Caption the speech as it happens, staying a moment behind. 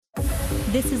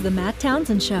This is the Matt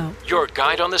Townsend Show. Your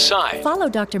guide on the side. Follow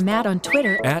Dr. Matt on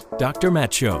Twitter at Dr.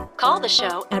 Matt Show. Call the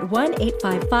show at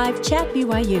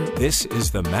 1-855-CHAT-BYU. This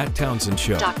is the Matt Townsend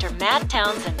Show. Dr. Matt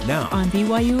Townsend. Now on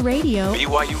BYU Radio.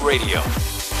 BYU Radio.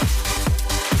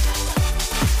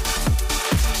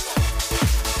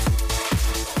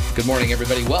 Good morning,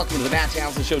 everybody. Welcome to the Matt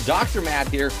Townsend Show. Dr. Matt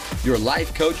here, your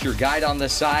life coach, your guide on the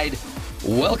side.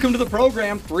 Welcome to the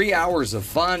program. 3 hours of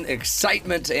fun,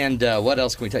 excitement, and what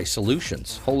else can we tell you?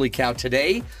 Solutions. Holy cow.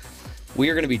 Today,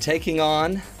 we are going to be taking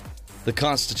on the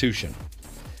Constitution.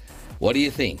 What do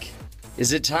you think?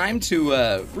 Is it time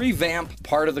to revamp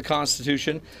part of the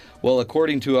Constitution? Well,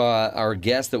 according to our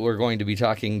guest that we're going to be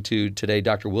talking to today,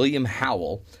 Dr. William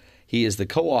Howell, he is the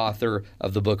co-author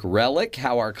of the book Relic,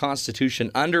 How Our Constitution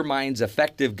Undermines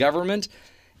Effective Government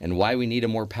and Why We Need a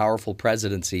More Powerful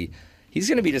Presidency. He's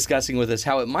going to be discussing with us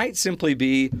how it might simply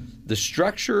be the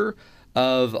structure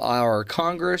of our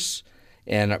Congress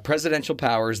and presidential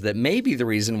powers that may be the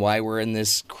reason why we're in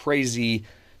this crazy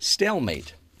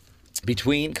stalemate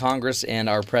between Congress and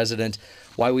our president,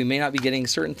 why we may not be getting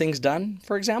certain things done,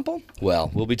 for example.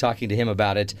 Well, we'll be talking to him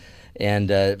about it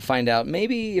and find out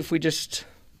maybe if we just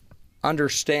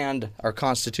understand our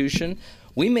Constitution,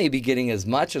 we may be getting as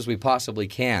much as we possibly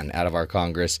can out of our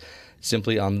Congress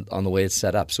simply on the way it's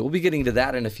set up. So we'll be getting to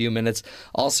that in a few minutes.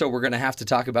 Also, we're going to have to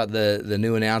talk about the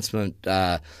new announcement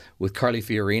with Carly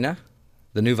Fiorina,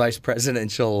 the new vice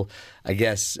presidential,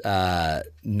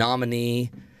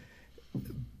 nominee.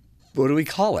 What do we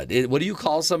call it? What do you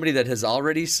call somebody that has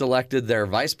already selected their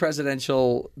vice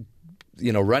presidential,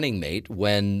 running mate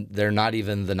when they're not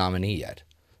even the nominee yet?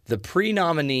 The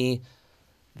pre-nominee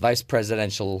vice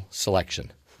presidential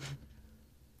selection.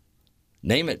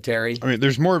 Name it, Terry. I mean,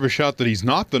 there's more of a shot that he's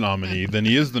not the nominee than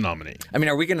he is the nominee. I mean,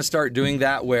 are we going to start doing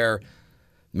that where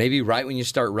maybe right when you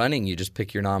start running, you just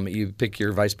pick your you pick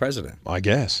your vice president? I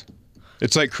guess.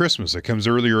 It's like Christmas. It comes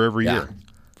earlier every year.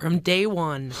 From day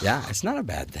one. Yeah, it's not a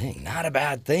bad thing. Not a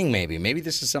bad thing, maybe. Maybe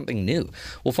this is something new.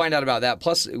 We'll find out about that.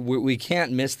 Plus, we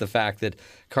can't miss the fact that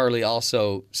Carly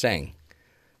also sang.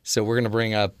 So we're going to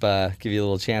bring up, give you a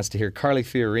little chance to hear Carly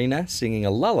Fiorina singing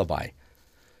a lullaby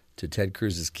to Ted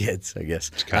Cruz's kids, I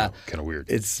guess. It's kind of weird.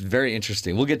 It's very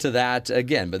interesting. We'll get to that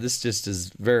again, but this just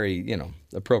is very,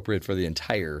 appropriate for the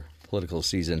entire political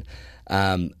season.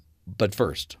 But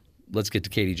first, let's get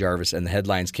to Katie Jarvis and the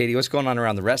headlines. Katie, what's going on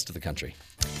around the rest of the country?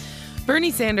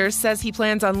 Bernie Sanders says he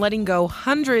plans on letting go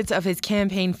hundreds of his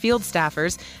campaign field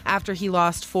staffers after he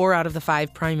lost 4 out of the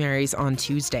 5 primaries on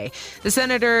Tuesday. The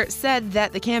senator said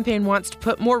that the campaign wants to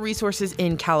put more resources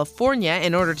in California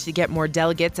in order to get more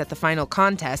delegates at the final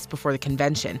contest before the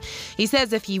convention. He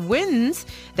says if he wins,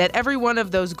 that every one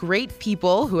of those great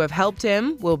people who have helped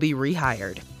him will be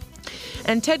rehired.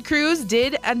 And Ted Cruz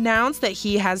did announce that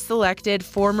he has selected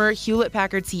former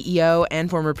Hewlett-Packard CEO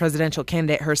and former presidential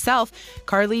candidate herself,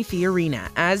 Carly Fiorina,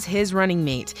 as his running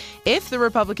mate if the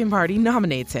Republican Party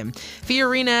nominates him.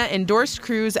 Fiorina endorsed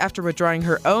Cruz after withdrawing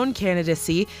her own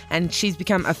candidacy, and she's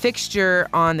become a fixture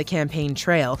on the campaign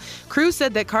trail. Cruz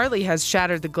said that Carly has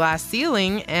shattered the glass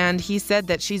ceiling, and he said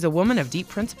that she's a woman of deep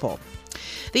principle.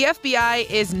 The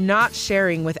FBI is not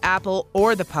sharing with Apple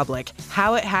or the public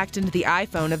how it hacked into the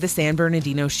iPhone of the San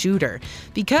Bernardino shooter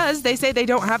because they say they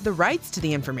don't have the rights to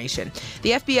the information.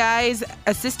 The FBI's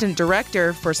Assistant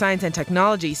Director for Science and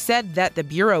Technology said that the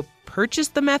Bureau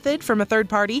purchased the method from a third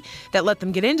party that let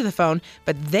them get into the phone,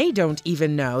 but they don't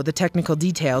even know the technical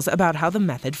details about how the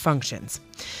method functions.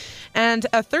 And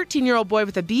a 13-year-old boy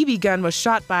with a BB gun was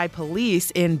shot by police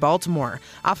in Baltimore.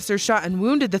 Officers shot and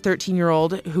wounded the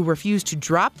 13-year-old who refused to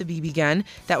drop the BB gun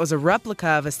that was a replica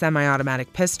of a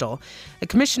semi-automatic pistol. The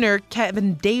commissioner,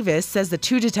 Kevin Davis, says the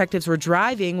 2 detectives were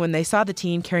driving when they saw the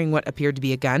teen carrying what appeared to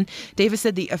be a gun. Davis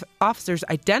said the officers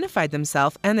identified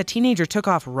themselves and the teenager took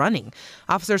off running.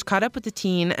 Officers caught up with the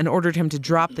teen and ordered him to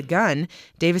drop the gun.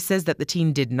 Davis says that the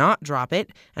teen did not drop it,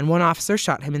 and one officer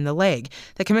shot him in the leg.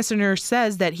 The commissioner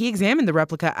says that he examined the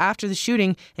replica after the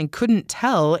shooting and couldn't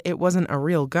tell it wasn't a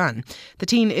real gun. The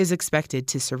teen is expected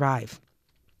to survive.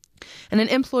 And an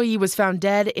employee was found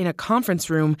dead in a conference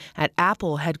room at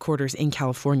Apple headquarters in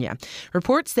California.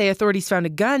 Reports say authorities found a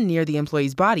gun near the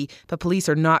employee's body, but police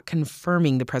are not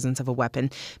confirming the presence of a weapon.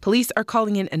 Police are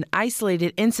calling it an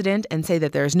isolated incident and say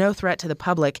that there is no threat to the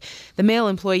public. The male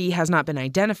employee has not been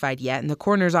identified yet, and the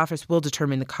coroner's office will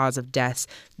determine the cause of death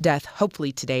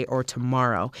hopefully today or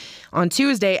tomorrow. On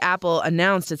Tuesday, Apple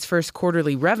announced its first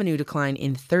quarterly revenue decline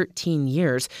in 13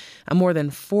 years, a more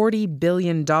than $40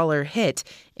 billion hit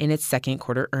in its second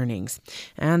quarter earnings.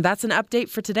 And that's an update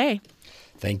for today.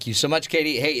 Thank you so much,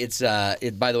 Katie. Hey,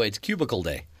 by the way, it's cubicle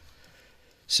day.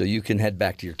 So you can head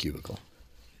back to your cubicle.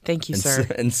 Thank you, sir.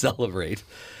 And celebrate.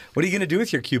 What are you going to do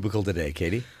with your cubicle today,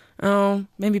 Katie? Oh,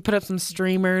 maybe put up some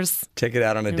streamers. Take it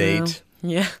out on a date.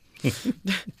 Yeah.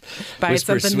 Buy it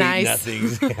Whisper something sweet nice.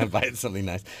 nothings. Yeah, buy it something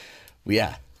nice. Well,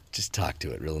 yeah, just talk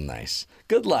to it real nice.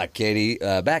 Good luck, Katie.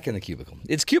 Back in the cubicle.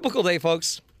 It's cubicle day,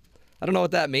 folks. I don't know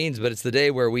what that means, but it's the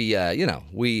day where we, I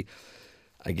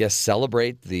guess,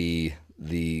 celebrate the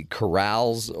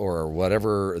corrals or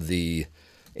whatever the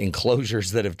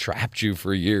enclosures that have trapped you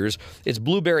for years. It's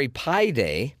Blueberry Pie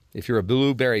Day, if you're a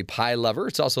blueberry pie lover.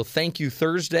 It's also Thank You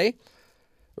Thursday,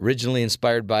 originally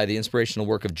inspired by the inspirational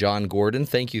work of John Gordon.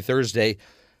 Thank You Thursday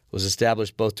was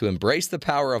established both to embrace the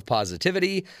power of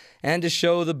positivity and to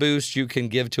show the boost you can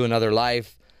give to another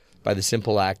life by the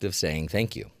simple act of saying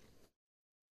thank you.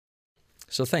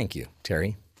 So thank you,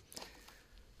 Terry,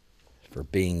 for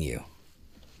being you.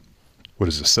 What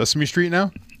is this, Sesame Street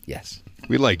now? Yes.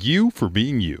 We like you for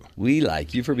being you. We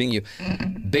like you for being you.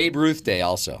 Babe Ruth Day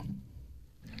also.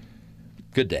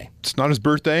 Good day. It's not his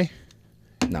birthday.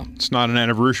 No. It's not an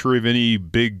anniversary of any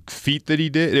big feat that he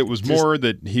did. It was more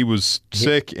that he was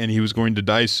sick and he was going to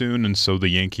die soon, and so the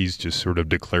Yankees just sort of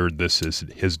declared this as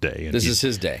his day. And This is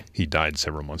his day. He died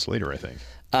several months later, I think.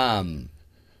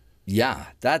 Yeah,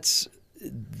 that's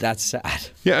sad.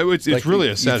 Yeah, it's Like, really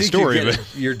you a sad think story. you'd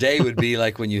get your day would be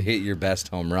like when you hit your best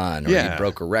home run or Yeah. you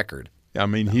broke a record. I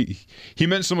mean, he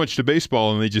meant so much to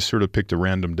baseball, and they just sort of picked a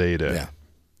random day to. Yeah.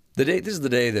 This is the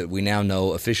day that we now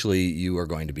know officially you are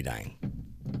going to be dying.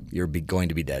 You're going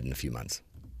to be dead in a few months.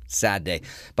 Sad day.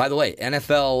 By the way,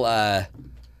 NFL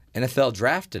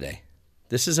draft today.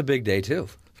 This is a big day too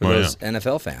for those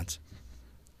NFL fans.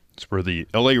 It's where the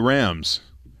LA Rams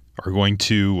are going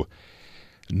to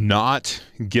not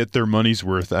get their money's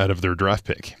worth out of their draft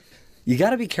pick. You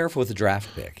got to be careful with the draft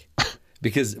pick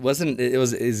because it was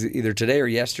either today or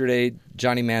yesterday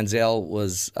Johnny Manziel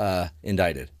was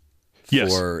indicted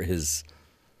for his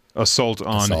assault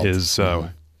on his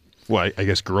I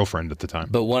guess girlfriend at the time.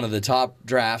 But one of the top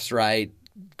drafts, right?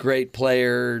 Great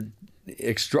player,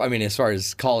 as far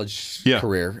as college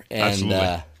career,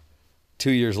 and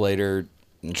 2 years later,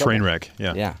 train wreck.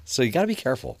 Yeah. So you got to be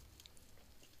careful.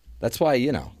 That's why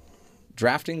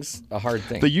drafting's a hard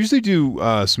thing. They usually do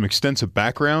some extensive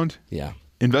background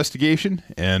investigation,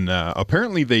 and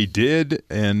apparently they did,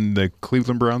 and the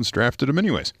Cleveland Browns drafted him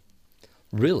anyways.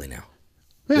 Really now?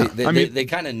 Yeah, they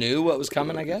kind of knew what was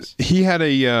coming, I guess. He had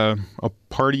a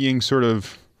partying sort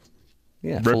of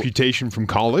reputation from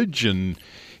college, and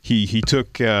he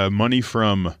took money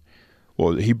from.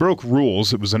 Well, he broke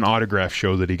rules. It was an autograph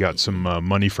show that he got some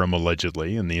money from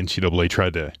allegedly, and the NCAA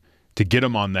tried to get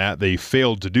him on that. They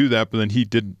failed to do that, but then he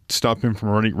did stop him from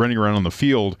running around on the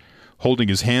field, holding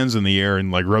his hands in the air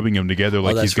and like rubbing them together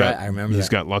like he's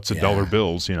got lots of dollar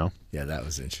bills, Yeah, that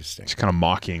was interesting. It's kind of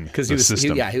mocking the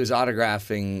system. He was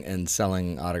autographing and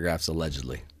selling autographs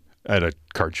allegedly at a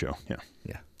card show. Yeah.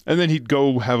 Yeah. And then he'd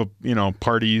go have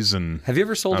parties and. Have you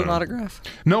ever sold an autograph?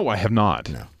 No, I have not.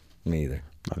 No, me either.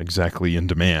 Not exactly in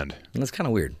demand. And that's kind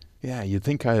of weird. Yeah, you'd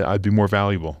think I'd be more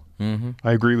valuable. Mm-hmm.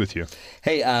 I agree with you.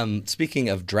 Hey, speaking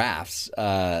of drafts,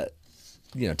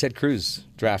 Ted Cruz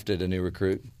drafted a new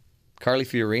recruit. Carly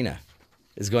Fiorina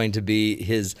is going to be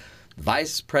his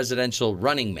vice presidential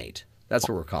running mate. That's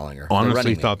what we're calling her.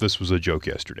 Honestly, thought this was a joke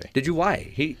yesterday. Did you?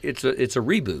 Why? It's a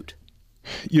reboot.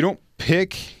 You don't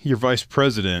pick your vice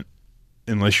president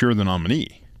unless you're the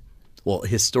nominee. Well,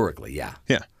 historically, yeah.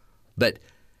 Yeah. But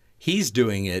he's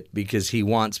doing it because he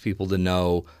wants people to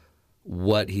know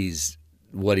what he's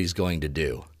going to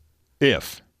do.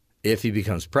 If he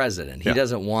becomes president. He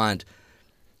doesn't want...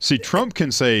 See, Trump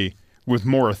can say, with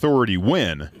more authority,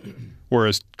 when,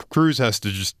 whereas Cruz has to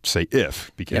just say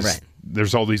if, because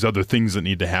there's all these other things that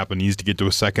need to happen. He needs to get to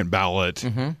a second ballot.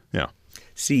 Mm-hmm. Yeah.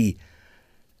 See,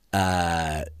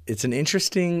 it's an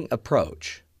interesting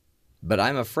approach, but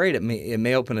I'm afraid it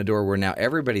may open a door where now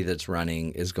everybody that's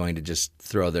running is going to just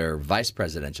throw their vice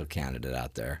presidential candidate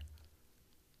out there.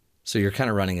 So you're kind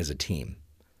of running as a team.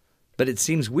 But it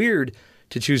seems weird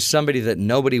to choose somebody that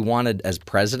nobody wanted as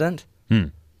president.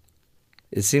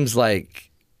 It seems like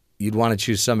you'd want to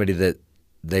choose somebody that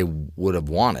they would have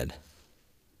wanted.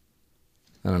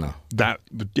 I don't know.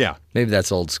 Maybe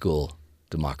that's old school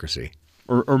democracy.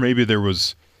 Or maybe there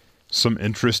was some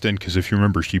interest in, because if you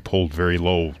remember, she polled very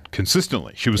low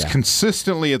consistently. She was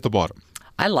consistently at the bottom.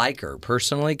 I like her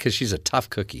personally because she's a tough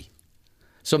cookie.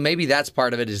 So maybe that's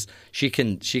part of it is she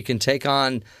can take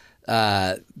on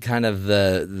kind of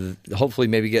the hopefully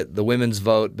maybe get the women's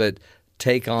vote, but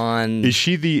take on... Is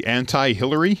she the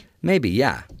anti-Hillary? Maybe,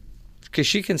 yeah. because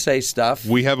she can say stuff.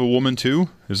 We have a woman too?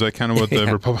 Is that kind of what the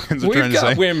Republicans are trying to say?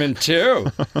 We've got women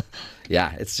too.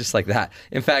 Yeah, it's just like that.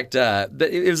 In fact,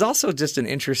 it was also just an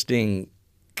interesting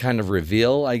kind of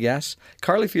reveal, I guess.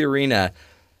 Carly Fiorina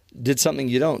did something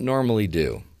you don't normally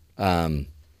do,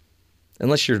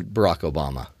 unless you're Barack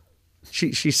Obama.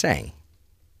 She sang.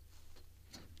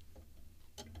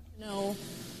 No.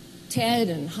 Ted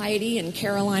and Heidi and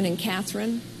Caroline and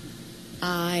Catherine.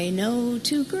 I know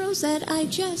two girls that I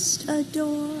just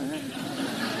adore.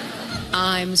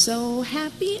 I'm so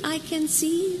happy I can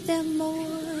see them more.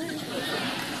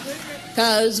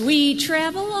 'Cause we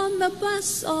travel on the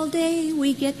bus all day.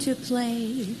 We get to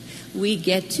play. We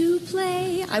get to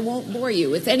play. I won't bore you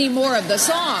with any more of the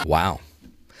song. Wow.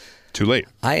 Too late.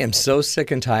 I am so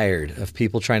sick and tired of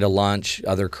people trying to launch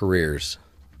other careers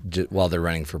while they're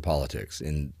running for politics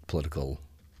in political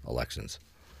elections.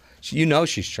 You know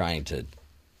she's trying to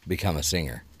become a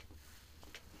singer.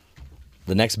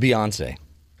 The next Beyonce.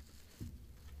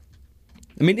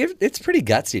 I mean, it's pretty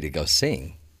gutsy to go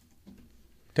sing.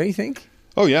 Don't you think?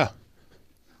 Oh, yeah.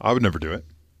 I would never do it.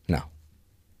 No.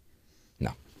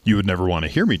 You would never want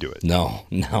to hear me do it. No.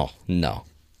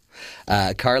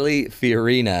 Carly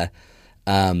Fiorina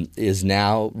is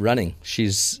now running.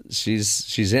 She's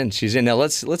in. Now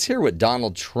let's hear what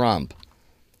Donald Trump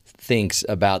thinks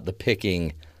about the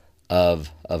picking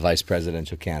of a vice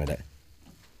presidential candidate.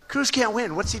 Cruz can't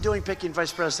win. What's he doing picking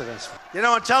vice presidents? You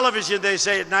know, on television they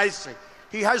say it nicely.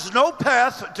 He has no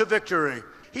path to victory.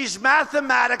 He's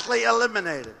mathematically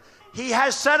eliminated. He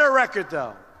has set a record,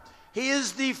 though. He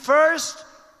is the first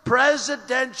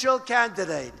presidential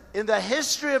candidate in the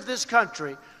history of this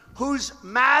country who's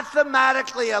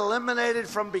mathematically eliminated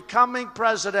from becoming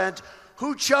president,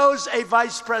 who chose a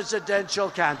vice presidential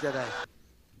candidate.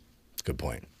 Good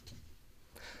point.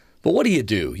 But what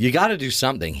do? You got to do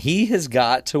something. He has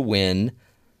got to win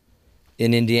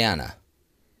in Indiana,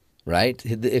 right?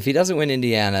 If he doesn't win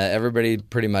Indiana, everybody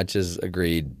pretty much has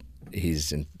agreed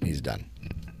he's done.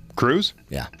 Cruz?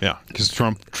 Yeah. Yeah, because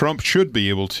Trump should be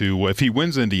able to, if he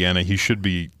wins Indiana, he should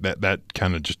be, that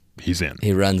kind of just, he's in.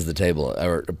 He runs the table,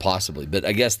 or possibly. But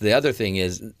I guess the other thing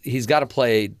is Cruz has got to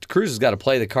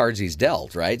play the cards he's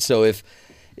dealt, right? So if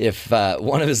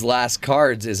one of his last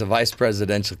cards is a vice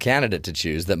presidential candidate to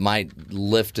choose that might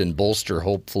lift and bolster,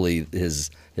 hopefully, his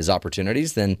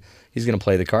opportunities, then he's going to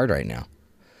play the card right now.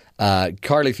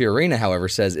 Carly Fiorina, however,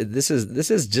 says this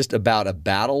is just about a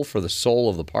battle for the soul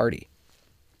of the party.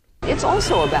 It's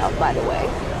also about, by the way,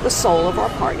 the soul of our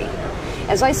party.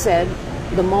 As I said,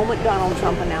 the moment Donald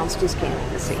Trump announced his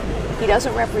candidacy, he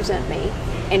doesn't represent me,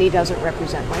 and he doesn't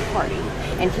represent my party.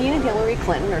 And he and Hillary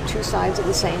Clinton are two sides of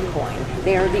the same coin.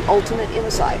 They are the ultimate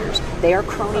insiders. They are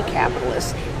crony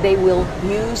capitalists. They will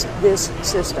use this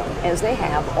system, as they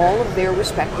have all of their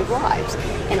respective lives.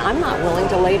 And I'm not willing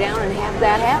to lay down and have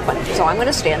that happen. So I'm going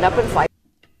to stand up and fight.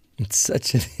 It's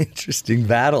such an interesting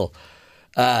battle.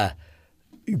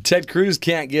 Ted Cruz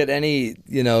can't get any,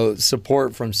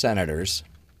 support from senators.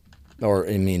 Or,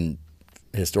 I mean,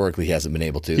 historically he hasn't been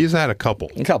able to. He's had a couple.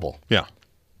 Yeah.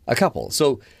 A couple.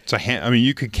 So it's a hand. I mean,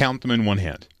 you could count them in one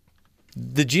hand.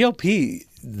 The GOP,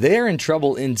 they're in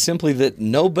trouble in simply that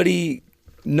nobody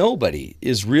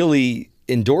is really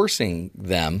endorsing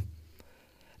them,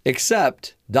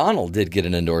 except Donald did get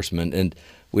an endorsement, and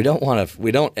we don't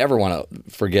ever want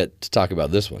to forget to talk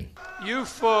about this one. You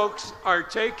folks are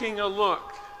taking a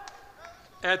look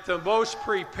at the most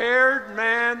prepared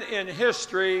man in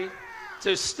history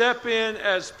to step in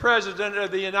as President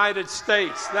of the United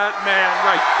States. That man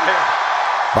right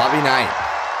there. Bobby Knight.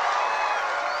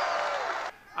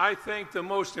 I think the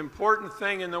most important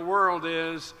thing in the world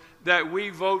is that we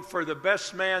vote for the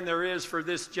best man there is for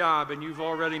this job, and you've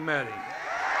already met him.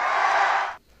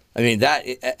 I mean, that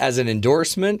as an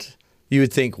endorsement, you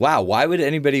would think, wow, why would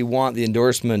anybody want the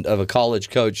endorsement of a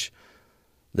college coach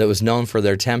that was known for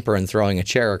their temper and throwing a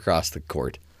chair across the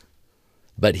court?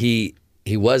 But he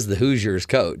was the Hoosiers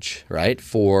coach, right,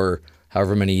 for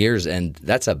however many years, and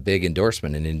that's a big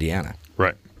endorsement in Indiana.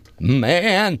 Right.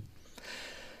 Man.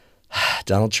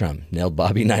 Donald Trump nailed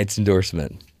Bobby Knight's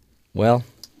endorsement. Well,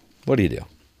 what do you do?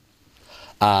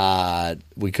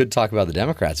 We could talk about the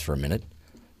Democrats for a minute.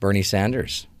 Bernie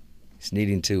Sanders. He's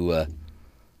needing to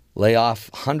lay off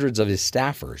hundreds of his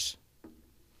staffers.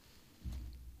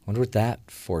 Wonder what that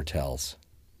foretells.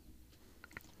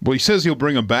 Well, he says he'll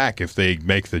bring them back if they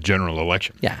make the general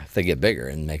election. Yeah, if they get bigger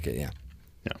and make it, yeah.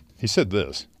 Yeah. He said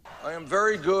this. I am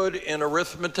very good in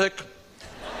arithmetic,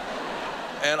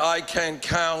 and I can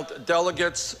count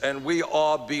delegates, and we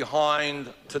are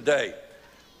behind today.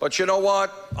 But you know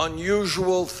what?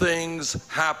 Unusual things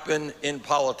happen in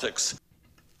politics.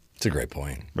 It's a great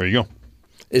point. There you go.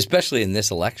 especially in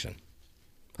this election.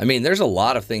 I mean, there's a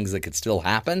lot of things that could still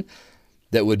happen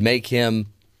that would make him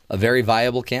a very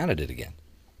viable candidate again.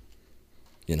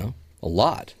 You know, a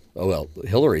lot. Oh, well,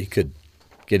 Hillary could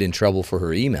get in trouble for her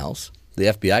emails. The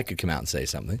FBI could come out and say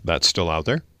something. That's still out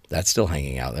there? That's still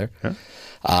hanging out there.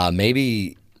 Yeah.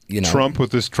 Maybe, Trump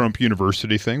with this Trump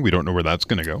University thing, we don't know where that's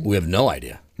going to go. We have no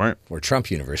idea where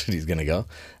Trump University is going to go.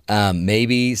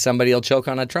 Maybe somebody will choke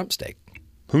on a Trump steak.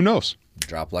 Who knows?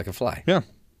 Drop like a fly. Yeah.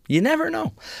 You never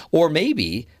know. Or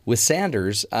maybe with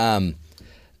Sanders,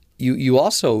 you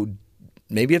also,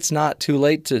 maybe it's not too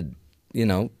late to,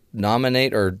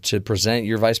 nominate or to present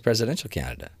your vice presidential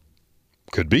candidate.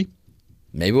 Could be.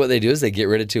 Maybe what they do is they get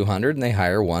rid of 200 and they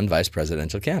hire one vice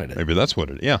presidential candidate. Maybe that's what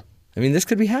it is. Yeah. I mean, this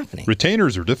could be happening.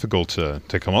 Retainers are difficult to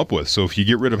come up with. So if you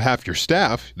get rid of half your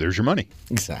staff, there's your money.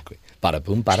 Exactly. Bada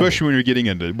boom, bada Especially boom. when you're getting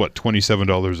into,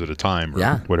 $27 at a time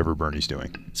or whatever Bernie's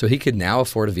doing. So he could now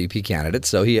afford a VP candidate,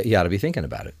 so he ought to be thinking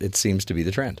about it. It seems to be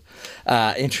the trend.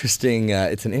 Interesting.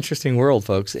 It's an interesting world,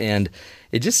 folks, and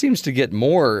it just seems to get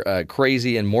more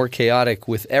crazy and more chaotic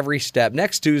with every step.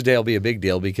 Next Tuesday will be a big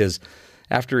deal because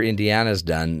after Indiana's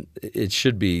done, it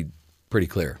should be pretty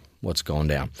clear what's going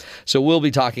down. So we'll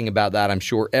be talking about that, I'm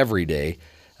sure, every day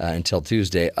until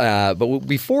Tuesday. But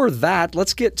before that,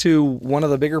 let's get to one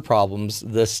of the bigger problems,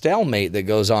 the stalemate that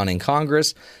goes on in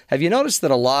Congress. Have you noticed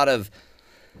that a lot of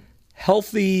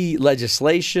healthy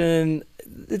legislation,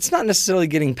 it's not necessarily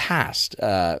getting passed?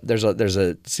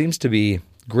 Seems to be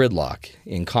gridlock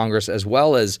in Congress, as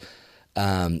well as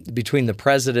between the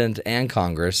president and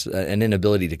Congress, an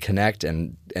inability to connect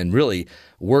and really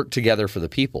work together for the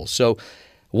people. So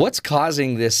what's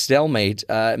causing this stalemate?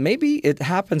 Maybe it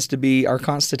happens to be our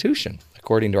Constitution.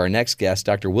 According to our next guest,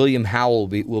 Dr. William Howell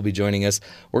will be joining us.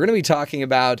 We're going to be talking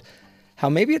about how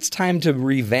maybe it's time to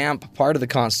revamp part of the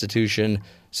Constitution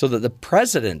so that the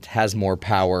president has more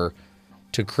power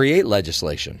to create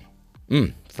legislation.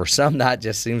 For some, that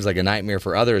just seems like a nightmare.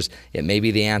 For others, it may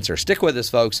be the answer. Stick with us,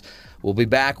 folks. We'll be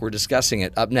back. We're discussing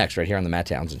it up next right here on The Matt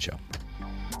Townsend Show.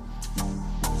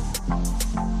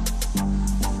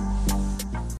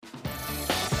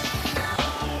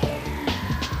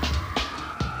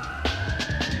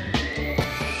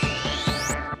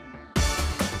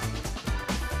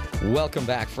 Welcome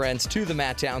back, friends, to The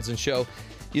Matt Townsend Show.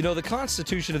 You know, the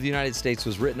Constitution of the United States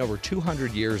was written over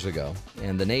 200 years ago,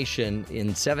 and the nation in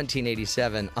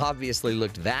 1787 obviously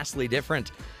looked vastly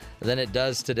different than it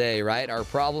does today, right? Our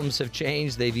problems have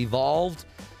changed. They've evolved.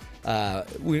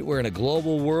 We're in a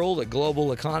global world, a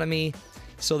global economy.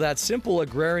 So that simple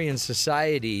agrarian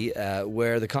society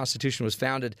where the Constitution was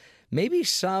founded, maybe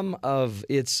some of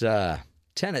its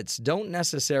tenets don't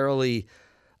necessarily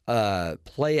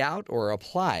play out or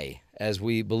apply as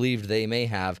we believed they may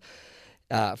have.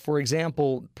 For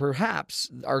example,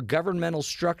 perhaps our governmental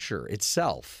structure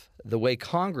itself, the way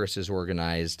Congress is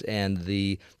organized and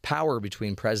the power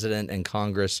between president and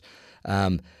Congress,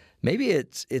 maybe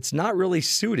it's not really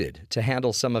suited to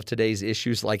handle some of today's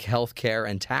issues like health care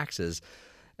and taxes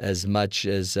as much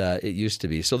as it used to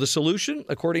be. So the solution,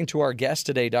 according to our guest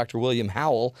today, Dr. William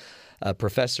Howell, a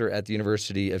professor at the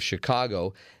University of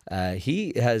Chicago,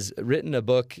 he has written a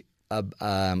book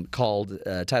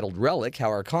titled Relic, How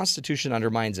Our Constitution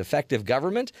Undermines Effective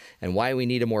Government and Why We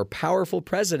Need a More Powerful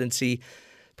Presidency.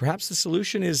 Perhaps the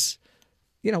solution is,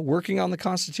 working on the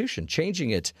Constitution,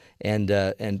 changing it,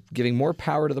 and giving more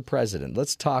power to the president.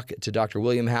 Let's talk to Dr.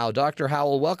 William Howell. Dr.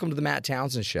 Howell, welcome to the Matt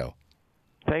Townsend Show.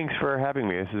 Thanks for having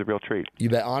me. This is a real treat. You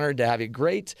bet. Honored to have you.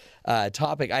 Great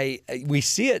topic. We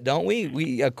see it, don't we?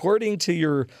 We, according to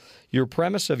your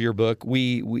premise of your book,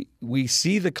 we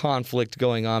see the conflict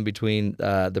going on between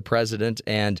the president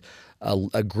and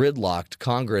a gridlocked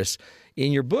Congress.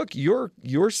 In your book,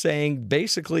 you're saying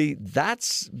basically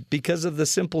that's because of the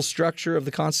simple structure of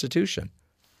the Constitution.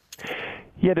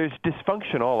 Yeah, there's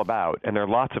dysfunction all about, and there are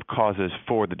lots of causes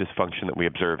for the dysfunction that we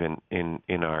observe in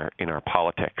our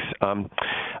politics.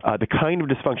 The kind of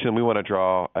dysfunction that we want to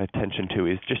draw attention to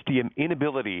is just the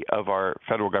inability of our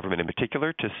federal government in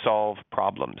particular to solve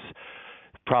problems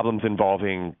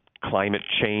involving climate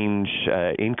change,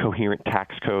 incoherent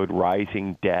tax code,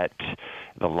 rising debt,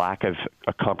 the lack of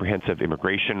a comprehensive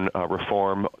immigration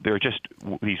reform. There are just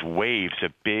these waves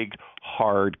of big,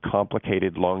 hard,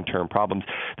 complicated, long-term problems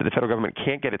that the federal government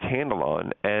can't get its handle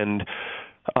on. And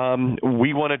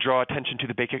We want to draw attention to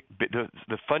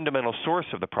the fundamental source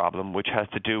of the problem, which has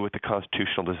to do with the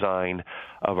constitutional design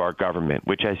of our government,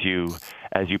 which, as you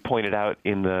pointed out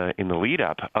in the lead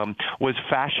up, was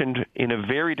fashioned in a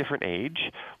very different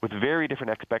age with very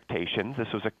different expectations. This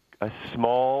was a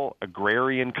small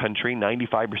agrarian country.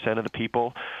 95% of the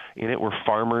people in it were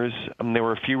farmers. There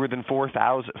were fewer than 4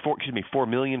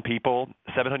 million people,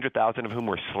 700,000 of whom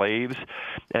were slaves,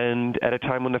 and at a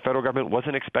time when the federal government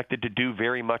wasn't expected to do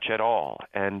very much at all.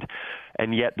 And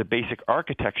yet the basic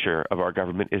architecture of our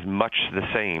government is much the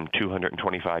same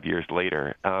 225 years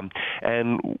later.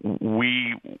 And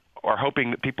we are hoping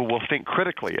that people will think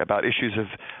critically about issues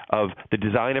of the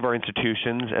design of our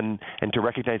institutions and to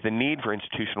recognize the need for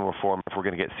institutional reform if we're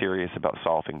going to get serious about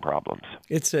solving problems.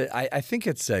 I think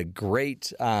it's a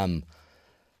great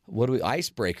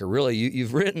icebreaker, really.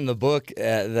 You've written the book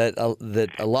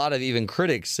that a lot of even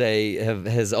critics say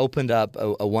has opened up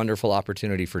a wonderful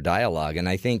opportunity for dialogue, and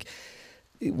I think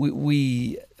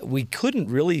we couldn't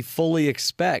really fully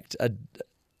expect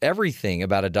everything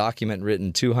about a document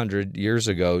written 200 years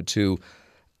ago to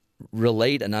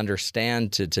relate and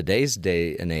understand to today's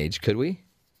day and age, could we?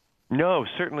 No,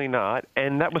 certainly not.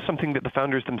 And that was something that the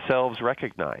founders themselves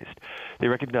recognized. They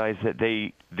recognized that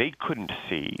they couldn't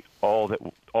see all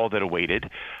that awaited.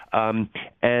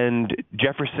 And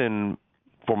Jefferson,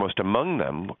 foremost among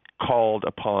them, called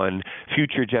upon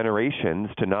future generations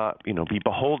to not, be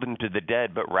beholden to the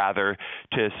dead, but rather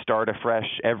to start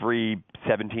afresh every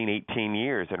 17, 18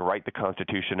 years and write the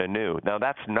Constitution anew. Now,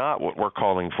 that's not what we're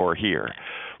calling for here.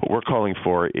 What we're calling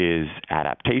for is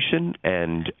adaptation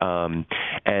and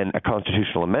a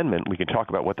constitutional amendment. We can talk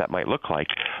about what that might look like,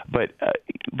 but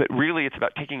really it's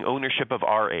about taking ownership of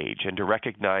our age and to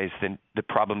recognize the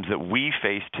problems that we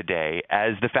face today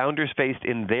as the founders faced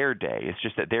in their day. It's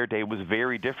just that their day was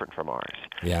very different from ours.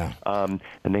 Yeah.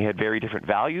 And they had very different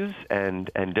values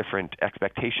and different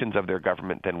expectations of their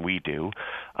government than we do.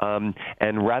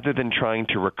 And rather than trying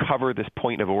to recover this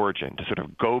point of origin, to sort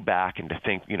of go back and to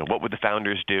think, what would the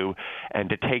founders do, and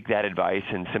to take that advice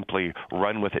and simply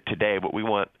run with it today, what we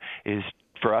want is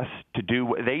for us to do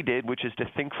what they did, which is to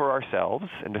think for ourselves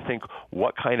and to think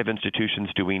what kind of institutions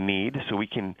do we need so we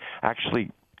can actually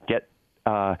get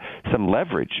some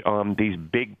leverage on these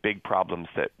big problems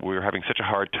that we're having such a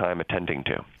hard time attending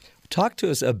to. Talk to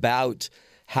us about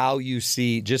how you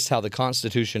see just how the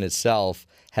Constitution itself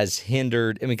has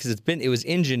hindered. I mean, because it was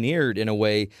engineered in a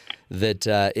way that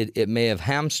it may have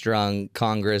hamstrung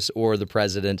Congress or the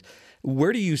president.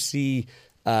 Where do you see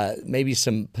maybe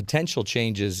some potential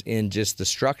changes in just the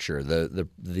structure,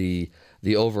 the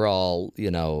overall,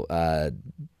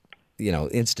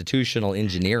 institutional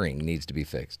engineering needs to be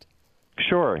fixed?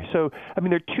 Sure. So,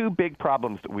 there are two big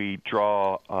problems that we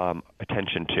draw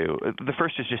attention to. The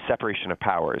first is just separation of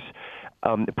powers.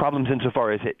 The problems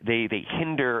insofar as they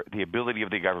hinder the ability of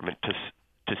the government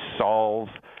to solve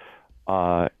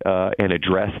and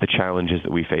address the challenges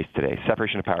that we face today.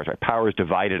 Separation of powers, right? Power is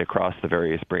divided across the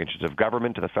various branches of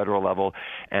government to the federal level,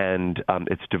 and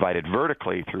it's divided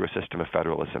vertically through a system of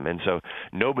federalism. And so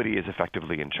nobody is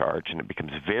effectively in charge, and it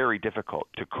becomes very difficult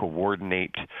to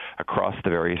coordinate across the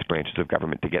various branches of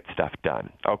government to get stuff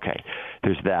done. Okay,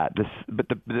 there's that. But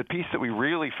the piece that we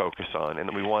really focus on and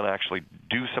that we want to actually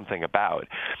do something about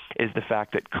is the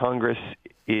fact that Congress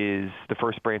is the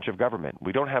first branch of government.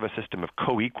 We don't have a system of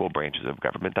co-equal branches of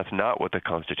government. That's not what the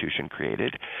Constitution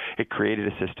created. It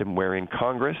created a system wherein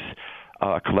Congress,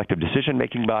 a collective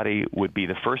decision-making body, would be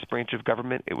the first branch of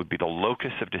government. It would be the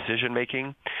locus of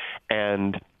decision-making.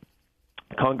 And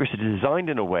Congress is designed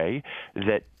in a way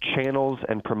that channels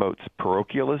and promotes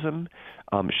parochialism,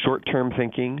 short-term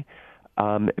thinking,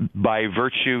 by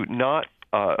virtue not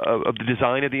of the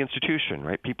design of the institution,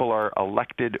 right? People are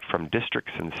elected from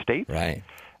districts and states. Right.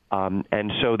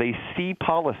 And so they see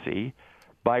policy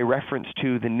by reference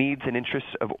to the needs and interests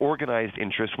of organized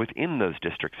interests within those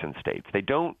districts and states. They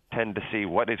don't tend to see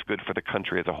what is good for the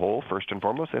country as a whole, first and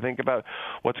foremost. They think about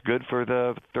what's good for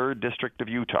the 3rd District of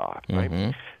Utah, right?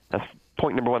 Mm-hmm. That's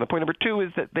point number one. And point number two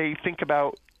is that they think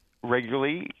about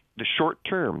regularly the short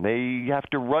term. They have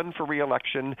to run for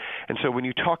re-election. And so when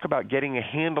you talk about getting a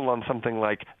handle on something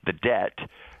like the debt,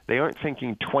 they aren't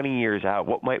thinking 20 years out,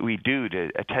 what might we do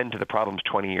to attend to the problems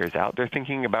 20 years out? They're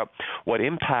thinking about what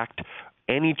impact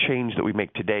any change that we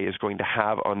make today is going to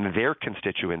have on their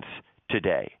constituents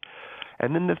today.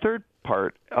 And then the third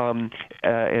part, and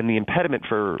the impediment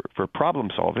for problem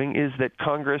solving, is that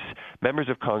members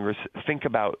of Congress think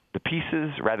about the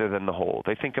pieces rather than the whole.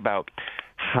 They think about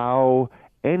how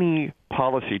any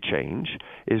policy change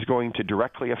is going to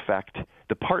directly affect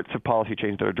the parts of policy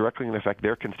change that are directly going to affect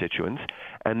their constituents,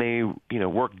 and they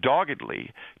work doggedly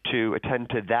to attend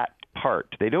to that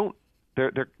part. They don't.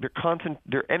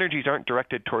 Their energies aren't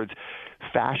directed towards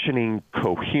fashioning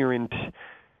coherent,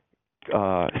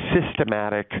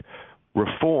 systematic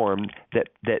reform that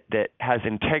has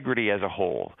integrity as a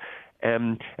whole.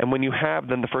 And when you have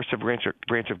then the first branch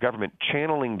of government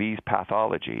channeling these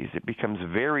pathologies, it becomes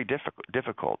very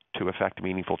difficult to affect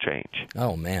meaningful change.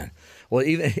 Oh, man. Well,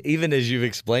 even as you've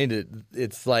explained it,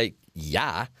 it's like,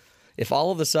 yeah, if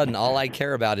all of a sudden all I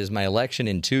care about is my election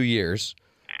in 2 years,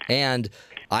 and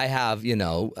I have,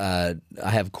 I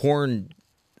have corn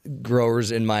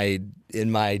growers in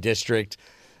my district,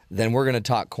 then we're going to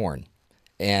talk corn.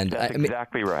 And that's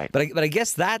exactly right. But I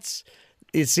guess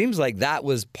it seems like that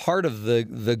was part of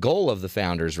the goal of the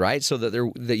founders, right? So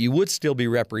that you would still be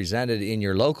represented in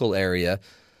your local area,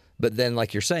 but then,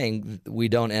 like you're saying, we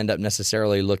don't end up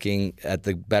necessarily looking at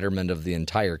the betterment of the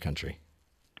entire country.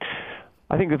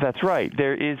 I think that's right.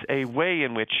 There is a way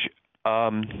in which,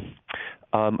 again,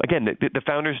 the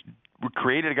founders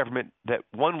created a government that,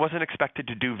 one, wasn't expected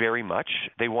to do very much.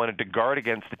 They wanted to guard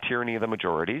against the tyranny of the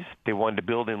majorities. They wanted to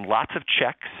build in lots of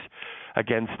checks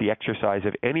against the exercise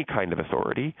of any kind of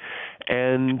authority,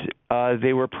 and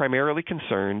they were primarily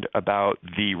concerned about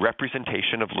the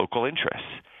representation of local interests,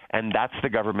 and that's the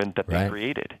government that they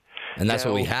created. And that's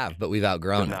what we have, but we've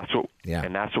outgrown it.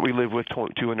 And that's what we live with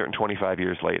 225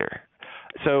 years later.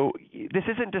 So this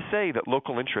isn't to say that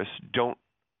local interests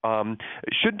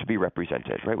shouldn't be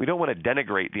represented, right? We don't want to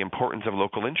denigrate the importance of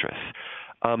local interests.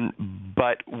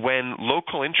 But when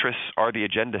local interests are the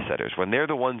agenda setters, when they're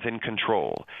the ones in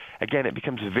control, again, it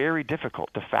becomes very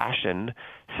difficult to fashion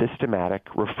systematic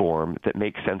reform that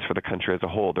makes sense for the country as a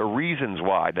whole. There are reasons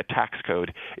why the tax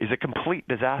code is a complete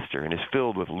disaster and is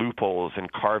filled with loopholes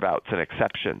and carve-outs and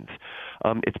exceptions.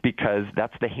 It's because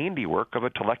that's the handiwork of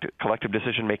a collective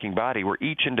decision-making body where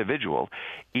each individual,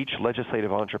 each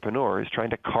legislative entrepreneur is trying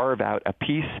to carve out a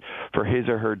piece for his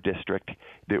or her district,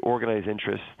 the organized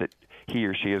interests that he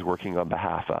or she is working on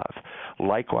behalf of.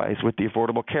 Likewise with the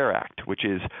Affordable Care Act, which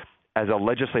is, as a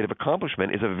legislative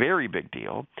accomplishment, is a very big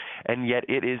deal, and yet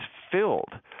it is filled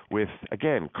with,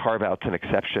 again, carve-outs and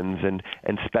exceptions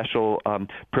and special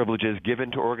privileges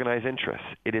given to organized interests.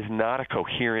 It is not a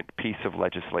coherent piece of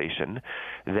legislation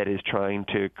that is trying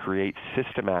to create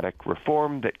systematic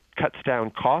reform that cuts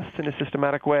down costs in a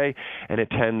systematic way and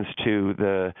attends to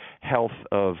the health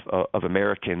of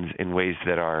Americans in ways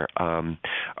that are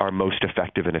most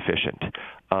effective and efficient.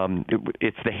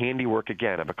 It's the handiwork,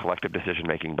 again, of a collective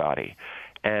decision-making body.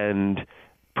 And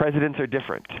presidents are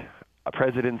different.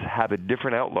 Presidents have a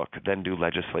different outlook than do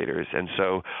legislators. And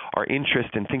so our interest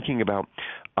in thinking about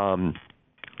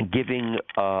giving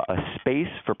a space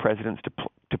for presidents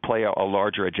to play a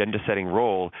larger agenda-setting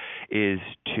role is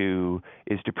to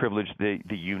privilege the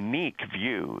unique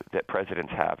view that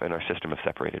presidents have in our system of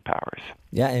separated powers.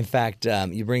 Yeah, in fact,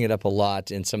 you bring it up a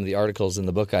lot in some of the articles in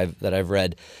the book that I've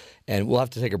read, and we'll have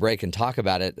to take a break and talk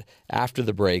about it after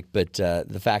the break, but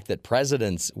the fact that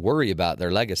presidents worry about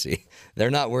their legacy.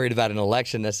 They're not worried about an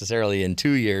election necessarily in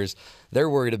 2 years. They're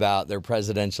worried about their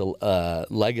presidential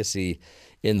legacy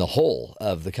in the whole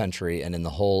of the country and in the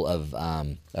whole of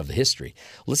the history.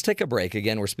 Let's take a break.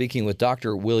 Again, we're speaking with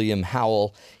Dr. William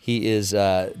Howell. He is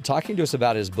talking to us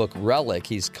about his book, Relic.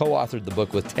 He's co-authored the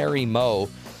book with Terry Moe,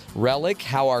 Relic,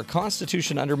 How Our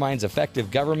Constitution Undermines Effective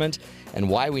Government and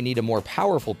Why We Need a More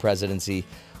Powerful Presidency.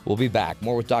 We'll be back.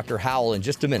 More with Dr. Howell in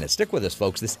just a minute. Stick with us,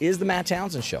 folks. This is The Matt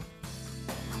Townsend Show.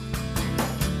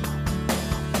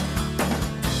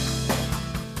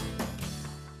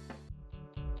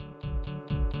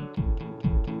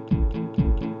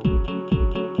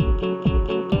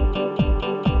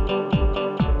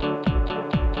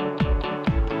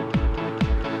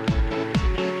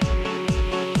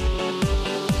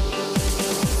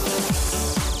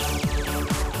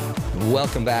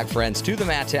 Welcome back, friends, to the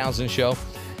Matt Townsend Show.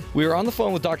 We are on the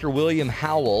phone with Dr. William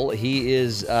Howell. He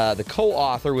is the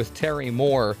co-author with Terry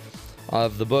Moe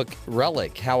of the book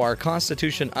Relic, How Our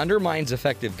Constitution Undermines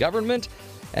Effective Government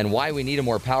and Why We Need a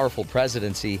More Powerful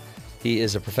Presidency. He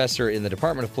is a professor in the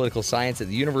Department of Political Science at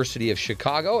the University of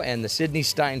Chicago and the Sidney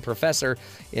Stein Professor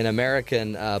in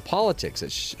American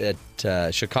Politics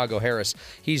at Chicago-Harris.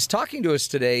 He's talking to us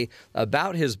today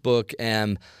about his book,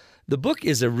 and the book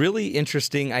is a really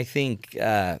interesting, I think,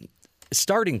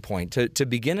 starting point to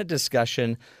begin a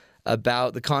discussion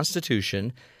about the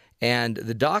Constitution and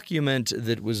the document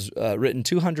that was written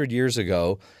 200 years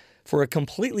ago for a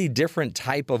completely different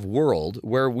type of world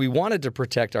where we wanted to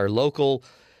protect our local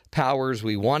powers.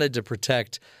 We wanted to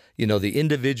protect the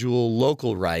individual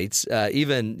local rights,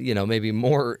 even, maybe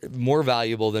more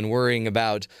valuable than worrying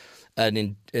about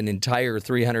an entire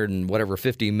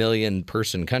 50 million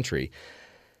person country.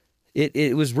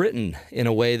 It was written in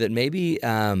a way that maybe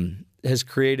has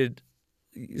created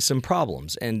some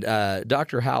problems. And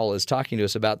Dr. Howell is talking to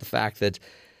us about the fact that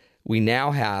we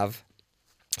now have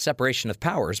separation of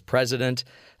powers, president,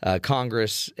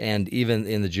 Congress, and even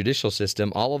in the judicial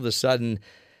system. All of a sudden,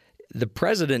 the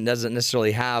president doesn't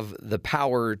necessarily have the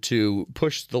power to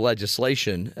push the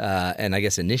legislation and I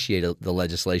guess initiate the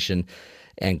legislation,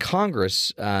 and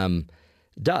Congress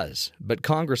does. But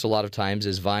Congress a lot of times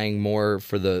is vying more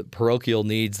for the parochial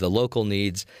needs, the local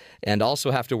needs, and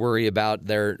also have to worry about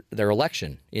their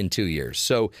election in 2 years.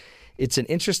 So it's an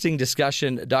interesting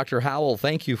discussion. Dr. Howell,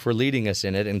 thank you for leading us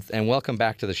in it, and welcome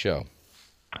back to the show.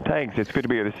 Thanks. It's good to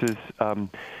be here. This is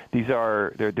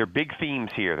they're big themes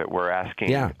here that we're asking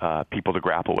people to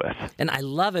grapple with. And I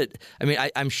love it. I mean,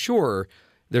 I'm sure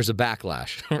there's a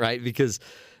backlash, right? Because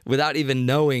without even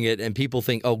knowing it, and people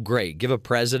think, oh, great, give a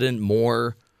president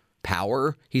more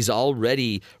power. He's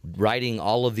already writing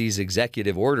all of these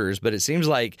executive orders, but it seems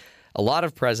like a lot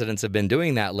of presidents have been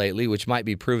doing that lately, which might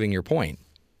be proving your point.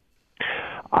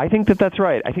 I think that's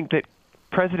right. I think that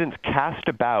presidents cast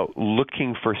about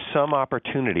looking for some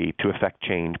opportunity to effect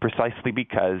change precisely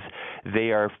because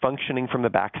they are functioning from the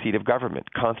backseat of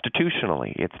government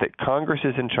constitutionally. It's that Congress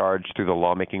is in charge through the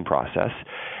lawmaking process,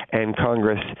 and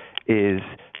Congress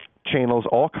channels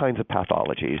all kinds of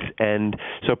pathologies. And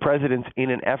so presidents,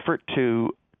 in an effort to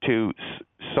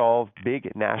solve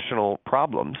big national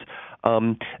problems,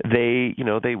 they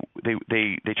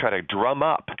try to drum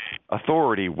up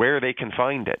authority where they can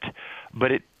find it,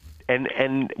 but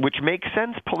and which makes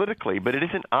sense politically, but it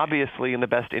isn't obviously in the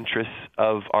best interests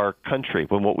of our country.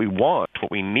 When what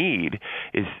we need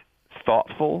is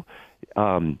thoughtful,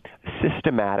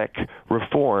 systematic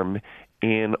reform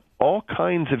in all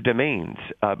kinds of domains,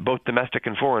 both domestic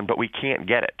and foreign, but we can't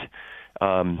get it.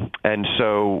 And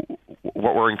so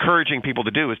what we're encouraging people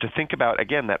to do is to think about,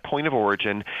 again, that point of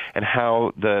origin and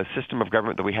how the system of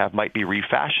government that we have might be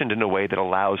refashioned in a way that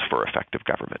allows for effective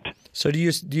government. So do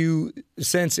you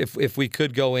sense if we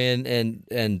could go in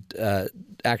and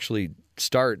actually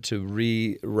start to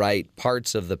rewrite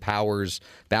parts of the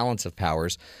balance of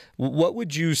powers, what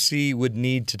would you see would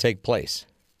need to take place?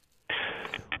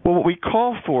 Well, what we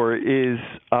call for is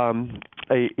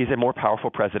a more powerful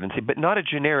presidency, but not a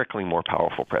generically more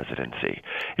powerful presidency.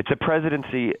 It's a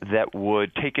presidency that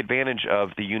would take advantage of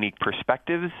the unique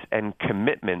perspectives and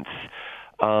commitments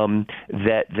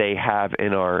that they have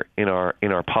in our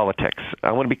politics.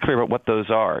 I want to be clear about what those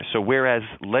are. So whereas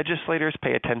legislators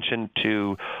pay attention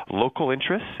to local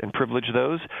interests and privilege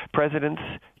those, presidents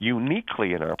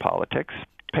uniquely in our politics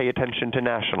pay attention to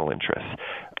national interests.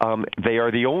 They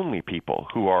are the only people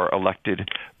who are elected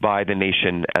by the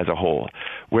nation as a whole.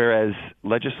 Whereas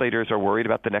legislators are worried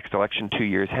about the next election 2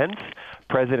 years hence,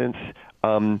 presidents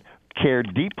care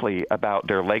deeply about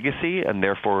their legacy and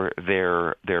therefore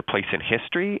their place in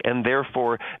history, and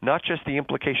therefore not just the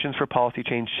implications for policy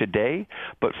change today,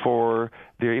 but for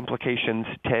their implications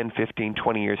 10, 15,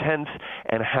 20 years hence,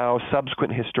 and how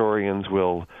subsequent historians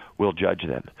will judge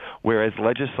them. Whereas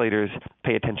legislators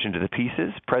pay attention to the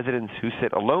pieces, presidents who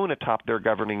sit alone atop their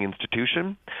governing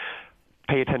institution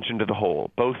pay attention to the whole,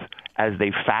 both as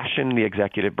they fashion the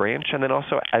executive branch and then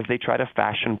also as they try to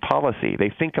fashion policy. They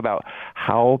think about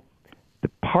how the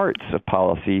parts of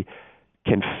policy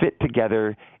can fit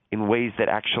together in ways that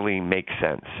actually make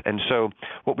sense. And so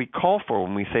what we call for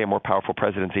when we say a more powerful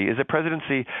presidency is a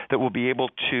presidency that will be able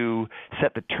to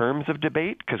set the terms of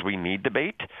debate, because we need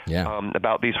debate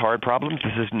about these hard problems.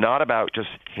 This is not about just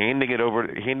handing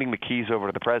the keys over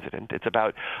to the president. It's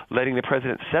about letting the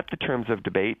president set the terms of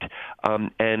debate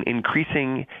and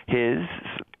increasing his,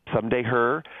 someday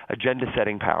her,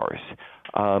 agenda-setting powers.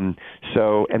 And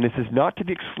this is not to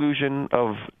the exclusion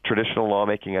of traditional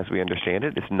lawmaking as we understand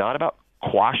it. It's not about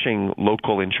quashing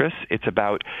local interests. It's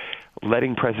about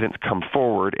letting presidents come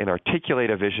forward and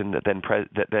articulate a vision that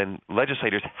then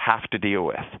legislators have to deal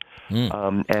with,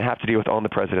 and have to deal with on the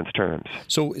president's terms.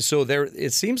 So there,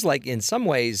 it seems like in some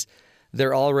ways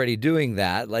they're already doing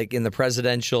that, like in the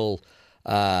presidential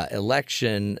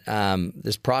election,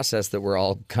 this process that we're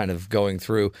all kind of going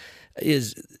through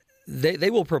is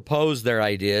they will propose their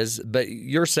ideas, but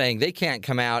you're saying they can't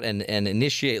come out and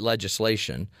initiate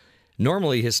legislation.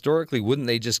 Normally, historically, wouldn't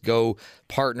they just go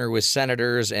partner with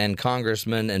senators and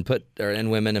congressmen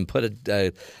and women and put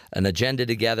an agenda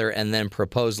together and then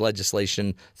propose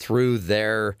legislation through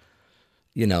their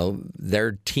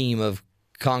team of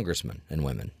congressmen and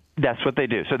women? That's what they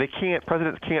do. So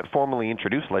presidents can't formally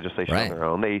introduce legislation on their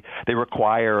own. They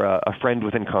require a friend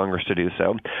within Congress to do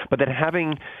so. But then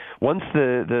once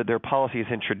their policy is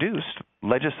introduced,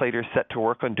 legislators set to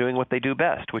work on doing what they do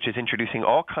best, which is introducing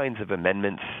all kinds of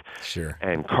amendments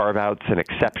and carve-outs and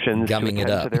exceptions to attend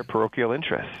to their parochial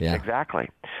interests. Yeah. Exactly.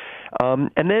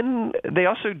 And then they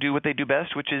also do what they do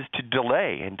best, which is to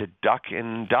delay and to duck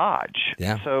and dodge.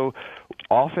 Yeah. So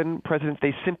often presidents,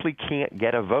 they simply can't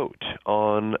get a vote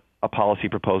on a policy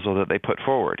proposal that they put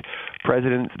forward.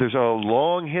 There's a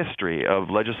long history of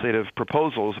legislative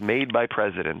proposals made by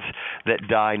presidents that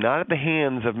die not at the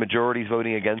hands of majorities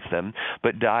voting against them,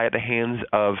 but die at the hands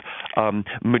of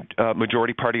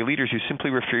majority party leaders who simply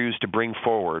refuse to bring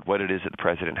forward what it is that the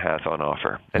president has on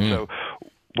offer. And so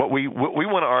what we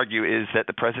want to argue is that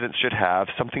the president should have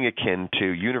something akin to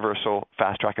universal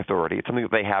fast-track authority. It's something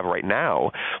that they have right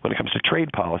now when it comes to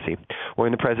trade policy,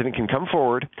 wherein the president can come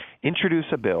forward, introduce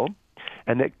a bill,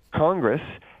 and that Congress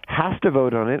has to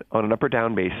vote on it on an up or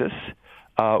down basis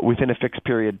within a fixed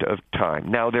period of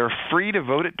time. Now, they're free to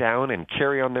vote it down and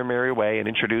carry on their merry way and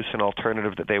introduce an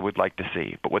alternative that they would like to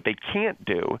see. But what they can't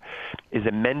do is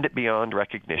amend it beyond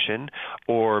recognition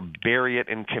or bury it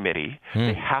in committee.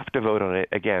 They have to vote on it,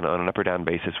 again, on an up or down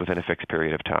basis within a fixed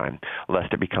period of time,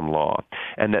 lest it become law.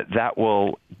 And that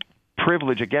will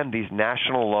privilege, again, these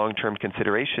national long-term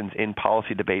considerations in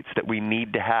policy debates that we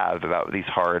need to have about these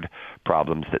hard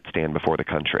problems that stand before the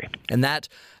country. And that,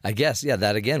 I guess,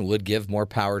 that again would give more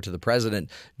power to the president.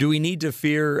 Do we need to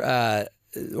fear,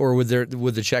 or would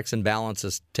the checks and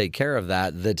balances take care of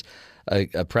that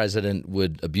a president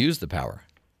would abuse the power?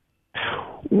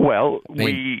 Well,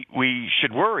 we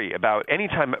should worry about any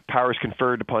time power is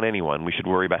conferred upon anyone, we should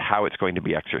worry about how it's going to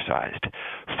be exercised,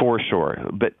 for sure.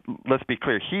 But let's be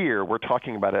clear here, we're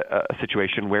talking about a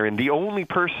situation wherein the only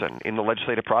person in the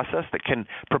legislative process that can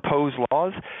propose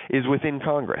laws is within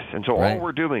Congress. And so all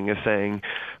we're doing is saying,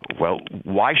 well,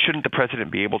 why shouldn't the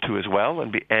president be able to as well,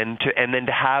 and then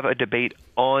to have a debate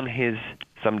on his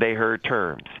someday her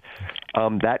terms?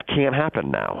 That can't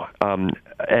happen now.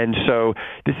 And so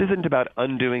this isn't about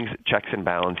undoing checks and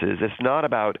balances. It's not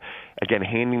about, again,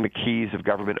 handing the keys of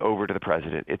government over to the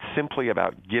president. It's simply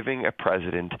about giving a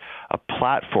president a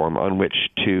platform on which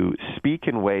to speak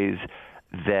in ways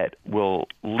that will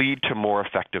lead to more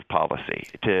effective policy,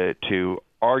 to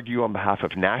argue on behalf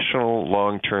of national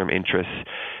long-term interests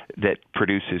that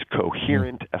produces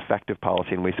coherent, effective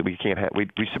policy in ways that we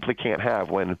simply can't have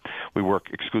when we work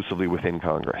exclusively within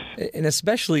Congress. And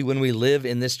especially when we live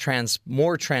in this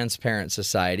more transparent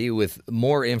society with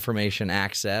more information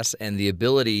access and the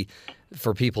ability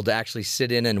for people to actually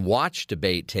sit in and watch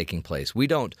debate taking place. We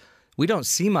don't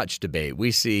see much debate. We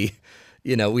see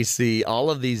all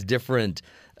of these different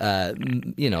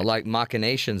like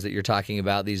machinations that you're talking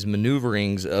about, these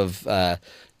maneuverings of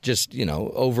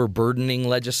overburdening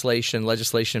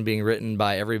legislation being written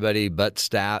by everybody but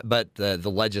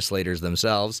the legislators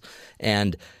themselves.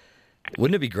 And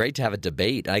wouldn't it be great to have a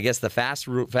debate? I guess the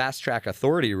fast track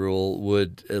authority rule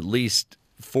would at least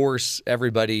force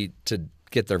everybody to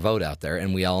get their vote out there,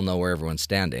 and we all know where everyone's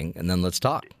standing, and then let's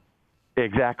talk.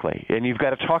 Exactly. And you've got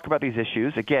to talk about these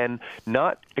issues, again,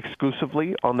 not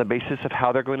exclusively on the basis of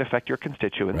how they're going to affect your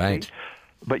constituency, right,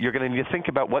 but you're going to need to think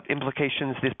about what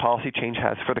implications this policy change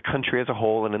has for the country as a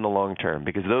whole and in the long term,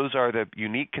 because those are the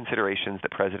unique considerations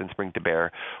that presidents bring to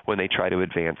bear when they try to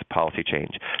advance policy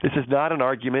change. This is not an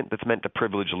argument that's meant to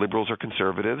privilege liberals or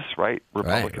conservatives, right?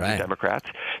 Republicans and Democrats.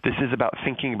 This is about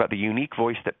thinking about the unique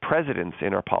voice that presidents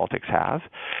in our politics have.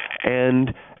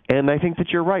 And I think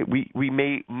that you're right. We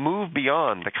may move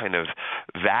beyond the kind of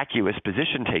vacuous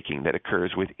position-taking that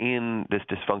occurs within this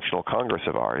dysfunctional Congress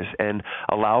of ours and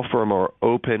allow for a more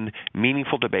open,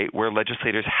 meaningful debate where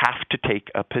legislators have to take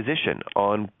a position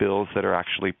on bills that are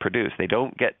actually produced. They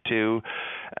don't get to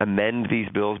amend these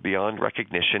bills beyond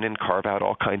recognition and carve out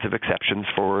all kinds of exceptions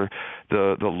for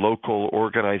the local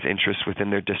organized interests within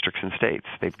their districts and states.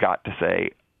 They've got to say,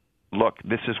 look,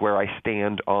 this is where I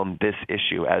stand on this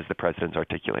issue as the president's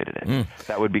articulated it.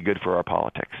 That would be good for our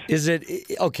politics.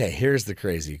 Here's the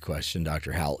crazy question,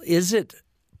 Dr. Howell. Is it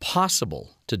possible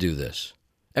to do this?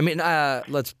 I mean,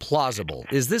 let's plausible.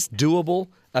 Is this doable?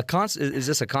 Is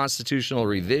this a constitutional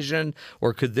revision,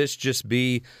 or could this just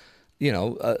be,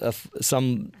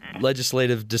 some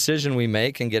legislative decision we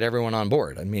make and get everyone on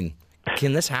board? I mean,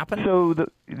 Can this happen? So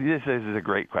this is a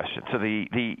great question. So the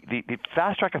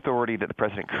fast-track authority that the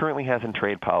president currently has in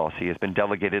trade policy has been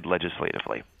delegated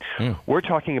legislatively. We're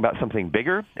talking about something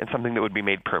bigger and something that would be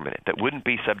made permanent, that wouldn't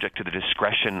be subject to the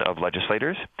discretion of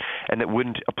legislators, and that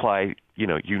wouldn't apply,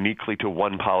 uniquely to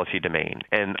one policy domain.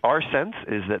 And our sense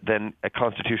is that then a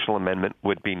constitutional amendment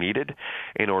would be needed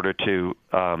in order to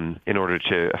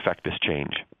affect this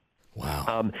change.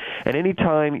 Wow. And any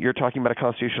time you're talking about a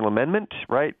constitutional amendment,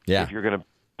 right? Yeah. If you're going to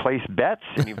place bets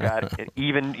and you've got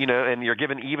even, and you're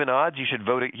given even odds, you should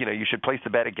vote. You should place the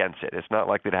bet against it. It's not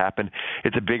likely to happen.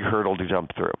 It's a big hurdle to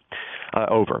jump through.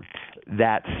 Over.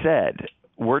 That said,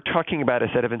 we're talking about a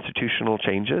set of institutional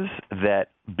changes that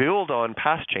build on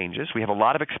past changes. We have a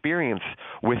lot of experience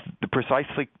with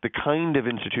precisely the kind of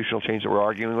institutional change that we're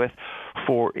arguing with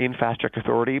in fast-track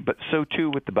authority, but so too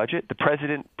with the budget. The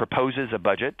president proposes a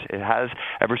budget. It has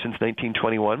ever since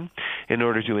 1921 in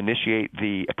order to initiate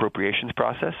the appropriations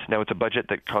process. Now, it's a budget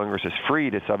that Congress is free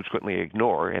to subsequently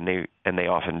ignore, and they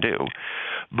often do.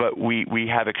 But we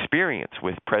have experience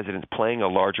with presidents playing a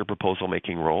larger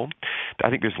proposal-making role. I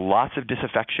think there's lots of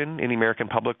disaffection in the American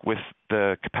public with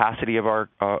the capacity of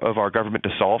our government to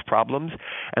solve problems,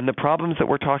 and the problems that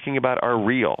we're talking about are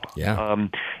real. Yeah.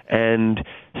 And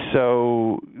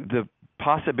so the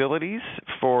possibilities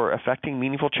for affecting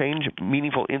meaningful change,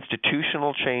 meaningful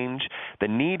institutional change, the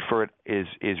need for it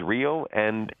is real,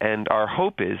 and our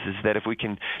hope is that if we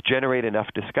can generate enough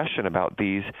discussion about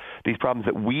these problems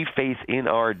that we face in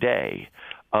our day,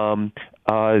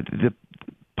 the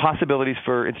possibilities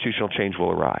for institutional change will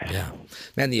arise. Yeah,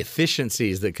 man, the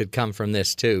efficiencies that could come from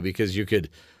this too, because you could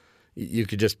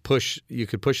just push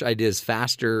ideas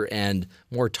faster and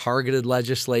more targeted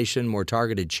legislation, more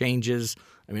targeted changes.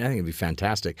 I mean, I think it'd be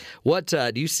fantastic. What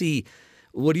do you see?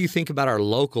 What do you think about our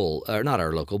local, or not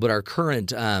our local, but our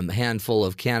current handful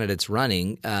of candidates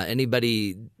running?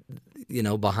 Anybody,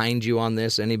 behind you on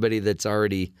this? Anybody that's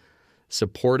already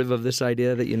supportive of this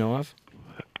idea that you know of?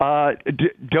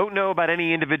 Don't know about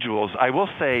any individuals. I will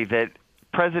say that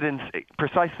presidents,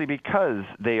 precisely because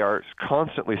they are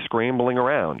constantly scrambling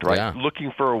around, right,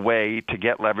 looking for a way to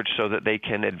get leverage so that they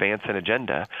can advance an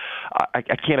agenda, I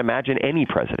can't imagine any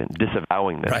president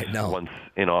disavowing this once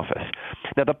in office.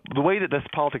 Now, the way that this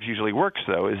politics usually works,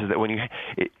 though, is that when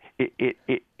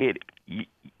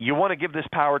you want to give this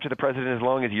power to the president as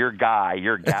long as your guy,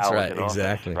 your gal is in office,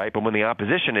 exactly. right? But when the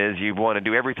opposition is, you want to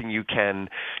do everything you can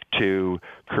to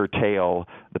curtail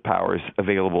the powers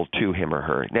available to him or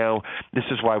her. Now, this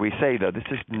is why we say, though, this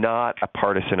is not a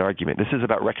partisan argument. This is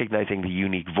about recognizing the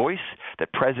unique voice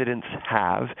that presidents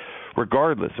have,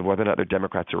 regardless of whether or not they're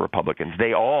Democrats or Republicans.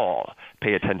 They all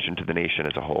pay attention to the nation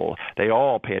as a whole. They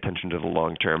all pay attention to the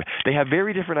long term. They have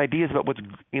very different ideas about what's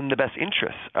in the best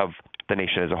interests of the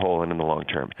nation as a whole and in the long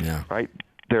term, right?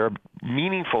 There are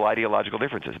meaningful ideological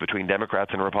differences between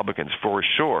Democrats and Republicans, for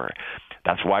sure.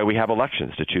 That's why we have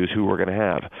elections, to choose who we're going to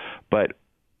have. But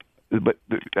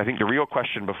I think the real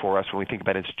question before us when we think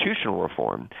about institutional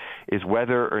reform is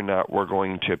whether or not we're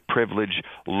going to privilege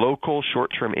local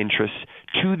short-term interests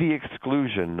to the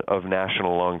exclusion of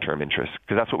national long-term interests,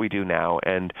 because that's what we do now,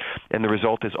 and the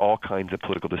result is all kinds of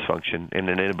political dysfunction and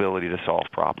an inability to solve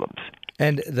problems.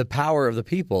 And the power of the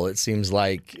people, it seems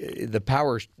like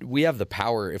we have the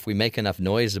power. If we make enough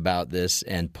noise about this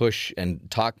and push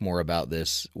and talk more about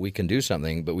this, we can do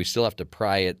something, but we still have to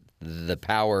pry the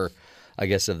power, I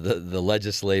guess, of the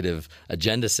legislative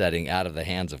agenda setting out of the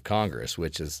hands of Congress,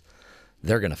 which is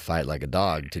they're going to fight like a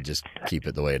dog to just keep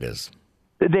it the way it is.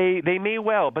 They may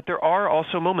well, but there are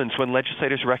also moments when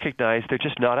legislators recognize they're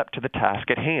just not up to the task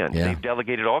at hand. Yeah. They've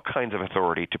delegated all kinds of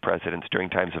authority to presidents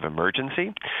during times of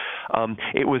emergency.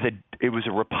 It was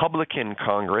a Republican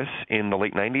Congress in the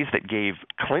late 90s that gave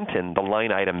Clinton the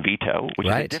line item veto, which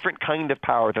is a different kind of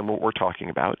power than what we're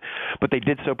talking about. But they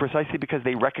did so precisely because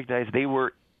they recognized they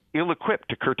were ill-equipped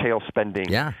to curtail spending.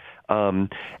 Yeah.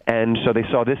 And so they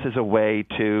saw this as a way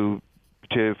to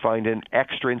find an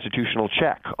extra institutional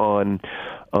check on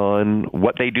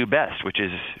what they do best, which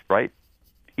is, right,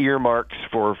 earmarks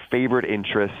for favored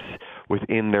interests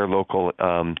within their local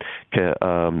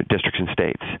districts and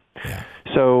states. Yeah.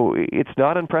 So it's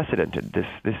not unprecedented.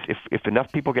 If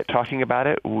enough people get talking about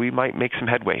it, we might make some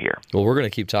headway here. Well, we're going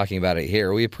to keep talking about it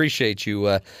here. We appreciate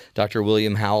you, Dr.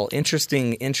 William Howell.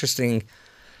 Interesting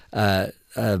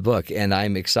book, and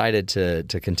I'm excited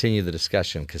to continue the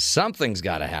discussion because something's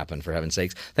got to happen, for heaven's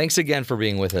sakes. Thanks again for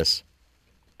being with us.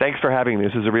 Thanks for having me.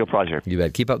 This is a real pleasure. You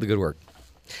bet. Keep up the good work.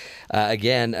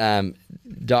 Again,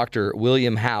 Dr.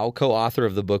 William Howell, co-author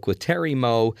of the book with Terry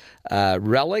Moe,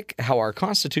 Relic, How Our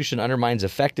Constitution Undermines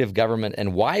Effective Government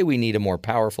and Why We Need a More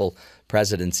Powerful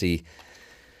Presidency.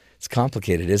 It's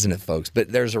complicated, isn't it, folks?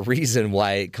 But there's a reason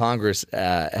why Congress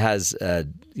has,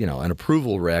 an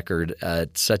approval record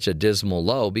at such a dismal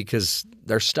low, because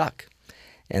they're stuck.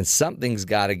 And something's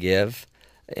got to give,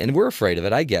 and we're afraid of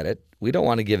it. I get it. We don't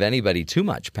want to give anybody too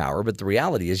much power, but the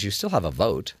reality is you still have a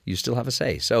vote. You still have a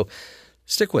say. So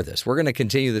stick with us. We're going to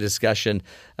continue the discussion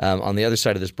on the other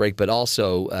side of this break, but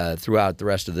also throughout the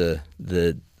rest of the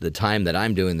time that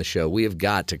I'm doing the show. We have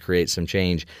got to create some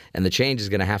change, and the change is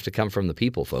going to have to come from the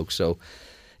people, folks. So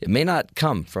it may not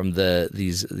come from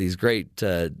these great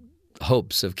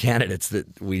hopes of candidates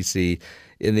that we see.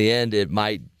 In the end, it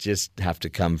might just have to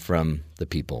come from the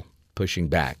people pushing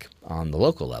back on the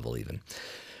local level even.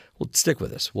 Well, stick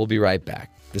with us. We'll be right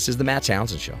back. This is the Matt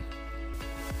Townsend Show.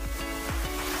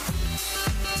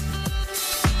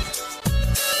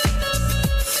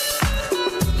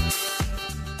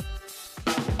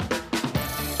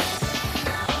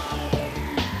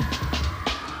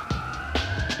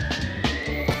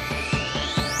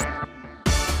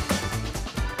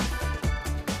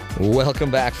 Welcome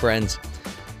back, friends.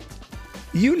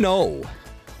 You know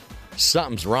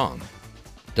something's wrong,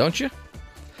 don't you?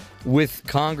 With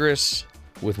Congress,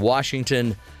 with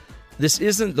Washington, this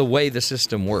isn't the way the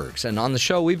system works. And on the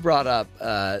show, we've brought up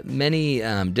many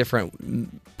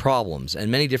different problems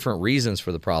and many different reasons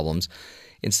for the problems.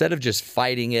 Instead of just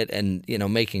fighting it and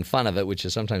making fun of it, which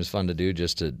is sometimes fun to do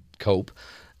just to cope,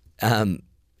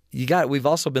 we've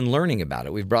also been learning about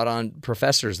it. We've brought on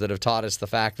professors that have taught us the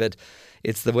fact that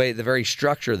it's the very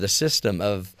structure, the system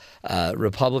of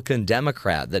Republican,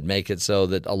 Democrat that make it so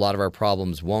that a lot of our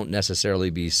problems won't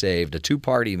necessarily be saved. A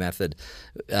two-party method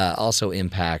also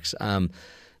impacts.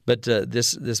 But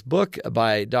this book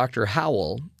by Dr.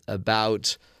 Howell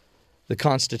about the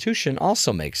Constitution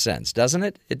also makes sense, doesn't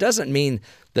it? It doesn't mean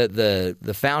that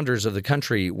the founders of the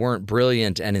country weren't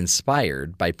brilliant and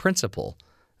inspired by principle.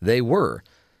 They were.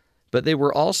 But they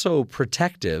were also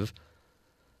protective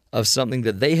of something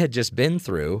that they had just been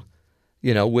through,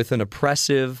 with an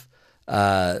oppressive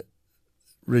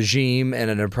regime and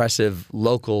an oppressive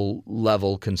local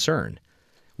level concern.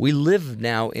 We live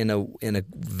now in a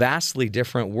vastly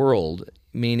different world,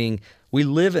 meaning we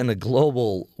live in a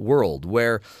global world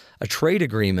where a trade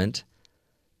agreement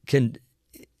can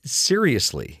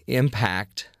seriously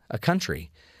impact a country.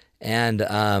 And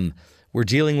we're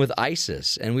dealing with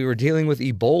ISIS, and we were dealing with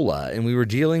Ebola, and we were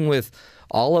dealing with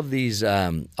all of these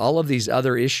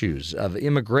other issues of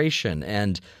immigration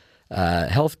and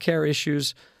healthcare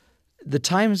issues. The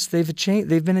times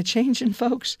they've been a changing,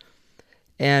 folks,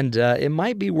 and it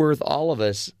might be worth all of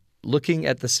us looking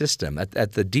at the system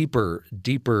at the deeper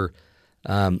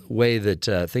way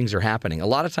that things are happening. A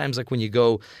lot of times, like when you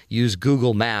go use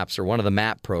Google Maps or one of the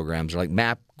map programs or like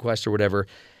MapQuest or whatever,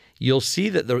 you'll see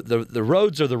that the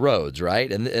roads are the roads,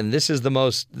 right? And these are the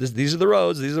roads. These are the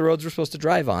roads we're supposed to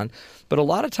drive on. But a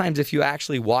lot of times if you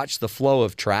actually watch the flow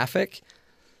of traffic,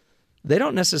 they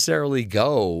don't necessarily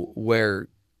go where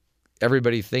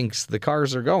everybody thinks the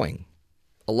cars are going.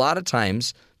 A lot of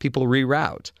times people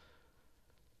reroute.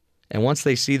 And once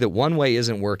they see that one way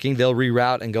isn't working, they'll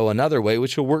reroute and go another way,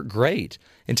 which will work great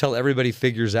until everybody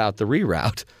figures out the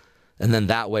reroute. And then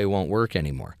that way won't work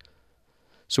anymore.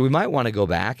 So we might want to go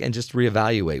back and just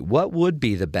reevaluate what would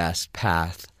be the best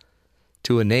path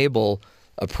to enable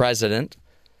a president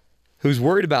who's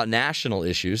worried about national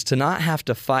issues to not have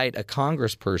to fight a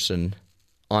congressperson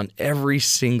on every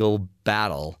single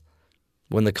battle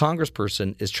when the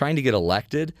congressperson is trying to get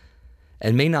elected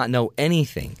and may not know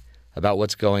anything about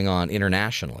what's going on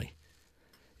internationally.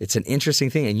 It's an interesting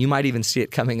thing, and you might even see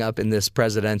it coming up in this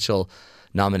presidential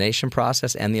nomination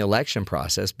process and the election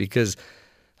process, because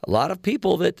a lot of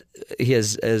people that,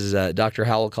 as Dr.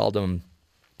 Howell called them,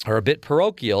 are a bit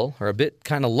parochial or a bit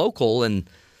kind of local and,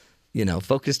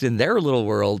 focused in their little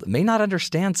world, may not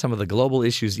understand some of the global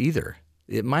issues either.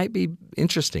 It might be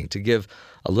interesting to give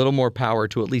a little more power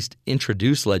to at least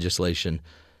introduce legislation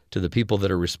to the people that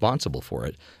are responsible for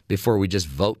it before we just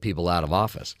vote people out of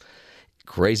office.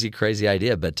 Crazy, crazy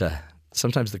idea, but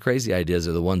sometimes the crazy ideas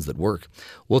are the ones that work.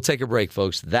 We'll take a break,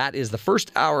 folks. That is the first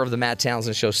hour of the Matt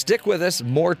Townsend Show. Stick with us.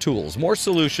 More tools, more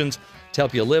solutions to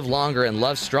help you live longer and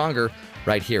love stronger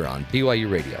right here on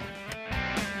BYU Radio.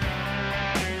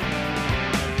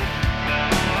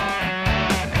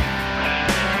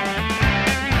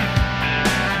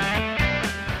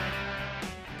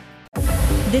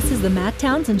 This is the Matt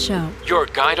Townsend Show. Your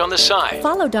guide on the side.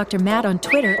 Follow Dr. Matt on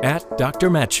Twitter at Dr.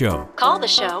 Matt Show. Call the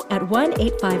show at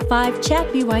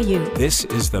 1-855-CHAT-BYU. This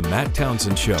is the Matt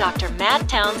Townsend Show. Dr. Matt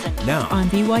Townsend. Now on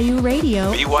BYU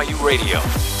Radio. BYU Radio.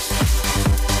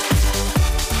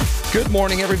 Good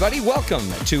morning, everybody. Welcome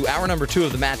to hour number 2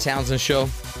 of the Matt Townsend Show.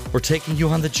 We're taking you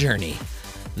on the journey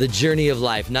of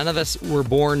life. None of us were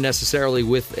born necessarily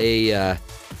with a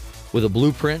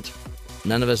blueprint.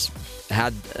 None of us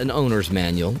had an owner's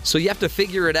manual. So you have to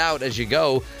figure it out as you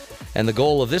go. And the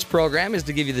goal of this program is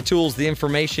to give you the tools, the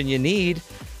information you need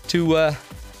to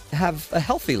have a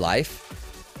healthy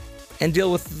life and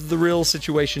deal with the real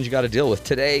situations you got to deal with.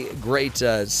 Today, great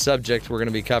subject we're going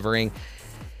to be covering.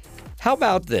 How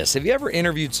about this? Have you ever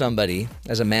interviewed somebody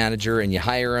as a manager and you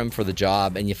hire them for the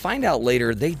job and you find out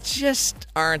later they just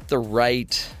aren't the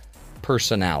right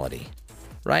personality,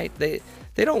 right? They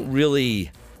don't really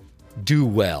do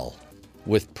well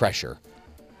with pressure.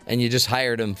 And you just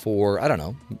hired them for, I don't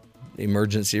know,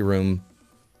 emergency room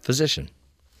physician.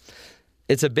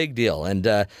 It's a big deal. And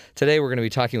today we're going to be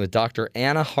talking with Dr.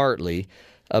 Anna Hartley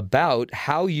about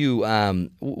how you,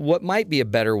 what might be a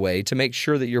better way to make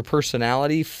sure that your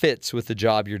personality fits with the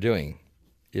job you're doing.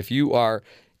 If you are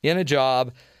in a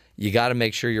job, you got to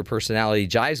make sure your personality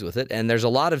jives with it. And there's a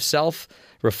lot of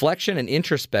self-reflection and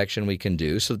introspection we can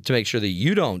do so to make sure that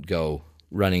you don't go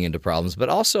running into problems. But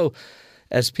also,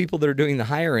 as people that are doing the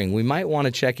hiring, we might want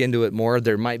to check into it more.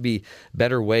 There might be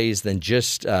better ways than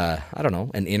just,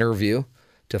 an interview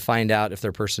to find out if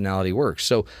their personality works.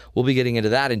 So we'll be getting into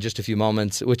that in just a few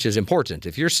moments, which is important.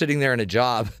 If you're sitting there in a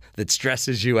job that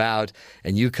stresses you out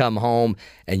and you come home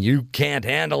and you can't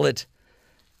handle it,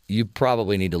 you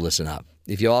probably need to listen up.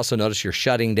 If you also notice you're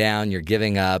shutting down, you're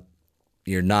giving up,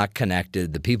 you're not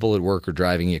connected, the people at work are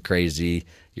driving you crazy,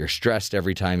 you're stressed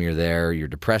every time you're there, you're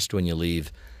depressed when you leave,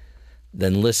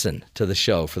 then listen to the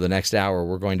show for the next hour.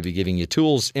 We're going to be giving you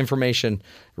tools, information,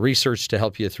 research to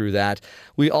help you through that.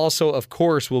 We also, of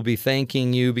course, will be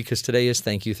thanking you because today is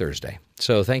Thank You Thursday.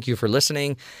 So thank you for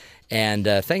listening, and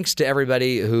thanks to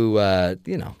everybody who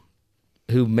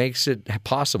makes it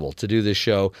possible to do this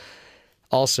show.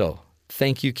 Also,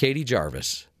 thank you, Katie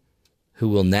Jarvis, who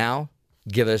will now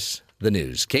give us the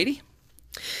news. Katie?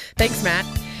 Thanks, Matt.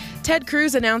 Ted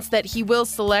Cruz announced that he will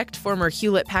select former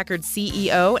Hewlett-Packard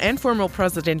CEO and former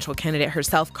presidential candidate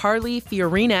herself, Carly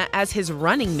Fiorina, as his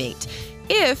running mate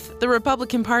if the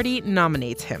Republican Party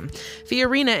nominates him.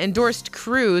 Fiorina endorsed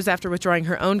Cruz after withdrawing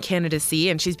her own candidacy,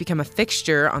 and she's become a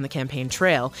fixture on the campaign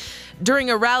trail. During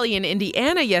a rally in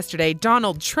Indiana yesterday,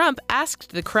 Donald Trump asked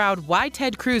the crowd why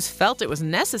Ted Cruz felt it was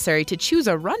necessary to choose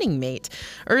a running mate.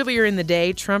 Earlier in the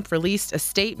day, Trump released a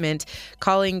statement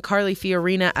calling Carly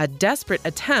Fiorina a desperate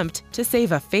attempt to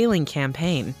save a failing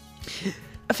campaign.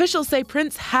 Officials say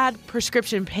Prince had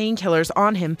prescription painkillers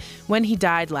on him when he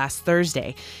died last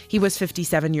Thursday. He was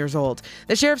 57 years old.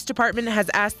 The Sheriff's Department has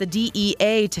asked the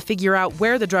DEA to figure out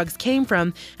where the drugs came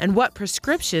from and what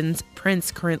prescriptions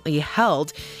Prince currently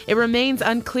held. It remains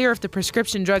unclear if the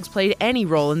prescription drugs played any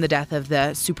role in the death of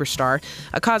the superstar.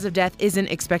 A cause of death isn't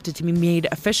expected to be made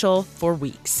official for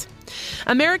weeks.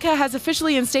 America has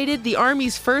officially instated the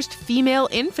Army's first female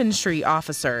infantry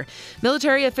officer.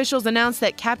 Military officials announced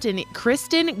that Captain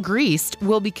Kristen Griest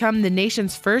will become the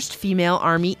nation's first female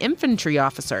Army infantry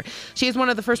officer. She is one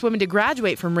of the first women to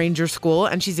graduate from Ranger School,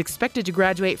 and she's expected to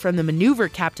graduate from the Maneuver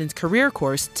Captain's Career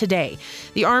Course today.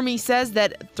 The Army says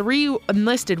that 3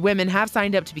 enlisted women have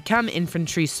signed up to become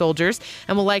infantry soldiers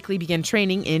and will likely begin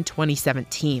training in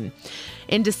 2017.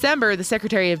 In December, the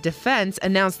Secretary of Defense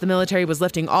announced the military was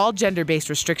lifting all gender-based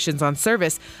restrictions on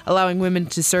service, allowing women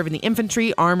to serve in the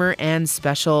infantry, armor, and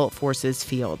special forces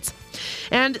fields.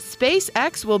 And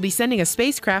SpaceX will be sending a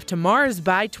spacecraft to Mars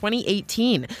by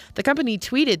 2018. The company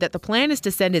tweeted that the plan is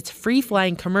to send its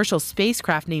free-flying commercial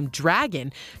spacecraft named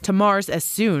Dragon to Mars as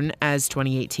soon as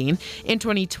 2018. In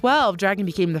 2012, Dragon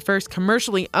became the first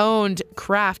commercially owned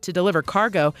craft to deliver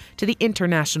cargo to the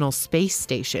International Space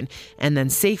Station and then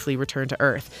safely return to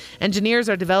Earth. Engineers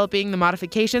are developing the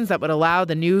modifications that would allow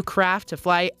the new craft to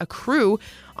fly a crew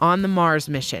on the Mars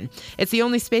mission. It's the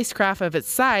only spacecraft of its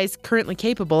size currently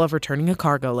capable of returning a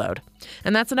cargo load.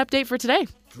 And that's an update for today.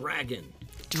 Dragon.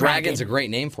 Dragon's a great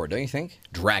name for it, don't you think?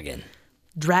 Dragon.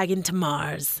 Dragon to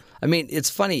Mars. I mean, it's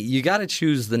funny. You got to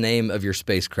choose the name of your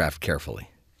spacecraft carefully,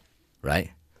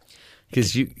 right?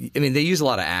 Because they use a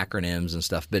lot of acronyms and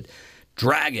stuff, but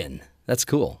Dragon, that's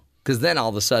cool. Because then all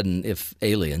of a sudden, if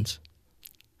aliens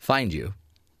find you,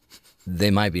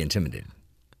 they might be intimidated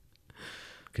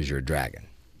because you're a dragon.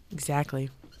 Exactly.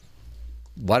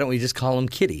 Why don't we just call him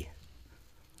Kitty?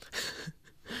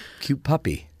 Cute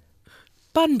puppy.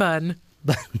 Bun Bun.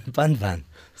 Bun Bun.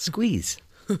 Squeeze.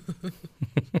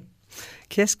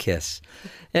 Kiss, kiss.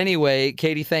 Anyway,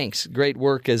 Katie, thanks. Great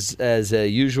work as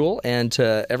usual. And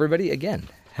to everybody, again,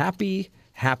 happy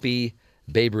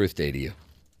Babe Ruth Day to you.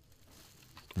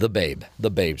 The Babe,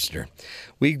 the Babester.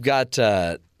 We've got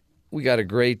we got a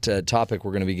great topic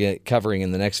we're going to be covering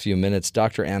in the next few minutes.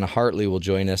 Dr. Anna Hartley will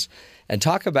join us and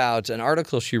talk about an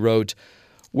article she wrote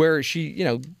where she,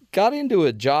 got into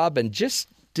a job and just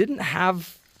didn't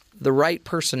have the right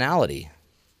personality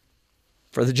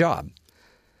for the job.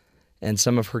 And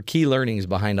some of her key learnings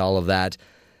behind all of that.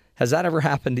 Has that ever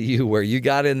happened to you where you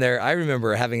got in there? I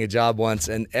remember having a job once,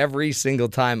 and every single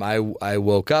time I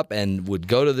woke up and would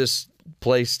go to this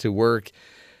place to work,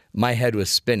 my head was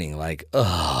spinning like,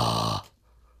 oh,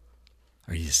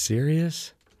 are you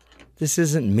serious? This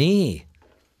isn't me.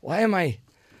 Why am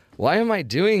I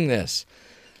doing this?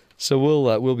 So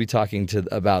we'll be talking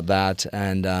about that.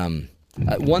 And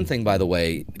one thing, by the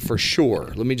way, for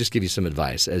sure, let me just give you some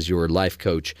advice as your life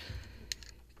coach.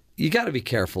 You got to be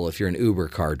careful if you're an Uber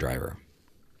car driver.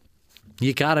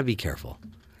 You got to be careful.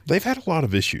 They've had a lot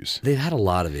of issues.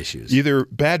 Either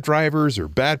bad drivers or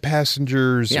bad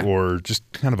passengers or just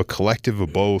kind of a collective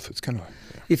of both. It's kind of...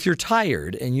 If you're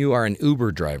tired and you are an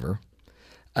Uber driver,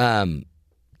 don't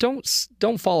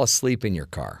fall asleep in your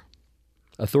car.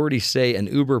 Authorities say an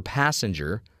Uber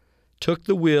passenger took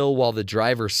the wheel while the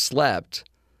driver slept,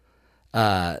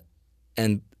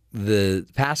 and the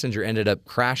passenger ended up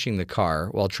crashing the car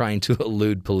while trying to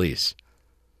elude police.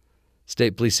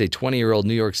 State police say 20-year-old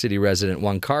New York City resident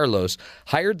Juan Carlos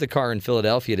hired the car in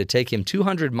Philadelphia to take him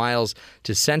 200 miles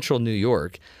to central New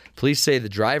York. Police say the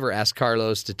driver asked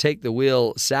Carlos to take the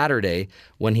wheel Saturday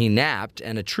when he napped,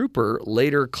 and a trooper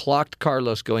later clocked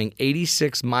Carlos going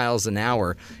 86 miles an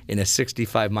hour in a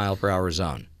 65-mile-per-hour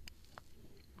zone.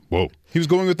 Whoa. He was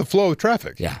going with the flow of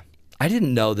traffic. Yeah. I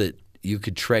didn't know that you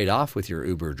could trade off with your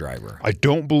Uber driver. I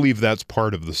don't believe that's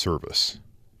part of the service.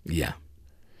 Yeah.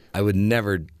 I would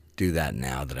never do that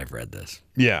now that I've read this.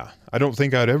 Yeah. I don't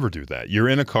think I'd ever do that. You're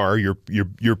in a car,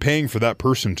 you're paying for that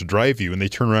person to drive you, and they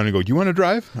turn around and go, "Do you want to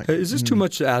drive?" Like, is this too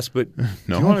much to ask, but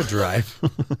no. Do you want to drive?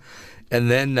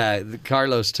 And then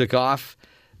Carlos took off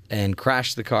and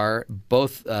crashed the car.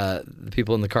 Both the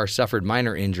people in the car suffered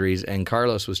minor injuries, and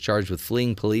Carlos was charged with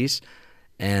fleeing police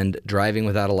and driving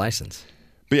without a license.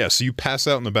 But yeah, so you pass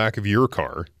out in the back of your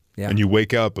car, and you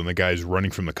wake up and the guy's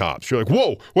running from the cops. You're like,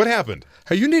 whoa, what happened?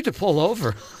 Hey, you need to pull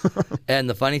over. And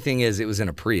the funny thing is, it was in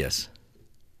a Prius,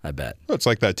 I bet. Well, it's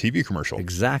like that TV commercial.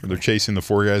 Exactly. They're chasing the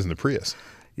four guys in the Prius.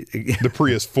 The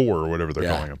Prius 4 or whatever they're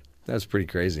calling them. That's pretty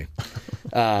crazy.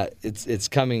 It's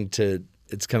coming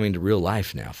to real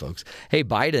life now, folks. Hey,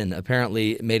 Biden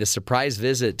apparently made a surprise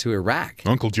visit to Iraq.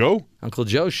 Uncle Joe? Uncle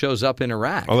Joe shows up in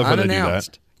Iraq. I love how they do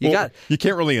unannounced. that. You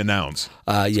can't really announce.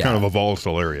 It's kind of a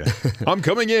volatile area. I'm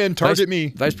coming in. Target me.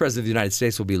 Vice President of the United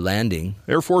States will be landing.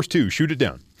 Air Force 2. Shoot it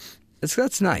down.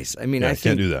 That's nice. I mean, I think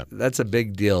can't do that. That's a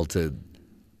big deal to...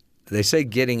 They say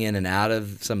getting in and out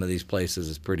of some of these places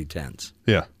is pretty tense.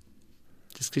 Yeah.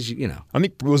 Just because, you know. I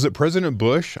think, was it President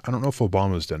Bush? I don't know if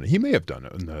Obama's done it. He may have done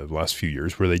it in the last few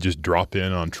years where they just drop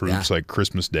in on troops like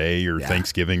Christmas Day or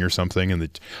Thanksgiving or something,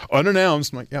 and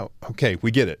unannounced. I'm like, yeah, okay, we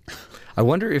get it. I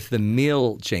wonder if the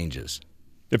meal changes.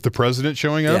 If the president's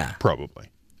showing up? Probably.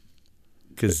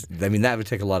 Because, I mean, that would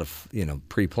take a lot of,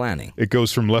 pre-planning. It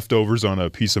goes from leftovers on a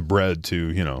piece of bread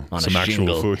to, some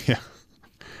actual food. Yeah.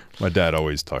 My dad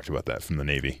always talked about that from the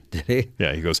Navy. Did he?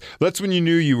 Yeah, he goes, that's when you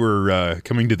knew you were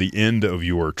coming to the end of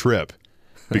your trip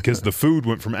because the food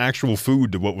went from actual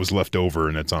food to what was left over,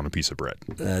 and it's on a piece of bread.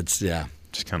 That's,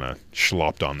 just kind of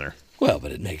slopped on there. Well,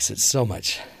 but it makes it so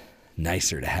much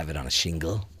nicer to have it on a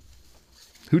shingle.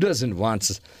 Who doesn't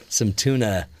want some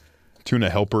tuna?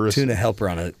 Tuna helper. Tuna helper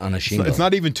on a shingle. It's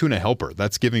not even tuna helper.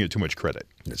 That's giving it too much credit.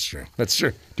 That's true. That's true.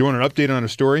 Do you want an update on a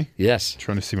story? Yes. I'm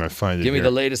trying to see if I find it. Give me here.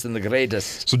 the latest and the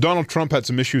greatest. So Donald Trump had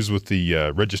some issues with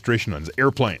the registration on his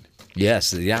airplane.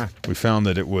 Yes. Yeah. We found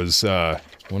that it was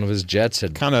one of his jets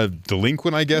had kind of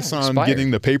delinquent, I guess, on expired.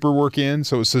 getting the paperwork in.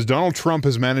 So it says Donald Trump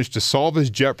has managed to solve his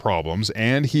jet problems,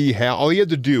 and all he had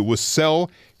to do was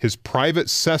sell his private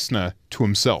Cessna to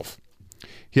himself.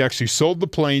 He actually sold the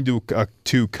plane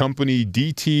to company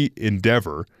DT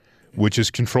Endeavor, which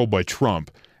is controlled by Trump,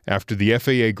 after the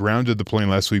FAA grounded the plane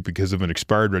last week because of an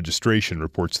expired registration,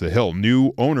 reports The Hill. The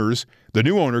new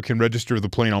owner can register the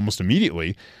plane almost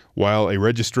immediately, while a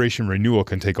registration renewal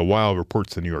can take a while,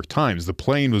 reports the New York Times. The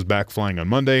plane was back flying on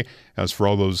Monday. As for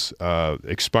all those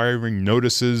expiring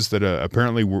notices that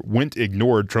apparently went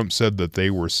ignored, Trump said that they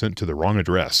were sent to the wrong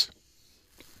address.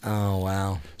 Oh,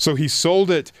 wow. So he sold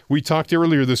it. We talked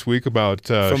earlier this week about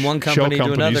from one company shell companies,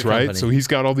 to another right? company. So he's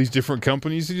got all these different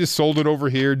companies. He just sold it over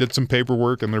here, did some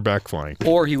paperwork, and they're back flying.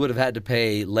 Or he would have had to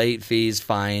pay late fees,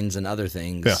 fines, and other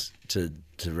things to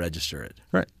register it.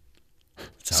 Right.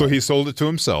 So he sold it to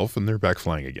himself, and they're back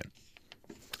flying again.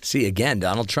 See, again,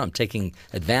 Donald Trump taking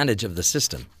advantage of the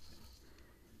system.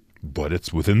 but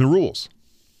it's within the rules.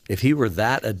 If he were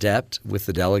that adept with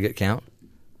the delegate count,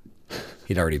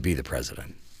 he'd already be the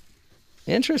president.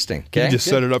 Interesting. Okay. He just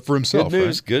set it up for himself. Good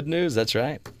news. Right? Good news. That's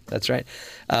right. That's right.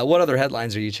 What other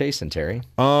headlines are you chasing, Terry?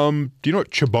 Do you know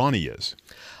what Chobani is?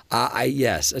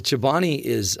 Yes. A Chobani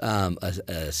is a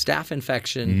staph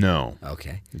infection. No.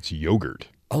 Okay. It's yogurt.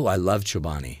 Oh, I love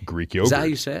Chobani. Greek yogurt. Is that how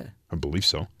you say it? I believe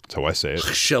so. That's how I say it.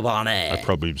 Chobani. I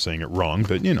probably am saying it wrong,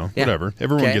 but whatever.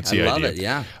 Everyone gets the idea. I love it,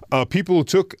 yeah. People who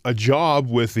took a job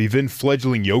with the then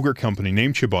fledgling yogurt company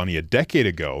named Chobani a decade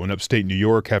ago in upstate New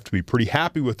York have to be pretty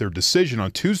happy with their decision.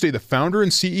 On Tuesday, the founder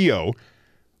and CEO,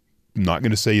 I'm not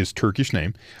going to say his Turkish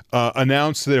name,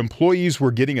 announced that employees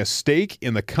were getting a stake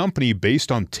in the company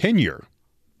based on tenure.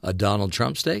 A Donald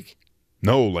Trump stake?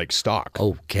 No, like stock.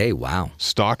 Okay, wow.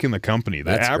 Stock in the company.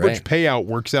 The That's average great. payout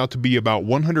works out to be about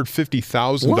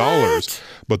 $150,000.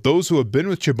 But those who have been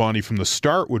with Chobani from the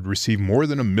start would receive more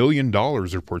than $1 million,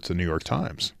 reports the New York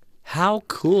Times. How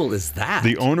cool is that?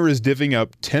 The owner is divvying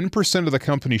up 10% of the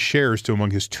company's shares to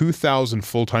among his 2,000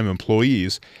 full-time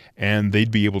employees, and they'd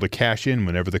be able to cash in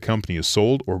whenever the company is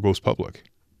sold or goes public.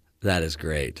 That is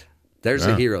great. There's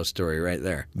a hero story right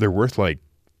there. They're worth like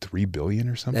 $3 billion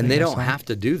or something. And they don't have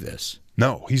to do this.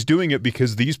 No, he's doing it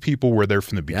because these people were there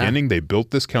from the beginning. Yeah. They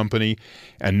built this company,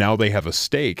 and now they have a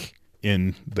stake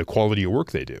in the quality of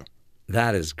work they do.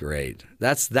 That is great.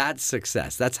 That's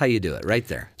success. That's how you do it, right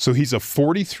there. So he's a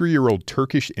 43-year-old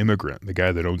Turkish immigrant, the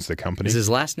guy that owns the company. Is his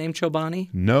last name Chobani?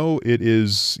 No, it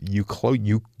is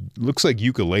looks like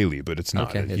ukulele, but it's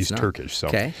not. Okay, he's not. Turkish. So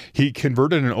okay. He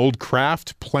converted an old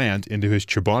craft plant into his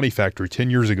Chobani factory 10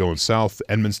 years ago in South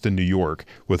Edmonston, New York,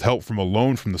 with help from a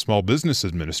loan from the Small Business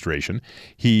Administration.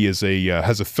 He is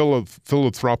has a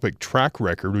philanthropic track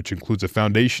record, which includes a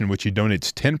foundation which he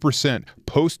donates 10%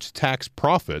 post-tax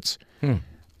profits.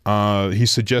 He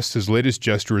suggests his latest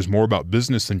gesture is more about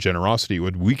business than generosity. It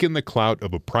would weaken the clout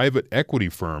of a private equity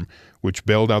firm which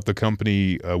bailed out the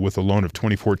company with a loan of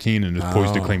 2014 and is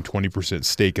poised to claim 20%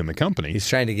 stake in the company. He's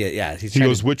trying to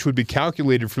get, which would be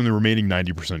calculated from the remaining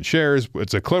 90% shares.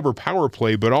 It's a clever power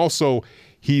play, but also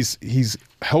he's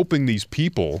helping these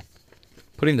people.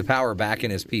 Putting the power back in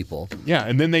his people. Yeah,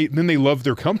 and then they love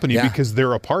their company because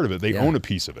they're a part of it. They own a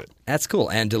piece of it. That's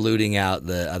cool. And diluting out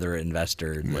the other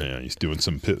investor. Yeah, he's doing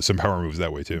some power moves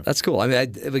that way too. That's cool. I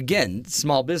mean, again,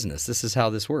 small business. This is how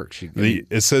this works.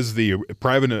 It says the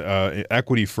private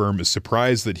equity firm is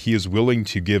surprised that he is willing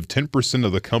to give 10%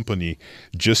 of the company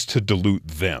just to dilute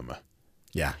them.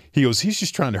 Yeah. He goes, he's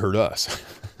just trying to hurt us.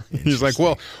 He's like,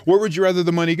 well, where would you rather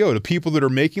the money go? To people that are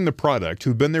making the product,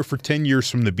 who've been there for 10 years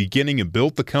from the beginning and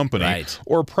built the company,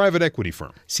 or a private equity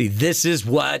firm? See, this is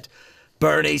what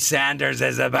Bernie Sanders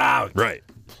is about. Right.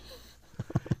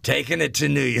 Taking it to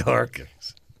New York.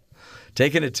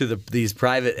 Taking it to these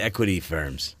private equity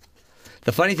firms.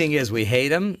 The funny thing is we hate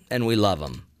them and we love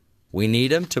them. We need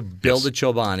them to build a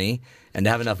Chobani and to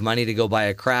have enough money to go buy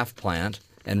a craft plant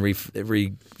and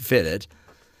refit it.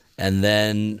 And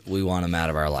then we want them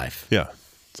out of our life. Yeah.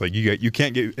 It's like you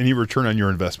can't get any return on your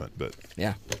investment. But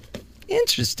yeah.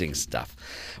 Interesting stuff.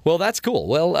 Well, that's cool.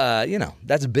 Well,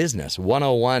 that's business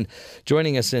 101.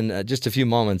 Joining us in just a few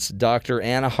moments, Dr.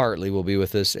 Anna Hartley will be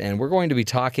with us, and we're going to be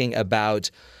talking about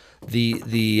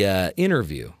the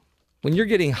interview. When you're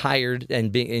getting hired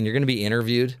and you're going to be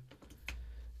interviewed,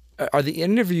 are the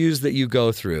interviews that you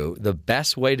go through the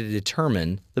best way to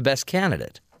determine the best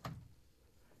candidate?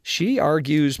 She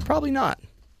argues probably not.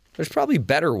 There's probably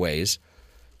better ways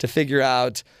to figure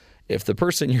out if the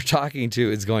person you're talking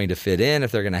to is going to fit in,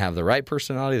 if they're going to have the right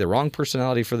personality, the wrong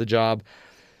personality for the job.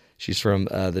 She's from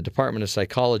the Department of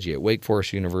Psychology at Wake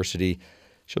Forest University.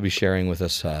 She'll be sharing with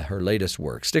us her latest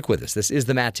work. Stick with us. This is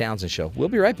the Matt Townsend Show. We'll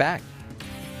be right back.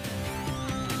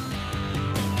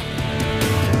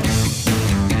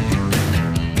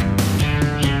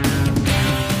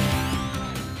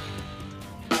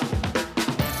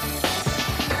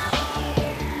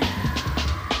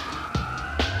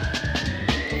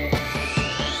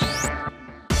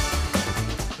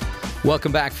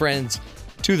 Welcome back, friends,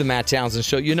 to the Matt Townsend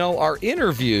Show. You know, our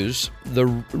interviews,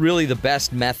 really the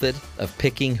best method of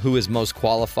picking who is most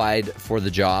qualified for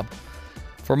the job.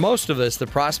 For most of us, the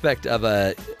prospect of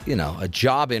a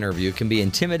job interview can be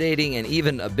intimidating and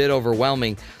even a bit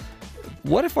overwhelming.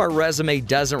 What if our resume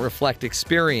doesn't reflect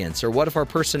experience, or what if our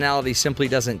personality simply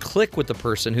doesn't click with the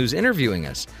person who's interviewing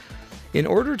us? In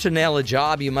order to nail a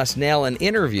job, you must nail an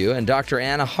interview, and Dr.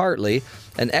 Anna Hartley,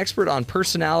 an expert on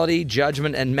personality,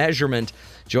 judgment, and measurement,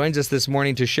 joins us this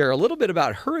morning to share a little bit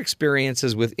about her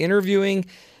experiences with interviewing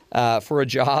for a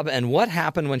job and what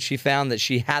happened when she found that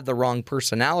she had the wrong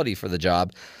personality for the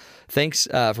job. Thanks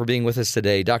for being with us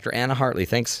today. Dr. Anna Hartley,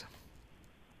 thanks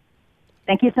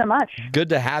Thank you so much. Good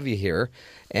to have you here,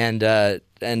 and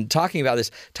talking about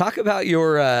this. Talk about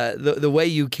your the way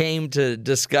you came to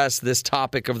discuss this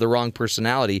topic of the wrong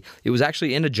personality. It was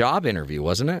actually in a job interview,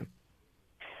 wasn't it?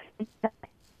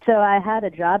 So I had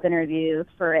a job interview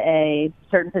for a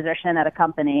certain position at a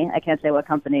company. I can't say what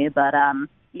company, but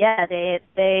they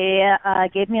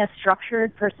gave me a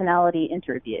structured personality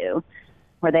interview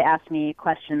where they asked me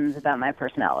questions about my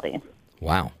personality.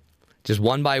 Wow. Just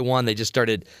one by one, they just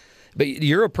started. But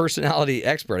you're a personality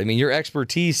expert. I mean, your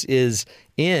expertise is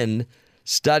in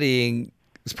studying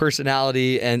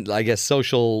personality and, I guess,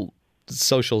 social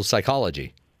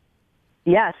psychology.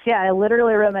 Yes, yeah. I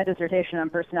literally wrote my dissertation on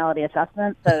personality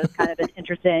assessment, so it's kind of an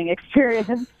interesting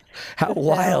experience. How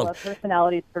wild.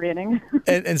 Personality screening.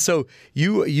 and so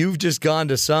you've just gone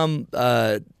to some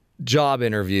job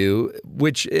interview,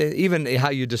 which even how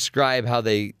you describe how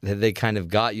they kind of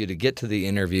got you to get to the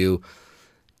interview,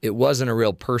 it wasn't a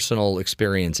real personal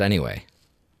experience anyway.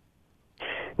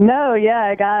 No,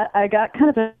 yeah, I got kind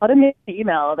of an automated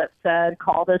email that said,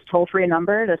 call this toll-free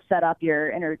number to set up your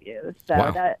interview. So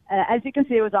wow. That, as you can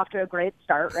see, it was off to a great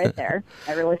start right there.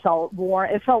 I really felt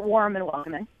warm. It felt warm and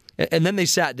welcoming. And then they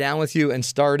sat down with you and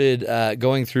started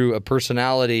going through a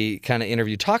personality kind of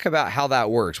interview. Talk about how that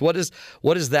works. What is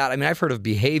that? I mean, I've heard of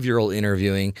behavioral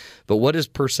interviewing, but what is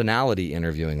personality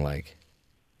interviewing like?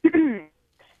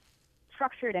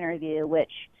 Structured interview,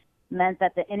 which meant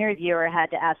that the interviewer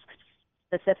had to ask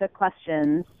specific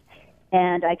questions,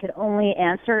 and I could only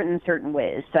answer in certain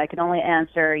ways. So I could only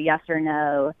answer yes or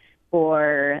no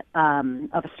or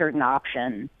of a certain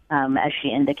option, as she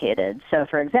indicated. So,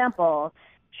 for example,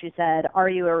 she said, are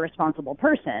you a responsible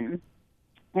person?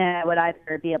 And I would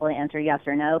either be able to answer yes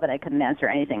or no, but I couldn't answer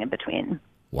anything in between.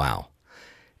 Wow.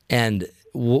 And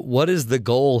what is the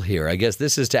goal here? I guess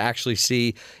this is to actually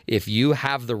see if you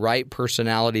have the right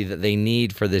personality that they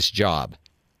need for this job.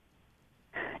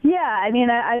 Yeah, I mean,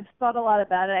 I've thought a lot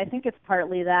about it. I think it's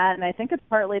partly that, and I think it's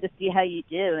partly to see how you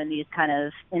do in these kind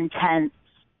of intense,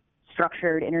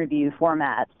 structured interview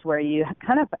formats where you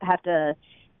kind of have to,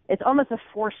 it's almost a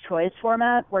forced choice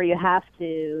format where you have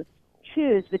to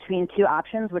choose between two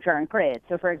options, which aren't great.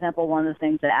 So, for example, one of the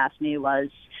things that asked me was,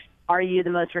 are you the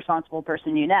most responsible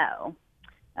person you know?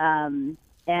 And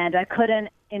I couldn't,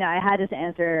 I had to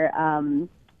answer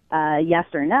yes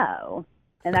or no.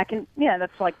 And that can,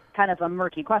 that's like kind of a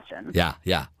murky question. Yeah.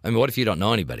 I mean, what if you don't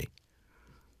know anybody?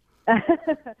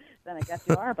 Then I guess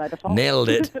you are by default. Nailed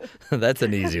it. That's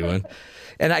an easy one.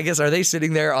 And I guess, are they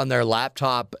sitting there on their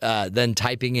laptop then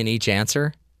typing in each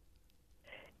answer?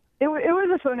 It was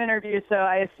a phone interview, so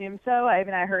I assume so. I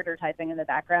mean, I heard her typing in the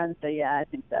background, so yeah, I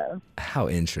think so. How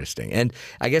interesting. And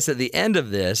I guess at the end of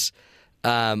this,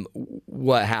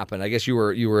 what happened? I guess you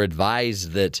were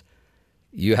advised that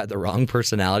you had the wrong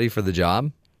personality for the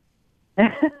job?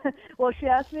 Well, she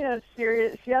asked me a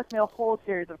whole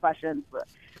series of questions,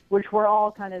 which were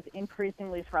all kind of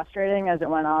increasingly frustrating as it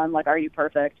went on, like, are you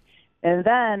perfect? And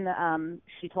then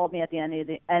she told me at the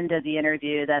end of the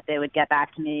interview that they would get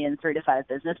back to me in 3 to 5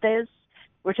 business days,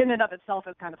 which in and of itself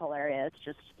is kind of hilarious,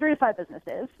 just 3 to 5 business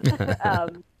days.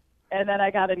 And then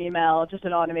I got an email, just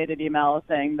an automated email,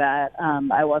 saying that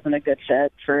I wasn't a good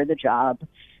fit for the job,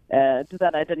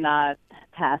 that I did not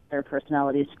pass their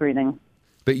personality screening.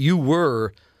 But you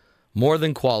were more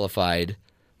than qualified,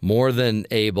 more than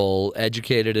able,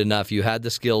 educated enough. You had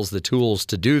the skills, the tools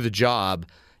to do the job.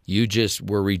 You just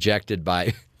were rejected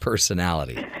by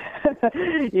personality.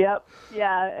 Yep.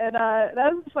 Yeah. And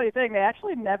that was the funny thing. They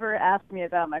actually never asked me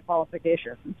about my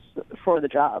qualifications for the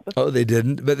job. Oh, they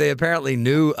didn't? But they apparently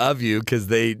knew of you because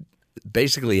they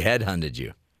basically headhunted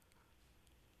you.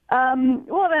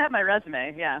 Well, they have my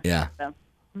resume. Yeah. Yeah. So.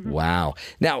 Mm-hmm. Wow.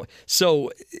 Now, so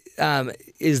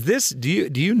is this, do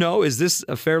you know, is this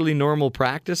a fairly normal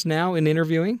practice now in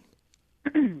interviewing?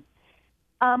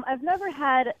 I've never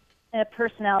had a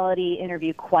personality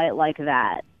interview quite like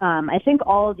that. I think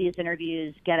all of these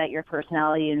interviews get at your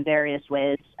personality in various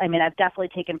ways. I mean, I've definitely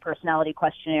taken personality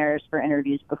questionnaires for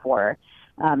interviews before,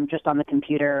 just on the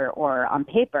computer or on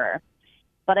paper.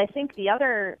 But I think the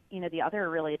other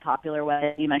really popular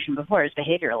way you mentioned before is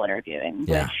behavioral interviewing,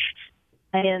 yeah. which,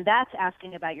 I mean, that's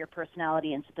asking about your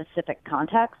personality in specific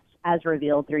contexts as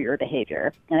revealed through your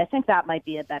behavior. And I think that might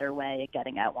be a better way of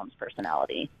getting at one's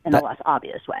personality in a less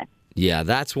obvious way. Yeah,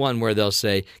 that's one where they'll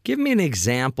say, give me an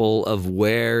example of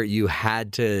where you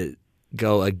had to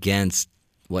go against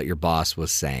what your boss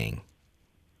was saying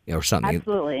or something.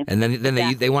 Absolutely. And then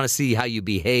exactly. they want to see how you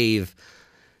behave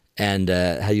and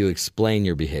how you explain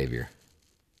your behavior.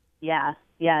 Yeah,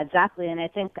 exactly. And I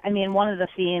think, one of the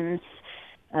themes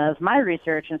of my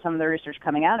research and some of the research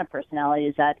coming out of personality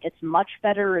is that it's much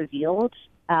better revealed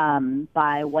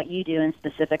by what you do in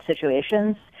specific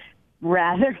situations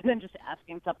rather than just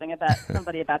asking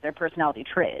somebody about their personality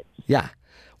traits. Yeah.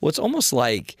 Well, it's almost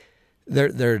like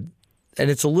they're and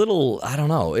it's a little, I don't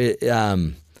know,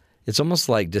 it's almost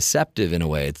like deceptive in a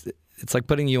way. It's like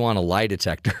putting you on a lie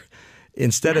detector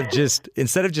instead of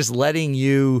just letting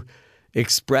you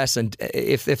express. And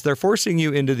if they're forcing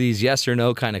you into these yes or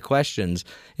no kind of questions,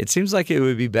 it seems like it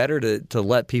would be better to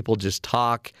let people just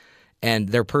talk, and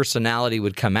their personality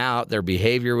would come out, their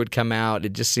behavior would come out.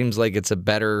 It just seems like it's a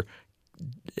better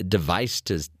device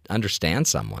to understand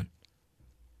someone.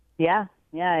 Yeah,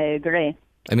 I agree.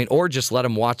 I mean, or just let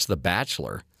them watch The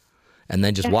Bachelor and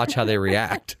then just watch how they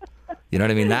react. You know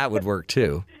what I mean? That would work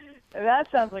too. That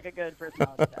sounds like a good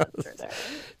personality test there.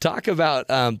 Talk about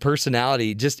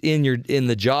personality just in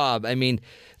the job. I mean,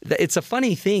 it's a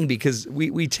funny thing because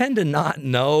we tend to not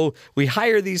know. We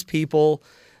hire these people,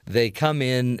 they come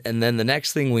in, and then the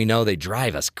next thing we know, they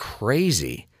drive us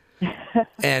crazy.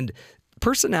 And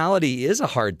personality is a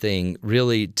hard thing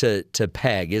really to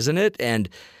peg, isn't it? And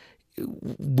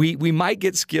we might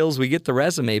get skills, we get the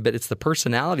resume, but it's the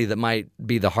personality that might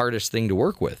be the hardest thing to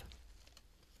work with.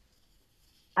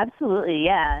 Absolutely,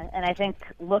 yeah. And I think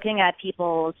looking at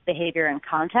people's behavior in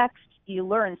context, you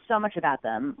learn so much about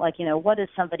them. Like, what does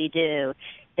somebody do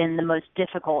in the most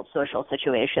difficult social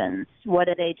situations? What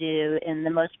do they do in the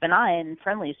most benign,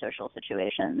 friendly social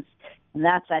situations? And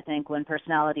that's, I think, when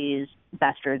personality is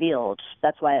best revealed.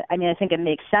 That's why, I think it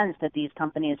makes sense that these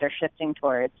companies are shifting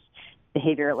towards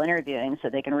behavioral interviewing so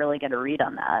they can really get a read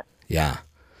on that. Yeah.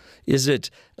 Let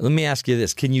me ask you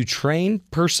this, can you train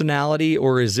personality,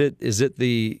 or is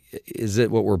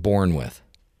it what we're born with?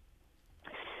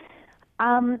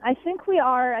 I think we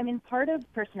are. Part of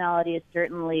personality is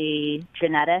certainly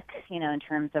genetic, in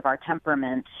terms of our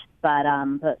temperament. But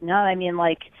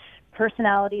no,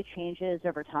 personality changes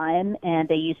over time, and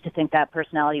they used to think that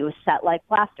personality was set like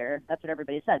plaster. That's what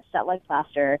everybody said, set like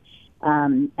plaster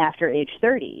after age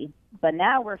 30. But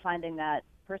now we're finding that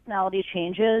personality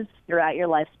changes throughout your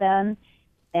lifespan,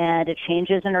 and it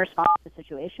changes in response to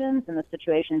situations and the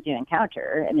situations you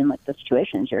encounter. The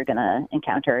situations you're going to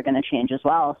encounter are going to change as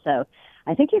well. So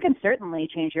I think you can certainly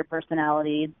change your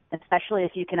personality, especially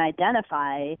if you can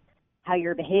identify how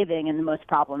you're behaving in the most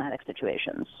problematic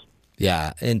situations.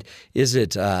 Yeah. And is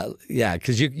it,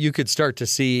 because you could start to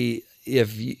see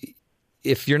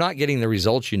if you're not getting the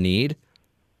results you need,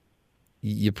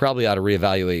 you probably ought to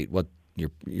reevaluate what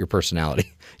your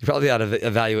personality. You probably ought to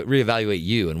reevaluate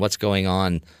you and what's going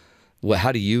on.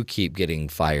 How do you keep getting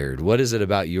fired? What is it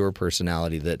about your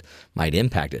personality that might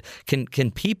impact it? Can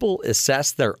people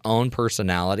assess their own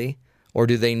personality, or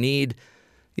do they need,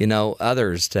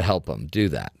 others to help them do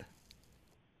that?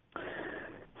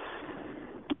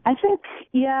 I think,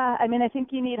 I think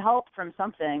you need help from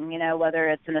something, whether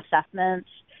it's an assessment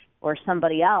or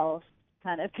somebody else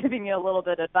kind of giving you a little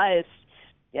bit of advice.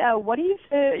 Yeah, what do you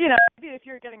say? Maybe if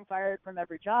you're getting fired from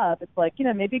every job, it's like,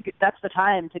 maybe that's the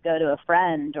time to go to a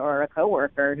friend or a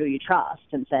coworker who you trust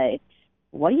and say,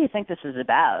 what do you think this is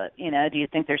about? Do you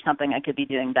think there's something I could be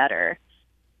doing better?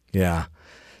 Yeah.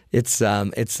 It's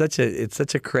such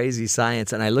a crazy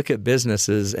science. And I look at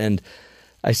businesses and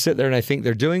I sit there and I think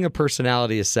they're doing a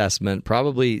personality assessment.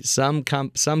 Probably some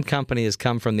company has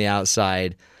come from the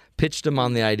outside, pitched them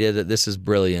on the idea that this is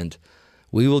brilliant.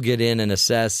 We will get in and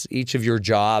assess each of your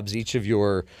jobs, each of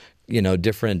your,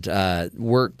 different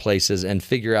workplaces, and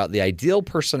figure out the ideal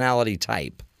personality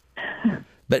type.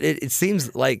 But it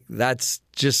seems like that's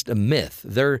just a myth.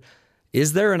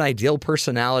 Is there an ideal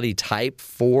personality type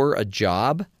for a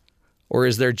job, or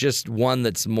is there just one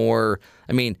that's more?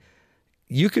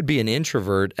 You could be an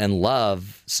introvert and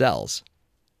love sales.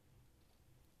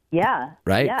 Yeah.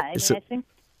 Right. Yeah. I think.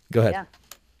 Go ahead.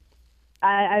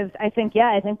 Yeah. I think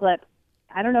that.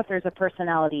 I don't know if there's a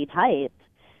personality type,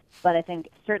 but I think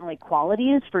certainly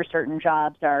qualities for certain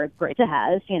jobs are great to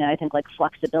have. I think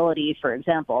flexibility, for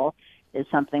example, is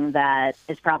something that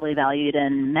is probably valued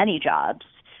in many jobs.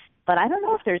 But I don't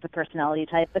know if there's a personality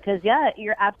type because,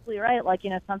 you're absolutely right.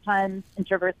 Sometimes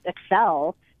introverts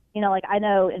excel. I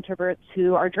know introverts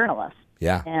who are journalists.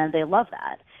 Yeah. And they love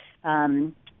that.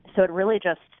 So it really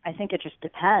I think it just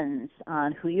depends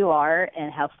on who you are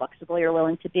and how flexible you're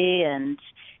willing to be, and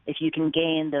if you can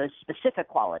gain those specific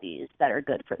qualities that are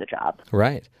good for the job.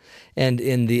 Right. And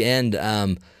in the end,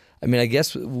 I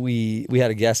guess we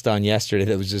had a guest on yesterday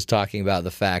that was just talking about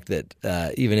the fact that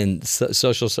even in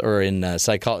social or in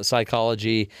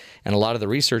psychology and a lot of the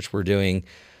research we're doing,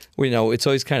 it's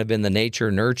always kind of been the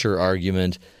nature-nurture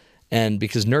argument. And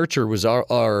because nature was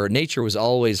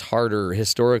always harder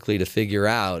historically to figure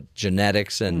out,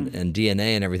 genetics and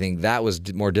DNA and everything, that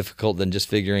was more difficult than just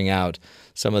figuring out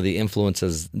some of the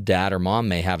influences dad or mom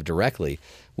may have directly.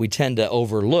 We tend to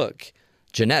overlook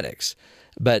genetics.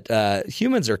 But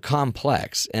humans are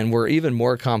complex, and we're even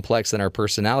more complex than our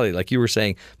personality. Like you were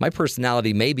saying, my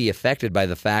personality may be affected by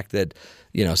the fact that,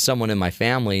 someone in my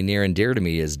family near and dear to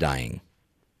me is dying.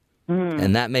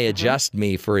 And that may adjust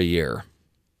me for a year.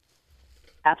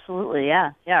 Absolutely,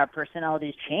 yeah. Yeah, our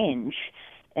personalities change.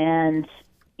 And,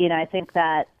 I think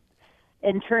that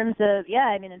in terms of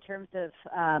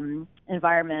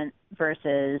environment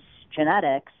versus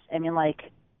genetics,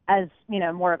 as,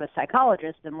 more of a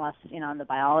psychologist and less, on the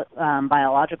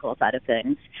biological side of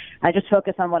things, I just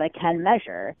focus on what I can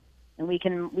measure. And we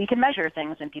can measure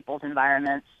things in people's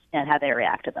environments and how they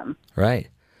react to them. Right.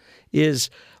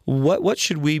 What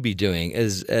should we be doing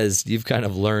as you've kind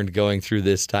of learned going through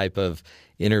this type of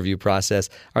interview process?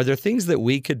 Are there things that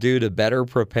we could do to better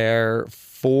prepare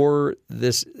for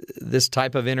this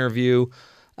type of interview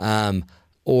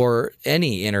or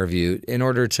any interview in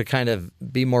order to kind of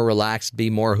be more relaxed,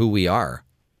 be more who we are,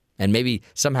 and maybe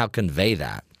somehow convey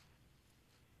that?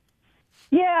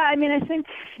 Yeah, I think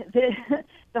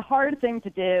the hard thing to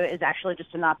do is actually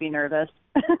just to not be nervous.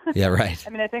 Yeah, right.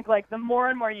 I think the more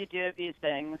and more you do these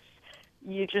things,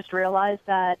 you just realize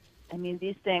that,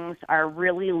 these things are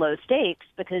really low stakes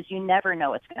because you never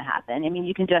know what's going to happen.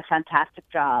 You can do a fantastic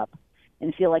job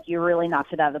and feel like you really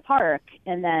knocked it out of the park,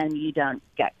 and then you don't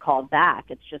get called back.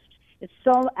 It's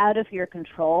so out of your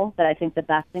control that I think the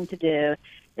best thing to do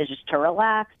is just to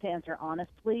relax, to answer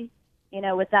honestly.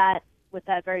 With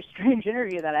that very strange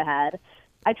interview that I had,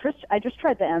 I just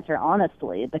tried to answer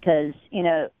honestly because,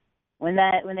 when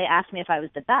they asked me if I was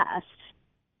the best,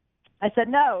 I said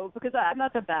no, because I'm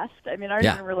not the best. I don't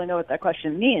even really know what that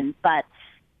question means, but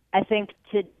I think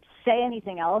to say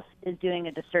anything else is doing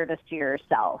a disservice to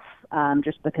yourself,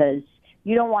 just because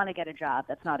you don't want to get a job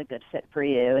that's not a good fit for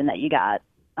you and that you got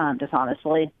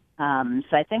dishonestly. So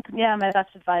I think, my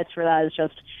best advice for that is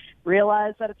just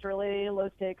realize that it's really low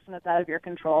stakes and it's out of your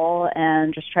control,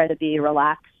 and just try to be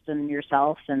relaxed and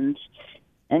yourself. And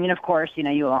of course,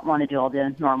 you want to do all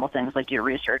the normal things like do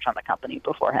research on the company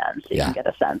beforehand so you can get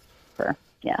a sense for.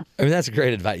 Yeah. That's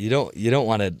great advice. You don't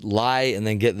want to lie and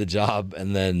then get the job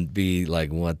and then be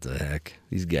like, what the heck?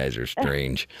 These guys are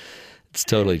strange. It's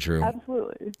totally true.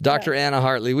 Absolutely. Dr. Anna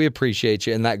Hartley, we appreciate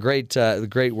you and that great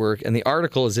work. And the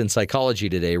article is in Psychology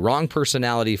Today, Wrong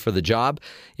Personality for the Job.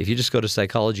 If you just go to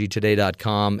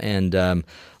psychologytoday.com and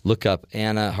look up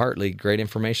Anna Hartley, great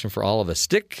information for all of us.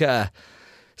 Stick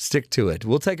to it.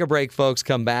 We'll take a break, folks.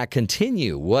 Come back,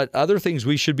 continue what other things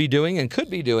we should be doing and could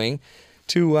be doing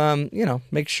to,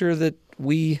 make sure that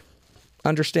we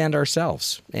understand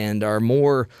ourselves and are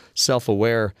more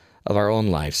self-aware of our own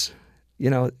lives.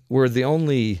 We're the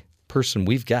only person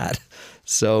we've got.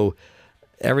 So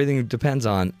everything depends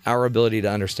on our ability to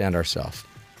understand ourselves.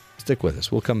 Stick with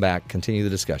us. We'll come back, continue the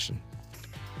discussion.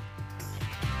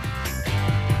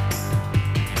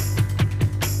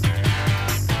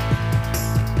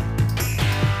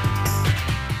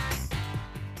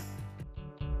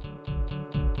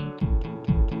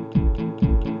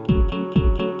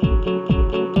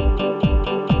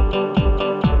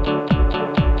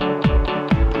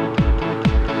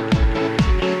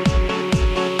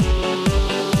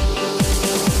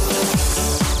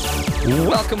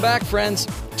 Welcome back, friends,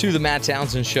 to the Matt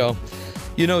Townsend Show.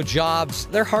 Jobs,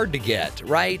 they're hard to get,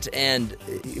 right? And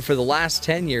for the last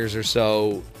 10 years or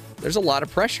so, there's a lot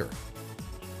of pressure.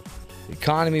 The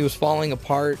economy was falling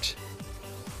apart.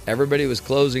 Everybody was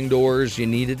closing doors. You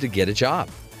needed to get a job.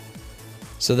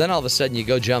 So then all of a sudden you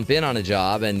go jump in on a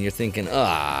job and you're thinking,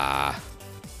 I'll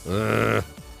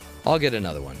get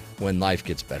another one when life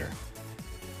gets better.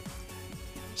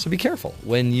 So be careful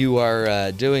when you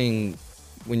are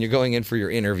when you're going in for your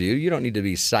interview. You don't need to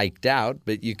be psyched out,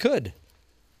 but you could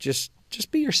just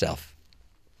be yourself.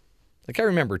 Like I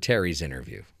remember Terry's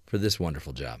interview for this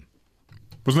wonderful job.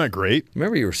 Wasn't that great?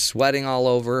 Remember you were sweating all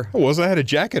over? I was. I had a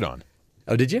jacket on.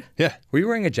 Oh, did you? Yeah. Were you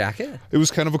wearing a jacket? It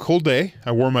was kind of a cold day.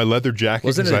 I wore my leather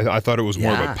jacket because I thought it was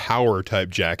more of a power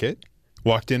type jacket.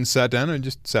 Walked in, sat down, and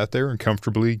just sat there and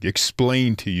comfortably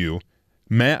explained to you.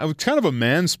 It was kind of a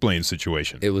mansplain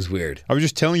situation. It was weird. I was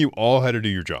just telling you all how to do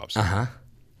your jobs. Uh-huh.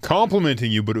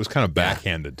 Complimenting you, but it was kind of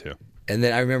backhanded too. And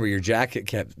then I remember your jacket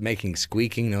kept making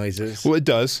squeaking noises. Well, it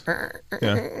does. Yeah,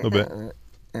 a little bit.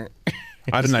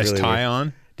 I had a nice tie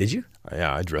on. Did you?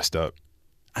 Yeah, I dressed up.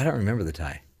 I don't remember the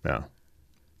tie. Yeah.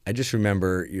 I just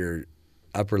remember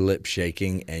upper lip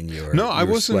shaking and you're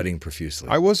sweating profusely.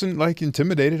 I wasn't like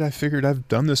intimidated. I figured I've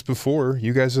done this before.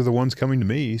 You guys are the ones coming to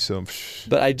me, so.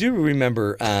 But I do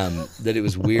remember that it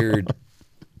was weird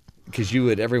because you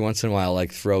would every once in a while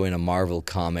like throw in a Marvel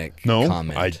comic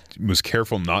comment. I was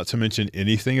careful not to mention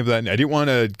anything of that. I didn't want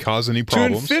to cause any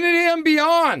problems. To infinity and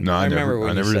beyond. No, I remember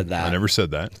when you said that. I never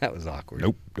said that. That was awkward.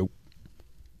 Nope.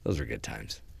 Those were good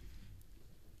times.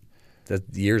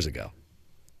 That's years ago.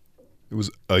 It was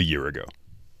a year ago.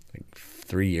 Like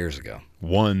 3 years ago.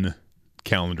 1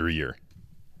 calendar year.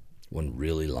 1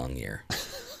 really long year.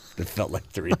 It felt like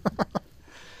 3.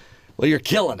 Well, you're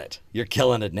killing it. You're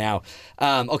killing it now.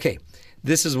 Okay.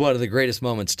 This is one of the greatest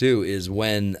moments, too, is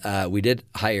when we did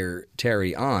hire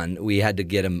Terry on, we had to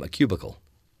get him a cubicle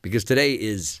because today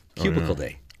is cubicle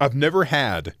day. I've never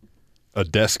had a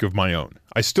desk of my own.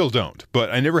 I still don't, but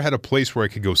I never had a place where I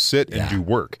could go sit and do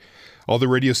work. All the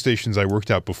radio stations I worked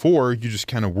at before, you just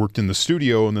kind of worked in the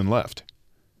studio and then left.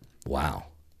 Wow.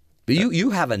 But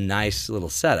you have a nice little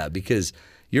setup because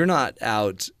you're not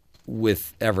out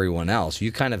with everyone else.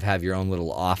 You kind of have your own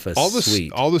little office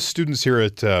suite. All the students here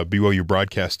at BYU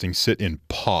Broadcasting sit in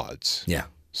pods. Yeah.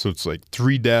 So it's like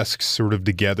 3 desks sort of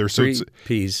together. So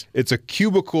it's a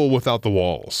cubicle without the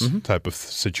walls type of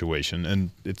situation.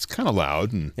 And it's kind of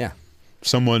loud. And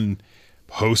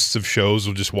hosts of shows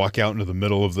will just walk out into the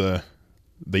middle of the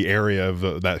area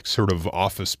of that sort of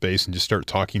office space and just start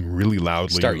talking really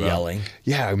loudly. Start yelling.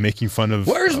 Yeah, making fun of...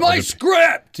 Where's my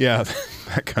script? Yeah,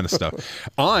 that kind of stuff.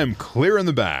 I'm clear in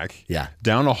the back. Yeah.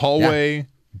 Down a hallway. Yeah.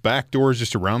 Back doors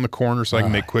just around the corner so I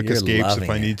can make quick escapes if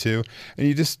I need to. And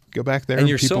you just go back there. And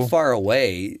you're so far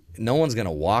away, no one's going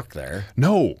to walk there.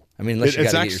 No. I mean, unless you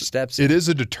got to get your steps in. It is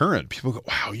a deterrent. People go,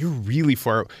 wow, you're really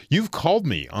far. You've called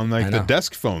me on the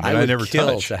desk phone that I never touch. I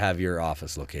would kill to have your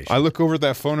office location. I look over at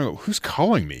that phone and go, who's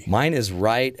calling me? Mine is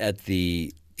right at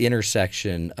the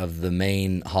intersection of the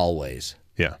main hallways.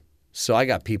 Yeah. So I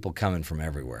got people coming from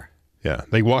everywhere. Yeah,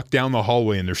 they walk down the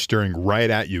hallway and they're staring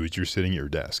right at you as you're sitting at your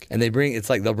desk. And they'll bring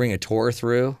a tour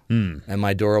through, and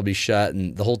my door will be shut,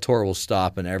 and the whole tour will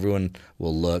stop, and everyone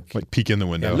will look. Like peek in the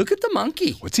window. Yeah, look at the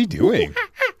monkey. What's he doing?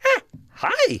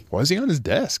 Hi. Why is he on his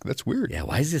desk? That's weird. Yeah,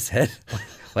 why is his head?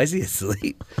 Why is he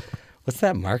asleep? What's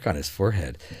that mark on his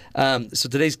forehead? So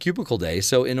today's cubicle day.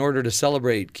 So in order to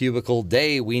celebrate cubicle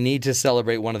day, we need to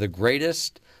celebrate one of the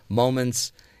greatest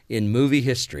moments in movie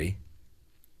history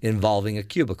involving a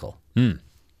cubicle. The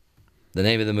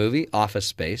name of the movie, Office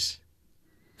Space.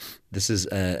 This is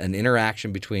an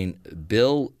interaction between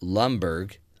Bill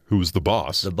Lumbergh, who's the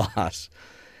boss,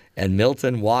 and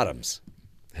Milton Wadhams,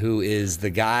 who is the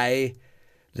guy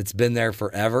that's been there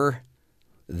forever,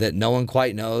 that no one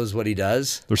quite knows what he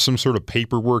does. There's some sort of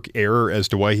paperwork error as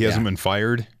to why he hasn't been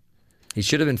fired. He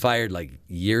should have been fired like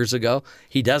years ago.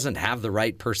 He doesn't have the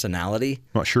right personality.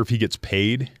 Not sure if he gets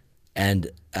paid. And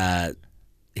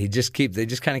they just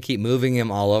kind of keep moving him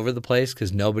all over the place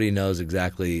because nobody knows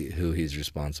exactly who he's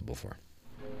responsible for.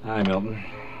 Hi, Milton.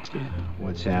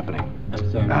 What's happening?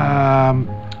 I'm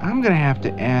going to have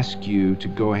to ask you to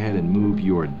go ahead and move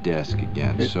your desk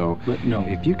again.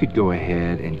 If you could go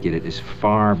ahead and get it as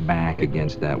far back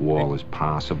against that wall as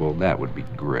possible, that would be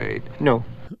great. No,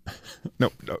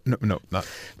 not.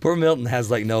 Poor Milton has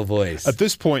like no voice. At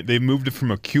this point, they moved it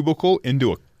from a cubicle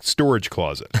into a storage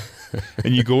closet.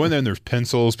 And you go in there and there's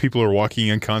pencils. People are walking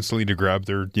in constantly to grab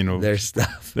their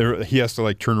stuff. He has to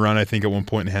like turn around, I think, at one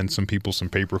point and hand some people some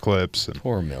paper clips. And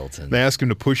poor Milton. They ask him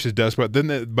to push his desk, but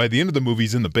then by the end of the movie,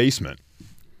 he's in the basement.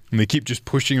 And they keep just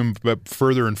pushing him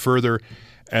further and further.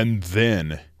 And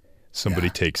then somebody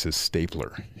takes his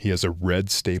stapler. He has a red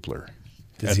stapler.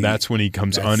 That's when he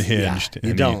comes unhinged. Yeah,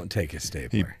 you don't take a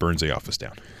stapler. He burns the office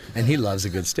down. And he loves a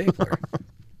good stapler.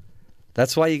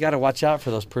 That's why you got to watch out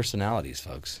for those personalities,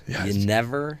 folks. Yeah, it's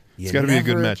got to be a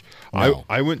good match. No.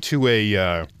 I went to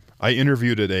I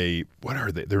interviewed at what are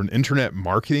they? They're an internet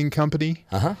marketing company.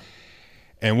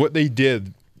 And what they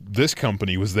did, this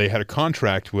company, was they had a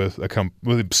contract with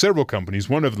with several companies,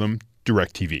 one of them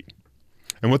DirecTV.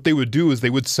 And what they would do is they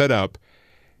would set up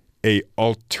a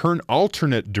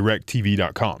alternate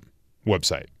DirecTV.com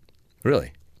website.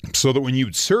 Really? So that when you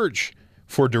would search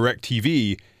for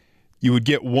DirecTV, you would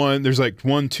get one, there's like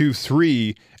 1, 2,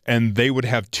 3, and they would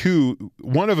have 2.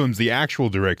 One of them's the actual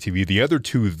DirecTV. The other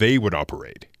 2 they would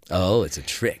operate. Oh, it's a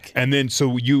trick. And then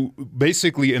so you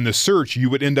basically in the search, you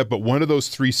would end up at one of those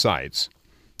 3 sites.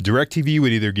 DirecTV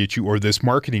would either get you or this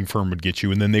marketing firm would get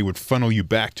you, and then they would funnel you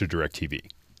back to DirecTV.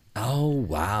 Oh,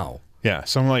 wow. Yeah,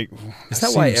 so I'm like, is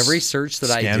that why every search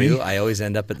that I do, I always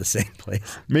end up at the same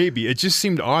place? Maybe. It just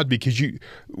seemed odd because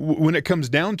when it comes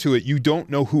down to it, you don't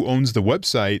know who owns the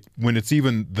website when it's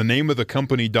even the name of the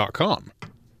company.com.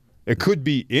 It could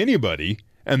be anybody,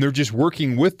 and they're just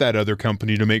working with that other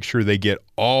company to make sure they get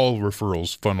all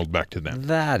referrals funneled back to them.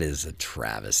 That is a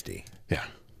travesty. Yeah.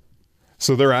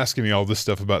 So they're asking me all this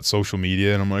stuff about social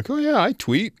media, and I'm like, oh, yeah, I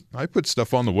tweet. I put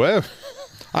stuff on the web.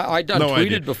 I've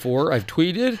tweeted before. I've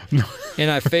tweeted,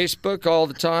 and I Facebook all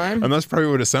the time. And that's probably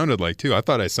what it sounded like, too. I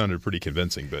thought I sounded pretty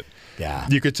convincing, but yeah,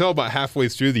 you could tell about halfway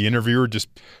through the interviewer just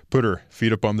put her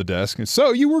feet up on the desk and,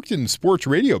 so you worked in sports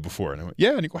radio before? And I went,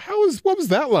 yeah. And he go, what was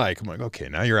that like? I'm like, okay,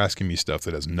 now you're asking me stuff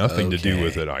that has nothing to do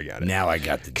with it. I got it. Now I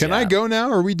got the job. Can I go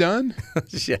now? Are we done?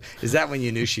 Is that when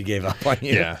you knew she gave up on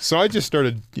you? Yeah. So I just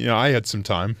started, I had some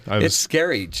time. It's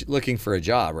scary looking for a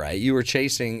job, right? You were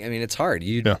chasing, it's hard.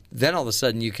 Then all of a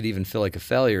sudden you could even feel like a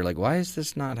failure. Like, why is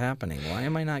this not happening? Why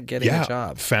am I not getting a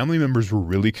job? Family members were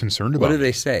really concerned about it. What did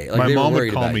they say? Like, my mom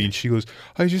would call me and she goes,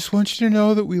 I just want you to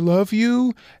know that we love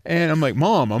you. And I'm like,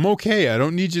 Mom, I'm okay. I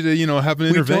don't need you to, have an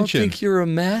intervention. We don't think you're a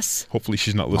mess. Hopefully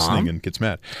she's not listening and gets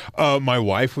mad. My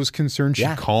wife was concerned.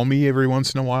 She'd call me every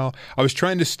once in a while. I was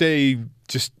trying to stay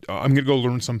I'm going to go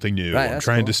learn something new. Right, I'm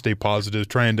trying to stay positive,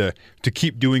 trying to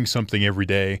keep doing something every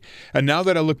day. And now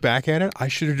that I look back at it, I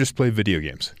should have just played video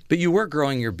games. But you were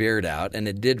growing your beard out, and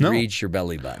it did reach your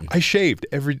belly button. I shaved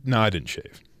No, I didn't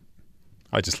shave.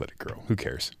 I just let it grow. Who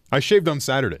cares? I shaved on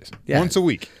Saturdays, once a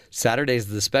week. Saturday's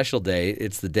the special day.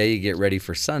 It's the day you get ready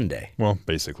for Sunday. Well,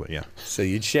 basically, yeah. So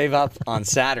you'd shave up on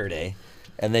Saturday,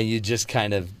 and then you just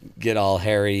kind of get all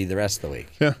hairy the rest of the week.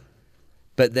 Yeah.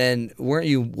 But then weren't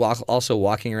you also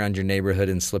walking around your neighborhood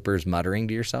in slippers muttering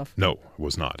to yourself? No, I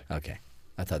was not. Okay.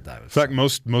 I thought that was... In fact,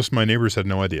 most of my neighbors had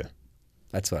no idea.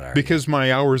 That's what I heard. Because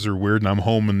my hours are weird and I'm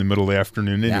home in the middle of the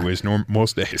afternoon anyways,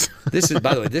 most days.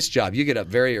 By the way, this job, you get up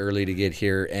very early to get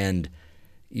here and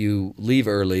you leave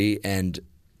early, and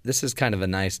this is kind of a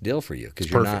nice deal for you because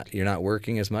you're not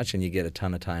working as much and you get a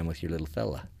ton of time with your little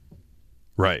fella.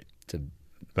 Right.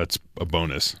 That's a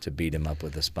bonus. To beat him up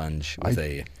with a sponge with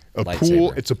a lightsaber.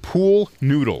 Pool. It's a pool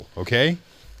noodle, okay?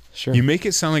 Sure. You make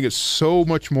it sound like it's so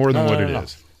much more than what it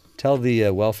is. Tell the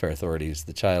welfare authorities,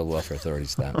 the child welfare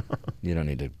authorities, that you don't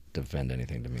need to defend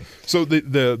anything to me. So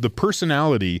the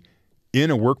personality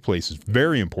in a workplace is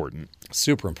very important.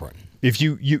 Super important. If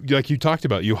you like you talked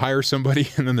about, you hire somebody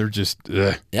and then they're just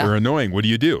they're annoying. What do?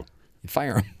 You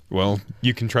fire them. Well,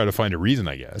 you can try to find a reason,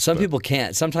 I guess. People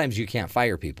can't. Sometimes you can't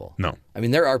fire people. No.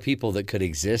 There are people that could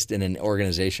exist in an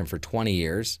organization for 20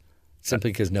 years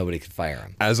simply because nobody could fire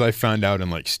them. As I found out in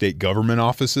like state government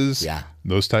offices,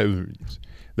 those type of,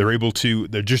 they're able to,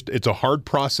 it's a hard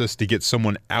process to get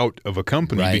someone out of a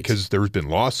company because there's been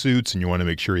lawsuits and you want to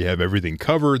make sure you have everything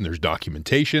covered and there's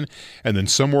documentation. And then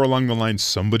somewhere along the line,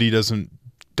 somebody doesn't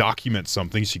document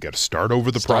something, so you got to start over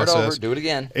the process. Do it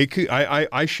again.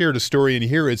 I shared a story in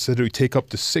here. It said it would take up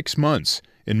to 6 months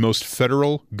in most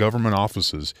federal government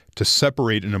offices to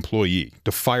separate an employee,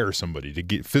 to fire somebody,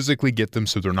 to physically get them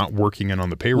so they're not working on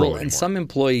the payroll anymore. And some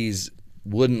employees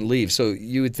wouldn't leave. So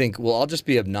you would think, well, I'll just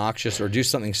be obnoxious or do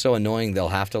something so annoying they'll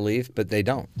have to leave, but they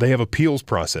don't. They have appeals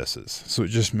processes, so it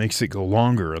just makes it go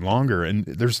longer and longer. And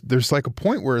there's like a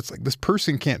point where it's like this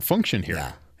person can't function here.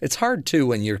 Yeah. It's hard, too,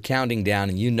 when you're counting down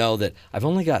and you know that I've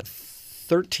only got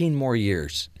 13 more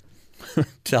years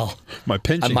till my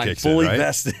pension kicks fully in, right?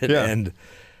 vested. Yeah. And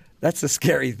that's a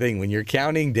scary thing when you're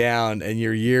counting down and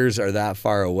your years are that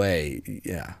far away.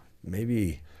 Yeah,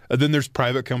 maybe. And then there's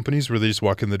private companies where they just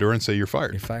walk in the door and say, you're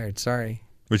fired. You're fired, sorry.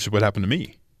 Which is what happened to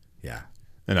me. Yeah.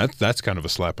 And that's kind of a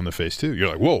slap in the face, too. You're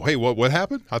like, whoa, hey, what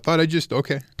happened? I thought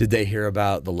okay. Did they hear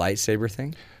about the lightsaber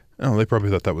thing? Oh, they probably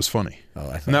thought that was funny.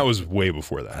 And that was way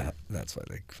before that. That's why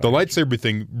they the lightsaber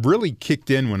thing really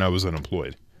kicked in when I was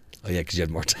unemployed. Oh, yeah, because you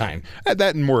had more time. Had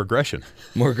that and more aggression.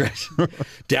 More aggression.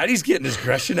 Daddy's getting his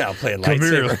aggression out playing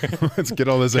lightsaber. Come here. Let's get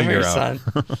all this anger out. Son.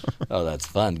 Oh, that's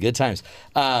fun. Good times.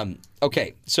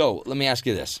 Okay, so let me ask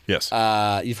you this. Yes.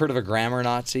 You've heard of a grammar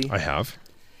Nazi? I have.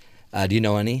 Do you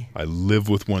know any? I live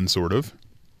with one, sort of.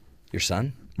 Your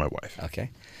son? My wife. Okay.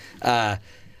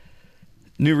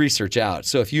 New research out.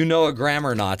 So if you know a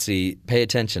grammar Nazi, pay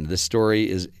attention. This story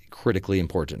is critically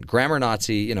important. Grammar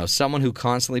Nazi, someone who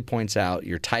constantly points out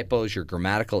your typos, your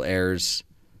grammatical errors,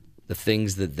 the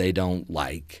things that they don't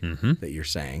like that you're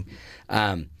saying.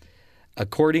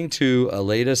 According to a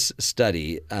latest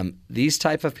study, these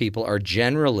type of people are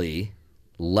generally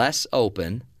less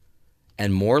open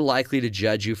and more likely to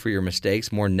judge you for your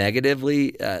mistakes more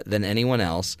negatively than anyone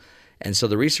else. And so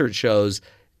the research shows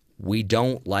we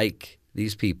don't like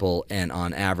these people, and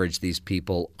on average, these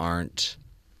people aren't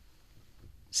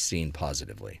seen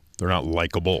positively. They're not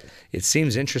likable. It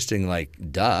seems interesting, like,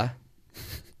 duh.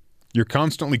 You're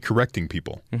constantly correcting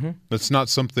people. Mm-hmm. That's not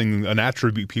something, an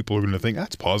attribute people are going to think,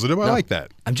 that's positive. I like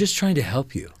that. I'm just trying to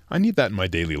help you. I need that in my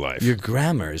daily life. Your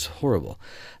grammar is horrible.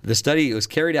 The study was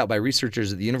carried out by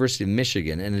researchers at the University of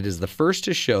Michigan, and it is the first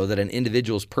to show that an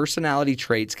individual's personality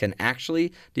traits can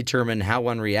actually determine how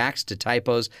one reacts to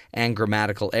typos and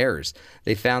grammatical errors.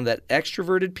 They found that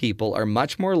extroverted people are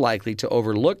much more likely to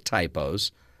overlook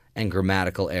typos and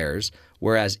grammatical errors,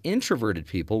 whereas introverted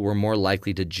people were more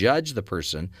likely to judge the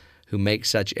person who makes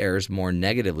such errors more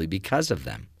negatively because of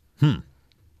them.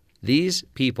 These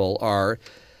people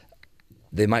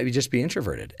they might just be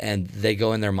introverted, and they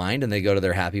go in their mind and they go to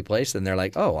their happy place, and they're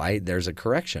like, oh, there's a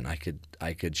correction. I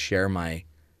could share my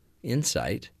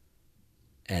insight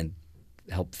and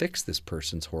help fix this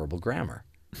person's horrible grammar.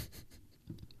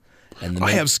 And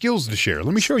I have skills to share.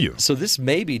 Let me show you. So this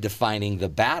may be defining the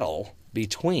battle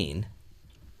between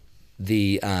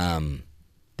the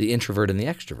introvert and the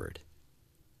extrovert.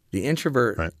 The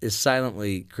introvert is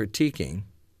silently critiquing,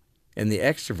 and the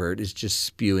extrovert is just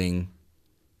spewing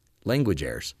language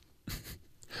errors.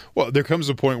 Well, there comes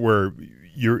a point where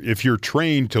if you're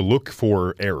trained to look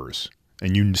for errors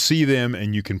and you see them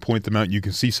and you can point them out, you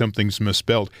can see something's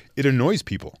misspelled, it annoys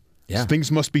people. Yeah.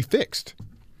 Things must be fixed.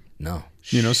 No.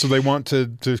 So they want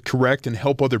to correct and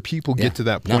help other people get to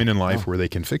that point in life where they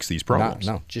can fix these problems.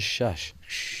 No, just shush.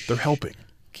 They're helping.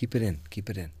 Keep it in. Keep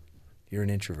it in. You're an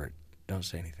introvert. Don't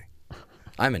say anything.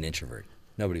 I'm an introvert.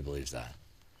 Nobody believes that.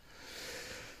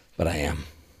 But I am.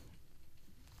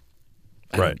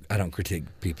 I don't critique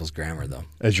people's grammar, though.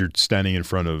 As you're standing in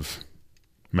front of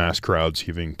mass crowds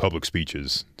giving public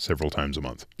speeches several times a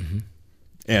month. Mm-hmm.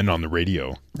 And on the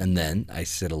radio. And then I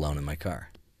sit alone in my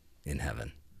car in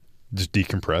heaven. Just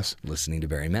decompress. Listening to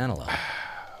Barry Manilow.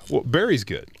 Well, Barry's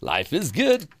good. Life is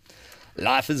good.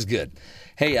 Life is good.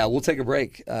 Hey, we'll take a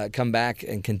break, come back,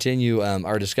 and continue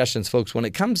our discussions. Folks, when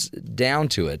it comes down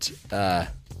to it,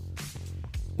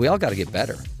 we all got to get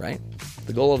better, right?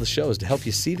 The goal of the show is to help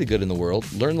you see the good in the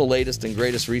world, learn the latest and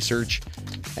greatest research,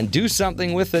 and do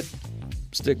something with it.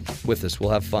 Stick with us.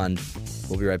 We'll have fun.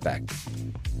 We'll be right back.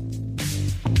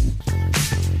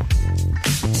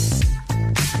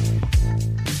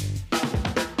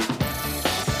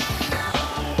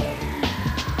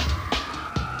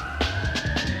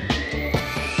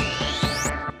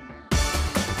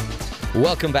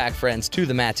 Welcome back, friends, to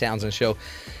the Matt Townsend Show.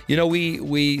 You know,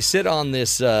 we sit on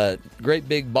this great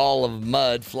big ball of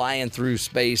mud flying through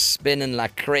space, spinning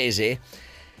like crazy,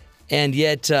 and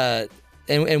yet,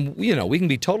 and you know, we can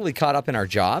be totally caught up in our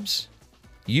jobs.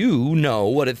 You know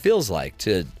what it feels like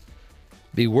to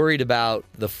be worried about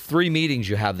the 3 meetings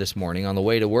you have this morning on the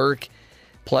way to work,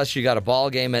 plus you got a ball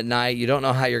game at night. You don't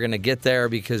know how you're going to get there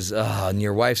because and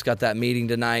your wife's got that meeting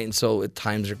tonight, and so at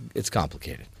times it's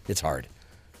complicated. It's hard.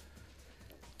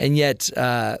 And yet,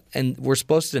 and we're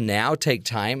supposed to now take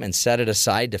time and set it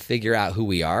aside to figure out who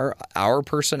we are, our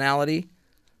personality.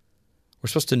 We're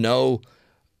supposed to know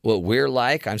what we're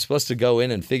like. I'm supposed to go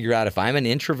in and figure out if I'm an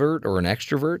introvert or an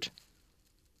extrovert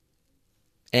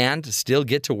and still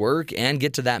get to work and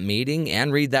get to that meeting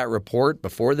and read that report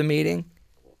before the meeting.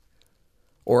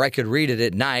 Or I could read it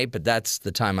at night, but that's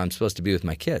the time I'm supposed to be with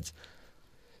my kids.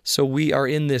 So we are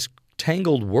in this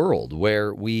tangled world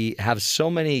where we have so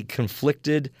many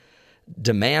conflicted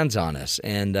demands on us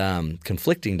and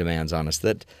conflicting demands on us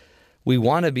that we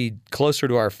want to be closer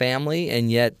to our family,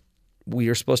 and yet we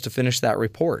are supposed to finish that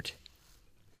report.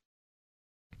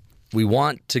 We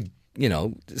want to,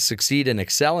 succeed and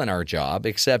excel in our job,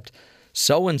 except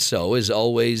so-and-so is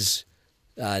always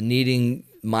needing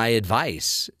my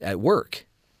advice at work.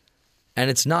 And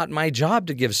it's not my job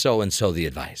to give so-and-so the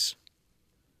advice.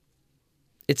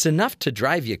 It's enough to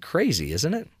drive you crazy,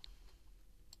 isn't it?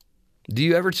 Do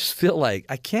you ever just feel like,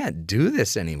 I can't do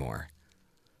this anymore?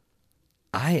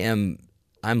 I'm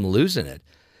losing it.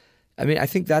 I mean, I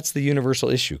think that's the universal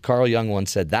issue. Carl Jung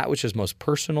once said, that which is most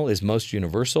personal is most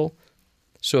universal.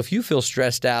 So if you feel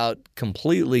stressed out,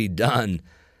 completely done,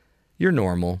 you're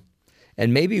normal.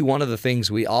 And maybe one of the things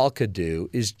we all could do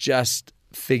is just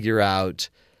figure out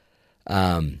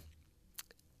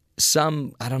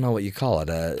some, I don't know what you call it,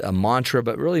 a mantra,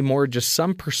 but really more just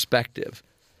some perspective.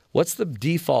 What's the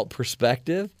default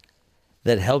perspective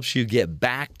that helps you get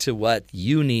back to what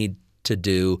you need to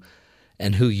do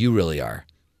and who you really are?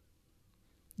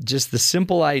 Just the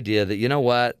simple idea that, you know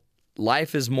what,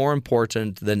 life is more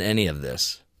important than any of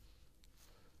this.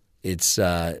 It's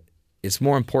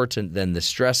more important than the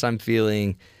stress I'm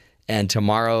feeling, and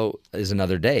tomorrow is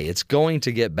another day. It's going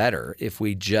to get better if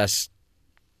we just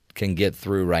can get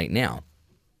through right now.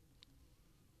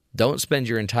 Don't spend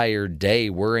your entire day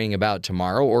worrying about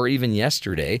tomorrow or even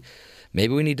yesterday.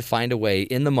 Maybe we need to find a way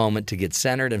in the moment to get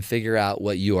centered and figure out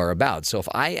what you are about. So if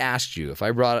I asked you, if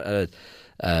I brought a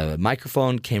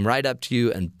microphone, came right up to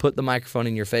you and put the microphone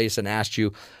in your face and asked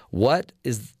you, what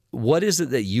is it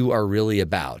that you are really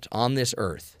about on this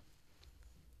earth?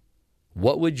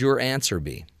 What would your answer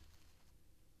be?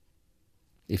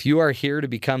 If you are here to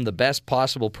become the best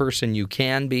possible person you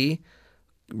can be,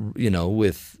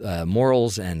 with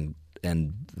morals and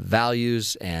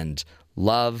values and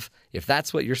love, if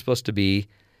that's what you're supposed to be,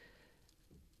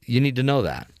 you need to know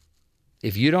that.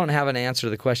 If you don't have an answer to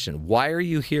the question, why are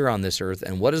you here on this earth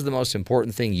and what is the most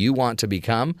important thing you want to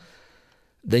become,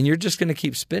 then you're just going to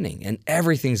keep spinning and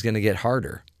everything's going to get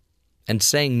harder. And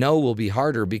saying no will be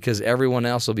harder because everyone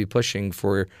else will be pushing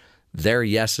for their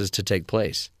yeses to take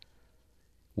place.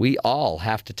 We all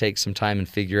have to take some time and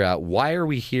figure out why are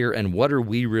we here and what are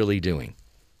we really doing?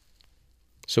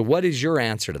 So what is your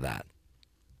answer to that?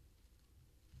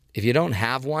 If you don't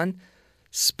have one,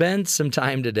 spend some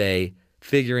time today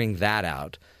figuring that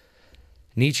out.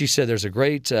 Nietzsche said there's a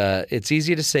great, it's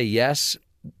easy to say yes,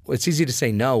 it's easy to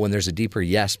say no when there's a deeper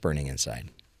yes burning inside.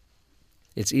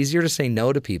 It's easier to say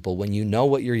no to people when you know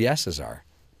what your yeses are.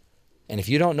 And if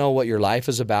you don't know what your life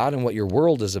is about and what your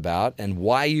world is about and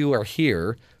why you are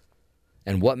here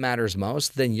and what matters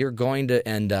most, then you're going to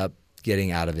end up getting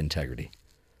out of integrity.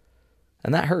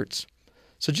 And that hurts.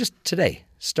 So just today,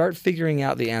 start figuring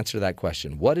out the answer to that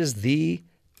question. What is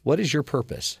your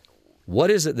purpose?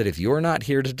 What is it that if you're not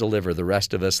here to deliver, the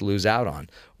rest of us lose out on?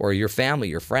 Or your family,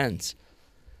 your friends,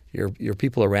 your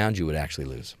people around you would actually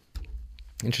lose.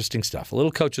 Interesting stuff. A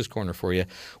little Coach's Corner for you.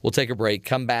 We'll take a break,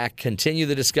 come back, continue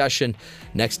the discussion.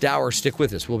 Next hour, stick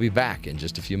with us. We'll be back in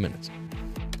just a few minutes.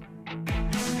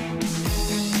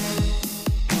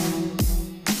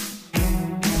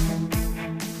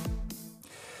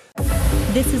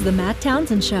 This is the Matt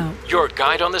Townsend Show. Your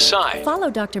guide on the side. Follow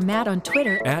Dr. Matt on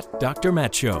Twitter at Dr.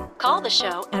 Matt Show. Call the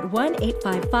show at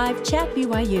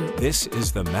 1-855-CHAT-BYU. This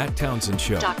is the Matt Townsend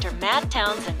Show. Dr. Matt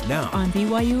Townsend. Now on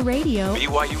BYU Radio.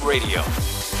 BYU Radio.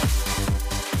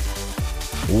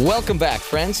 Welcome back,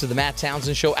 friends, to the Matt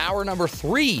Townsend Show. Hour number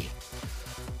 3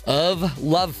 of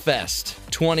Love Fest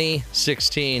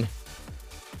 2016.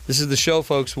 This is the show,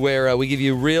 folks, where we give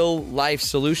you real life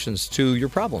solutions to your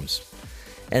problems.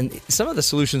 And some of the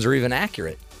solutions are even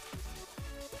accurate.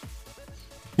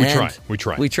 We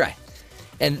try.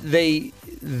 And they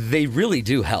really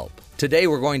do help. Today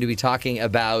we're going to be talking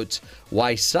about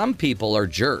why some people are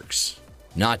jerks.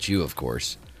 Not you, of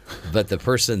course, but the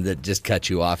person that just cut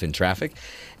you off in traffic.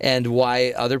 And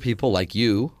why other people like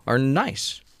you are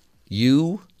nice.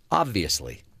 You,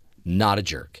 obviously, not a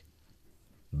jerk.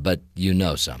 But you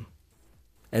know some.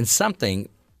 And something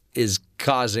is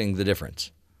causing the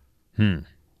difference.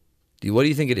 What do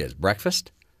you think it is?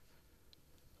 Breakfast?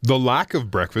 The lack of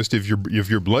breakfast. If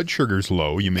your blood sugar's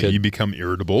low, you become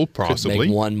irritable, possibly. Could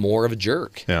make one more of a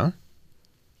jerk. Yeah.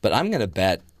 But I'm going to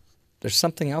bet there's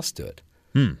something else to it.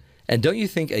 And don't you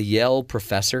think a Yale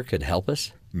professor could help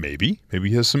us? Maybe. Maybe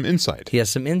he has some insight.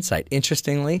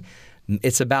 Interestingly,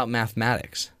 it's about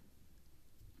mathematics.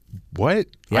 What?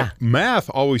 Yeah. Math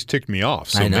always ticked me off,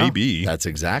 so I know. maybe. That's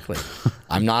exactly.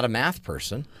 I'm not a math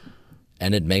person,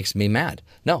 and it makes me mad.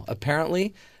 No,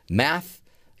 apparently, math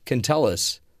can tell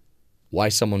us why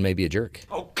someone may be a jerk.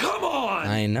 Oh, come on!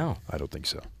 I know. I don't think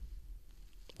so.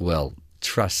 Well,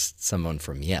 trust someone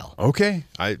from Yale. Okay.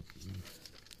 But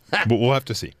we'll have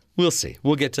to see. We'll see.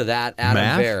 We'll get to that.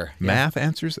 Adam Bear. Math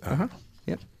answers?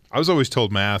 Yep. I was always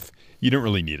told math, you don't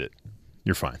really need it.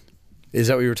 You're fine. Is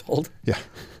that what you were told? Yeah.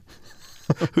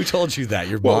 Who told you that?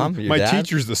 Your mom? Your my dad?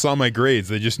 teachers that saw my grades,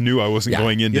 they just knew I wasn't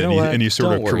going into any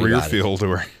sort of career field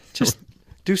or just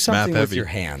do something with your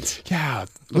hands. Yeah,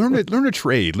 learn a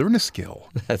trade, learn a skill.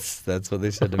 That's what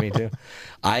they said to me too.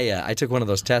 I took one of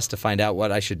those tests to find out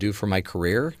what I should do for my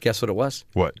career. Guess what it was?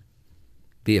 What?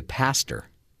 Be a pastor.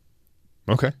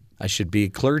 Okay. I should be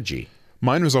clergy.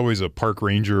 Mine was always a park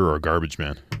ranger or a garbage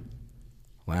man.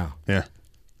 Wow. Yeah.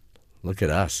 Look at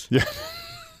us. Yeah.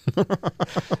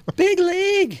 Big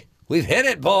league. We've hit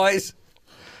it, boys.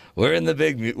 We're in the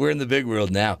big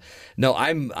world now. No,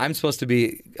 I'm supposed to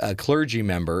be a clergy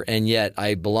member, and yet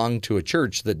I belong to a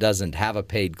church that doesn't have a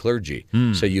paid clergy.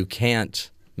 So you can't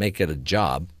make it a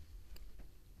job.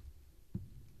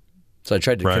 So I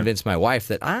tried to convince my wife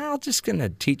that I'm just going to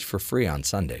teach for free on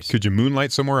Sundays. Could you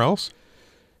moonlight somewhere else?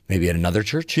 Maybe at another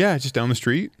church? Yeah, just down the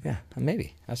street. Yeah,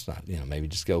 maybe. That's not, maybe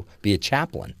just go be a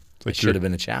chaplain. Like I should have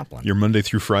been a chaplain. Your Monday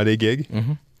through Friday gig?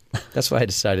 Mm-hmm. That's why I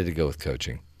decided to go with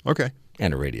coaching. Okay.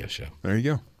 And a radio show. There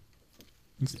you go.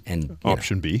 And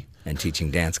option B. And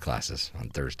teaching dance classes on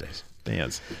Thursdays.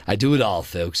 Dance. I do it all,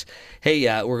 folks. Hey,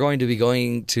 we're going to be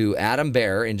going to Adam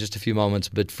Bear in just a few moments.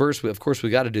 But first, of course,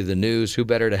 we got to do the news. Who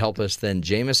better to help us than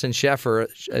Jameson Sheffer,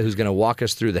 who's going to walk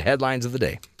us through the headlines of the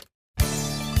day.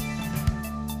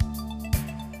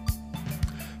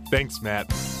 Thanks,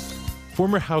 Matt.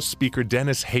 Former House Speaker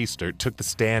Dennis Hastert took the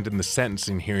stand in the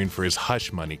sentencing hearing for his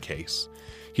hush money case.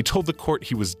 He told the court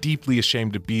he was deeply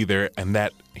ashamed to be there and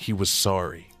that he was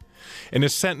sorry. In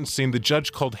his sentencing, the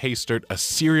judge called Hastert a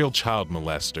serial child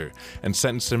molester and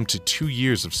sentenced him to 2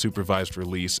 years of supervised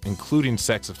release, including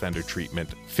sex offender treatment,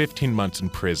 15 months in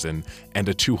prison, and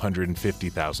a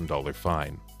 $250,000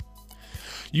 fine.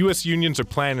 U.S. unions are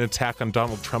planning an attack on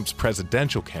Donald Trump's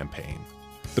presidential campaign.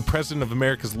 The president of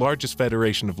America's largest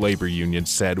federation of labor unions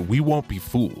said, "We won't be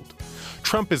fooled.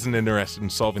 Trump isn't interested in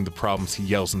solving the problems he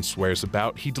yells and swears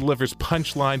about. He delivers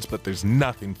punchlines, but there's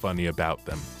nothing funny about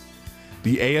them."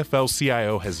 The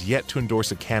AFL-CIO has yet to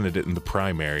endorse a candidate in the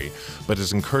primary, but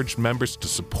has encouraged members to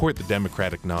support the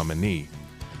Democratic nominee.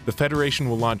 The federation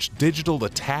will launch digital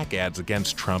attack ads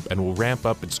against Trump and will ramp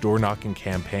up its door-knocking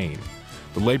campaign.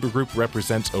 The labor group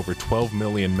represents over 12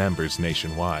 million members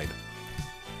nationwide.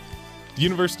 The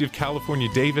University of California,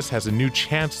 Davis has a new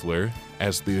chancellor,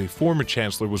 as the former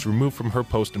chancellor was removed from her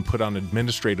post and put on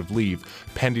administrative leave,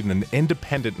 pending an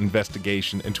independent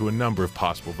investigation into a number of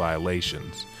possible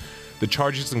violations. The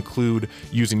charges include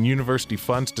using university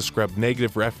funds to scrub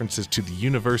negative references to the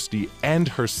university and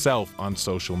herself on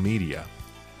social media.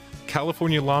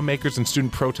 California lawmakers and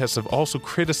student protests have also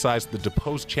criticized the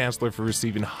deposed chancellor for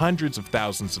receiving hundreds of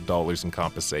thousands of dollars in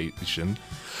compensation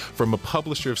from a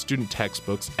publisher of student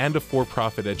textbooks and a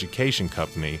for-profit education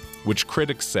company, which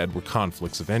critics said were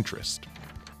conflicts of interest.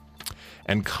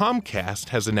 And Comcast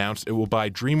has announced it will buy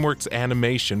DreamWorks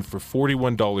Animation for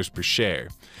 $41 per share.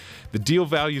 The deal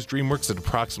values DreamWorks at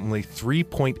approximately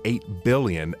 $3.8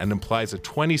 billion and implies a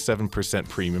 27%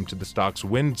 premium to the stock's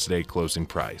Wednesday closing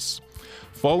price.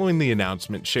 Following the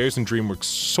announcement, shares in DreamWorks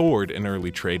soared in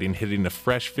early trading, hitting a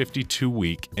fresh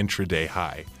 52-week intraday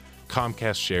high.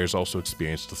 Comcast shares also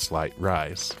experienced a slight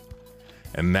rise.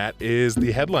 And that is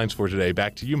the headlines for today.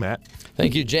 Back to you, Matt.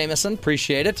 Thank you, Jameson.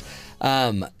 Appreciate it.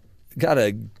 Got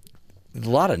a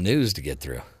lot of news to get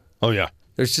through. Oh, yeah.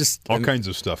 There's just all kinds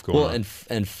of stuff going on.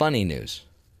 And funny news.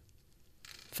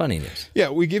 Funny news. Yeah,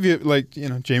 we give you,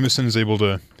 Jameson is able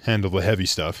to handle the heavy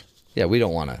stuff. Yeah, we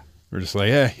don't want to. We're just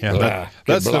like,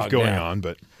 that stuff going on,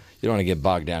 but you don't want to get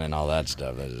bogged down in all that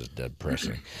stuff. That is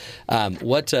depressing.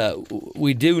 What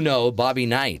we do know, Bobby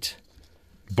Knight,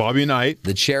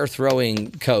 the chair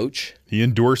throwing coach, he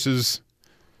endorses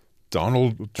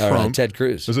Donald Trump. Ted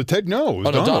Cruz. Was it Ted? No,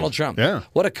 it was Donald Trump. Yeah.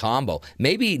 What a combo.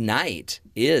 Maybe Knight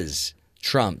is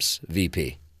Trump's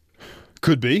VP.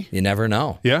 Could be. You never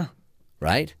know. Yeah.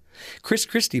 Right? Chris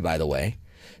Christie, by the way.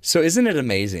 So isn't it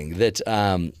amazing that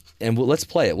let's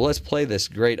play it. Well, let's play this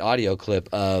great audio clip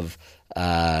of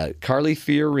Carly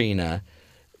Fiorina.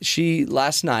 She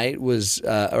last night was,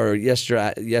 or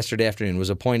yesterday afternoon, was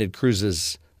appointed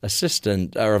Cruz's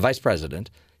assistant or vice president.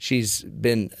 She's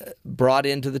been brought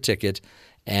into the ticket,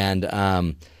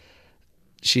 and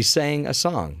she sang a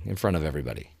song in front of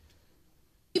everybody.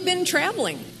 We've been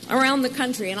traveling around the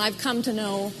country, and I've come to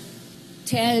know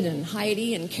Ted and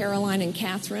Heidi and Caroline and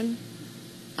Catherine.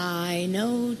 I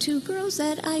know two girls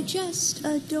that I just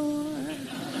adore.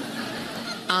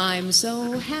 I'm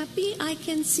so happy I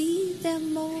can see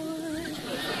them more.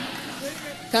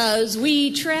 'Cause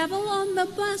we travel on the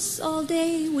bus all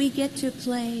day. We get to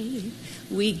play.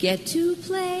 We get to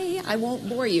play. I won't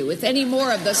bore you with any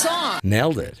more of the song.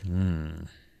 Nailed it.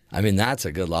 I mean, that's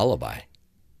a good lullaby.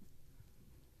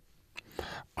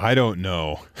 I don't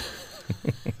know.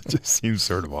 It just seems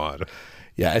sort of odd.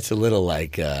 Yeah, it's a little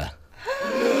like...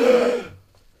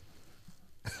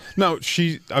 No,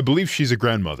 I believe she's a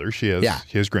grandmother. She has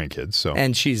grandkids. So,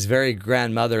 and she's very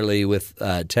grandmotherly with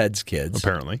Ted's kids.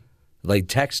 Apparently. They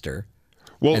text her,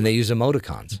 and they use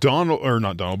emoticons.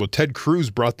 But Ted Cruz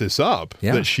brought this up,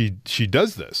 that she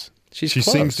does this. She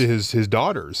sings to his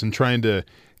daughters and trying to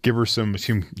give her some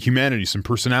humanity, some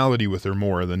personality with her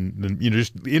more than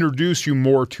just introduce you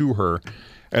more to her.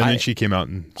 And then she came out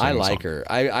and sang I like her.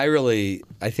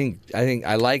 I think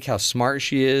I like how smart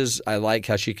she is. I like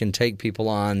how she can take people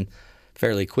on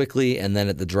fairly quickly, and then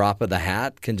at the drop of the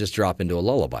hat can just drop into a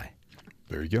lullaby.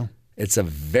 There you go. It's a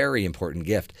very important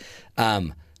gift.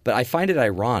 But I find it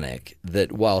ironic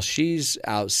that while she's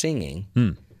out singing,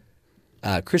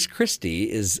 Chris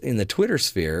Christie is in the Twitter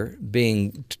sphere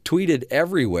being tweeted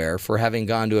everywhere for having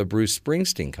gone to a Bruce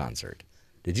Springsteen concert.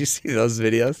 Did you see those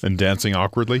videos? And dancing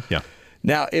awkwardly? Yeah.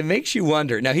 Now, it makes you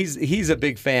wonder. Now, he's a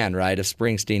big fan, right, of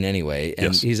Springsteen anyway,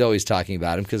 and he's always talking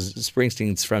about him because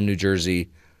Springsteen's from New Jersey.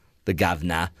 The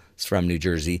governor is from New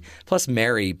Jersey. Plus,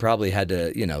 Mary probably had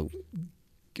to,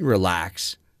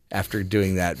 relax after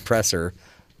doing that presser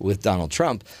with Donald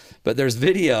Trump. But there's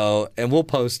video, and we'll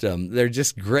post them. They're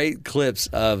just great clips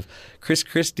of Chris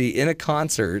Christie in a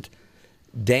concert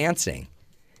dancing.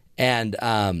 And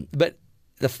but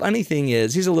the funny thing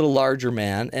is, he's a little larger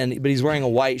man, but he's wearing a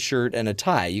white shirt and a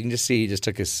tie. You can just see he just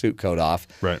took his suit coat off.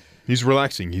 Right. He's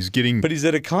relaxing. But he's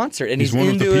at a concert, and he's one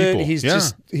into of the people. it.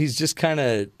 He's just kind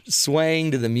of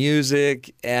swaying to the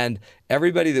music, and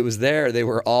everybody that was there, they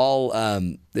were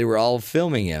all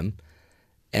filming him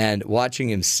and watching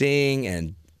him sing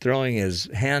and throwing his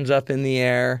hands up in the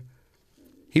air.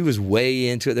 He was way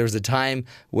into it. There was a time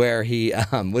where he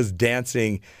was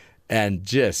dancing and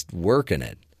just working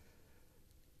it.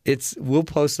 We'll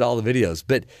post all the videos.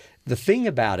 But the thing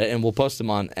about it, and we'll post them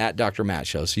on at Dr. Matt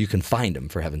Show, so you can find them,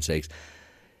 for heaven's sakes.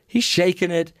 He's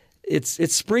shaking it. It's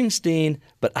Springsteen,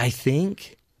 but I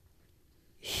think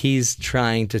he's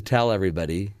trying to tell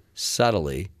everybody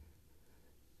subtly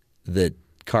that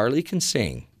Carly can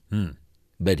sing,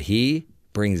 but he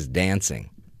brings dancing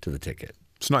to the ticket.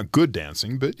 It's not good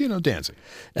dancing, but, dancing.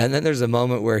 And then there's a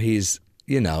moment where he's,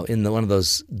 in one of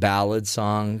those ballad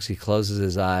songs, he closes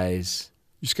his eyes.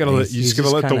 You just gotta let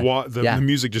the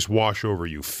music just wash over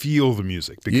you. Feel the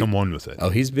music. Become one with it. Oh,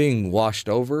 he's being washed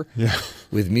over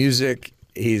with music.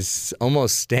 He's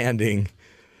almost standing.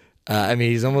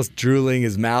 He's almost drooling.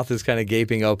 His mouth is kind of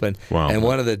gaping open. Wow. And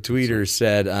one of the tweeters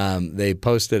said they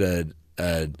posted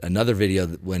another video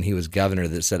when he was governor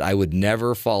that said, "I would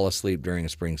never fall asleep during a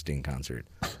Springsteen concert."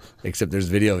 Except there's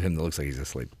video of him that looks like he's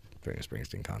asleep during a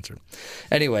Springsteen concert.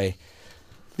 Anyway,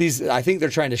 I think they're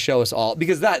trying to show us all,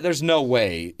 because there's no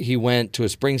way he went to a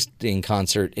Springsteen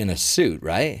concert in a suit,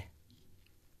 right?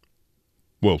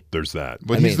 Well, there's that.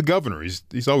 But he's the governor.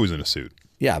 He's always in a suit.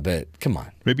 Yeah, but come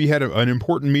on. Maybe he had an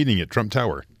important meeting at Trump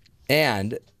Tower.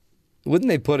 And wouldn't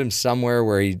they put him somewhere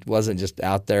where he wasn't just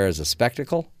out there as a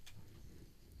spectacle?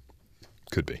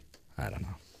 Could be. I don't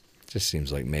know. It just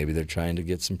seems like maybe they're trying to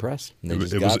get some press. And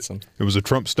they got some. It was a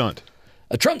Trump stunt.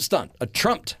 A Trump stunt. A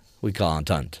Trumped, we call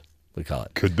it. We call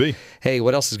it. Could be. Hey,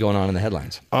 what else is going on in the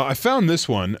headlines? I found this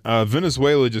one.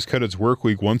 Venezuela just cut its work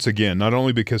week once again, not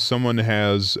only because someone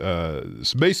has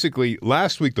so basically,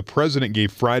 last week the president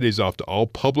gave Fridays off to all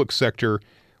public sector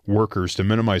workers to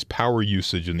minimize power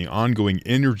usage in the ongoing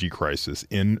energy crisis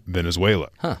in Venezuela.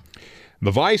 Huh.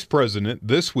 The vice president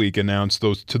this week announced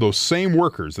to those same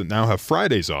workers that now have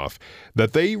Fridays off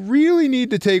that they really need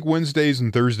to take Wednesdays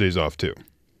and Thursdays off too.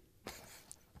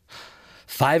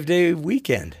 5-day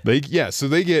weekend. So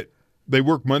they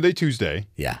work Monday, Tuesday.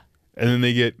 Yeah. And then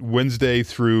they get Wednesday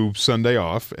through Sunday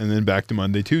off, and then back to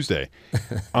Monday, Tuesday.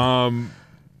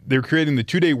 They're creating the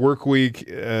 2-day work week.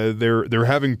 They're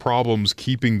having problems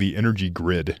keeping the energy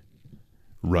grid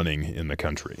running in the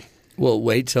country. Well,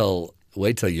 wait till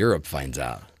Europe finds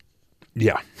out.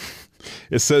 Yeah.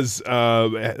 It says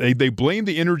they blame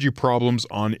the energy problems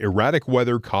on erratic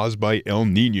weather caused by El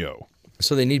Nino.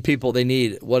 So they need people.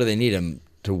 What do they need them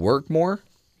to work more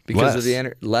because of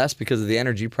the less because of the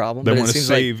energy problem? They want to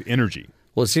save energy.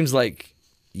 Well, it seems like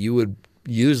you would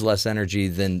use less energy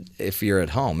than if you're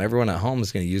at home. Everyone at home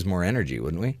is going to use more energy,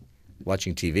 wouldn't we?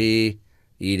 Watching TV,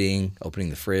 eating, opening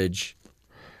the fridge,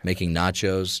 making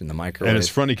nachos in the microwave. And it's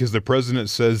funny because the president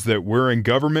says that we're in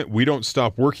government. We don't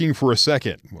stop working for a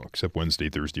second. Well, except Wednesday,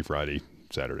 Thursday, Friday,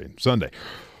 Saturday, Sunday.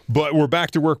 But we're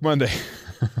back to work Monday.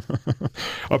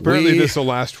 Apparently, this will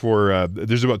last for.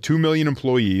 There's about 2 million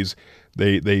employees.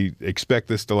 They expect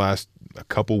this to last a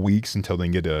couple weeks until they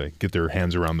can get their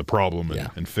hands around the problem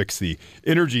and fix the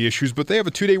energy issues. But they have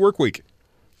a 2-day work week.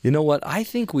 You know what? I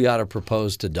think we ought to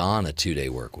propose to Don a 2-day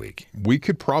work week. We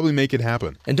could probably make it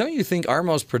happen. And don't you think our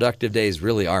most productive days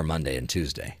really are Monday and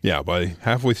Tuesday? Yeah, by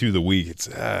halfway through the week, it's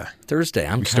Thursday.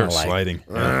 I'm kind of like sliding.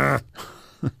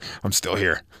 I'm still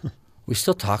here. We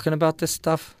still talking about this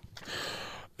stuff?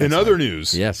 In other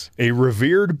news, yes, a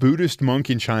revered Buddhist monk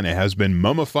in China has been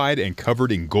mummified and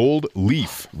covered in gold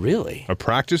leaf. Really? A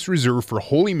practice reserved for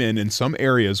holy men in some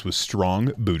areas with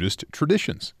strong Buddhist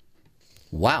traditions.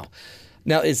 Wow.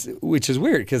 Now, which is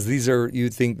weird because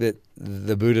you'd think that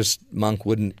the Buddhist monk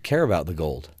wouldn't care about the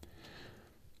gold.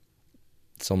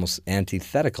 It's almost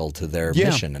antithetical to their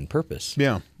mission and purpose.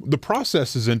 Yeah. The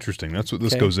process is interesting. That's what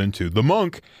this goes into. The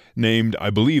monk, named, I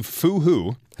believe, Fu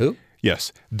Hu. Who?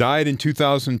 Yes. Died in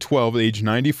 2012 at age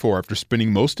 94 after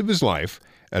spending most of his life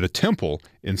at a temple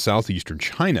in southeastern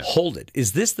China. Hold it.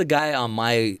 Is this the guy on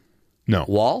my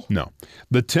wall? No.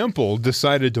 The temple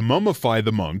decided to mummify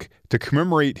the monk to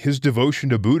commemorate his devotion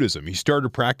to Buddhism. He started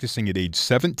practicing at age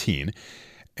 17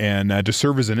 and to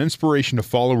serve as an inspiration to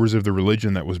followers of the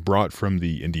religion that was brought from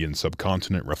the Indian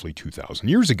subcontinent roughly 2,000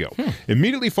 years ago.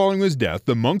 Immediately following his death,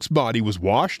 the monk's body was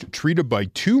washed, treated by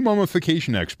 2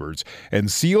 mummification experts, and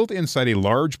sealed inside a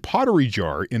large pottery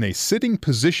jar in a sitting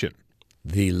position.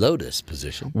 The lotus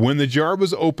position. When the jar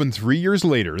was opened 3 years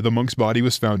later, the monk's body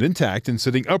was found intact and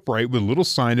sitting upright with little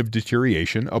sign of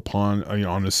deterioration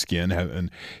on his skin.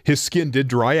 And his skin did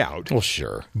dry out. Well,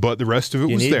 sure. But the rest of it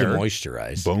was there. You need to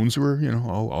moisturize. Bones were,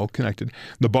 all connected.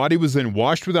 The body was then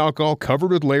washed with alcohol,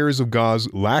 covered with layers of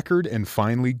gauze, lacquered, and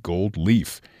finally gold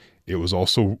leaf. It was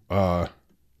also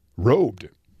robed.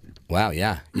 Wow,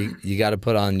 yeah. You got to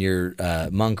put on your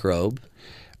monk robe.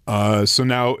 So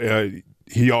now...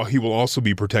 He will also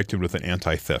be protected with an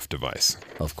anti-theft device.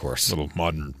 Of course. A little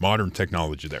modern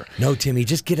technology there. No, Timmy,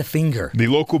 just get a finger. The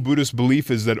local Buddhist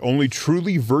belief is that only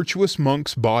truly virtuous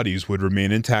monks' bodies would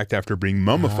remain intact after being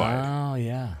mummified. Oh,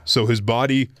 yeah. So his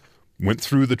body went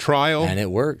through the trial. And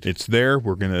it worked. It's there.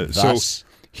 So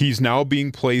he's now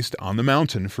being placed on the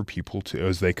mountain for people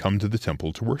as they come to the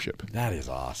temple to worship. That is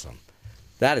awesome.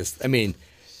 That is,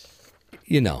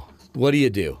 what do you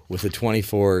do with a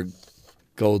 24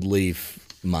 gold leaf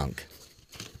monk?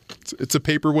 It's a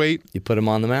paperweight. You put him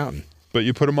on the mountain. But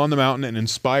you put him on the mountain and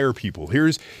inspire people. Here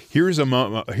is a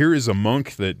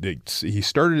monk that he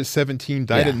started at 17,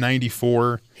 died at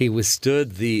 94. He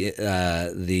withstood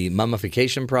the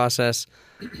mummification process.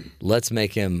 Let's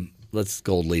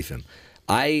gold leaf him.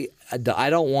 I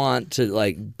don't want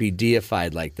to be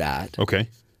deified like that. Okay.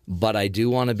 But I do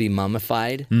want to be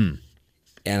mummified. And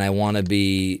I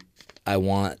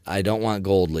don't want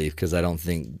gold leaf because I don't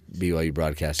think BYU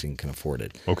Broadcasting can afford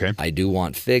it. Okay. I do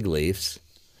want fig leaves.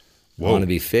 Whoa. I want to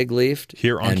be fig leafed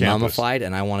here on and campus. Mummified,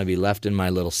 and I want to be left in my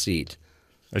little seat.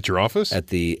 At your office? At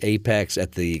the apex,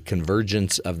 at the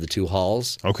convergence of the 2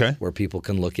 halls. Okay. Where people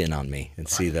can look in on me and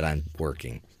see that I'm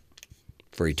working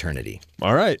for eternity.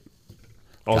 All right.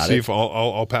 I'll see if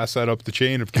I'll pass that up the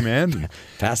chain of command. And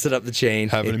pass it up the chain.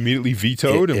 Have it immediately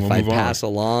vetoed, and we'll move on. If I pass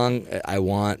along, I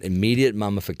want immediate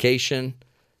mummification.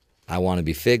 I want to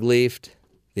be fig leafed,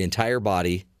 the entire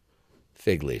body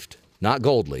fig leafed, not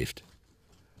gold leafed.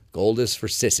 Gold is for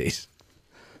sissies.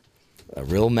 A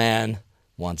real man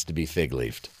wants to be fig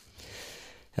leafed.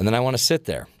 And then I want to sit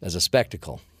there as a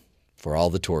spectacle for all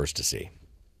the tourists to see.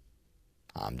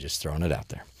 I'm just throwing it out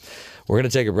there. We're going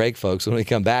to take a break, folks. When we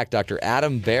come back, Dr.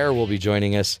 Adam Baer will be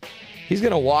joining us. He's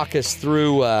going to walk us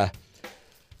through a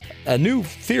new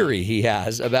theory he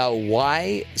has about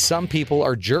why some people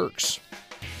are jerks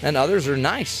and others are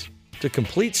nice to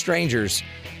complete strangers.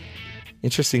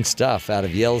 Interesting stuff out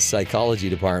of Yale's psychology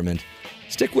department.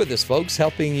 Stick with us, folks,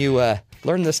 helping you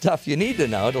learn the stuff you need to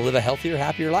know to live a healthier,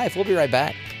 happier life. We'll be right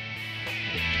back.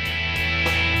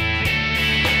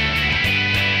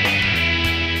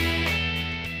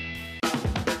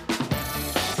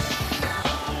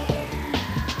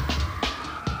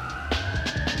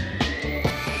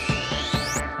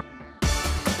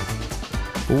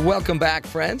 Welcome back,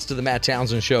 friends, to the Matt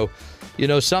Townsend Show.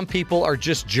 Some people are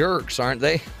just jerks, aren't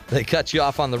they? They cut you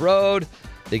off on the road.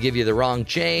 They give you the wrong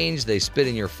change. They spit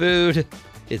in your food.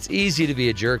 It's easy to be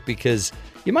a jerk because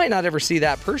you might not ever see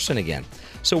that person again.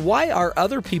 So why are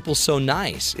other people so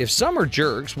nice? If some are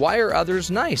jerks, why are others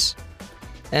nice?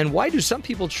 And why do some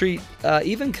people treat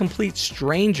even complete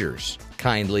strangers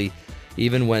kindly,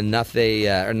 even when they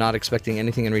are not expecting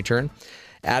anything in return?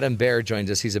 Adam Baer joins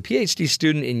us. He's a PhD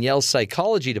student in Yale's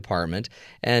psychology department,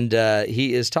 and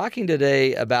he is talking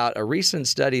today about a recent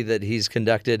study that he's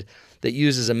conducted that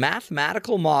uses a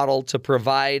mathematical model to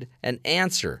provide an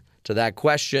answer to that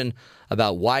question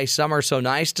about why some are so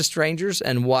nice to strangers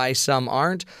and why some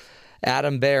aren't.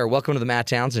 Adam Baer, welcome to the Matt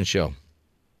Townsend Show.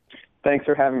 Thanks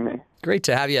for having me. Great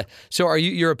to have you. So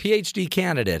you're a PhD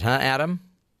candidate, huh, Adam?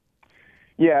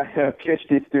 Yeah, a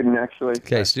PhD student, actually.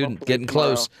 Okay, student, getting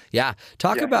close. Yeah.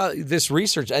 Talk about this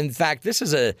research. In fact,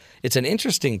 it's an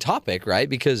interesting topic, right?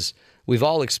 Because we've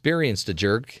all experienced a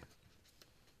jerk.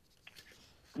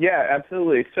 Yeah,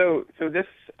 absolutely. So this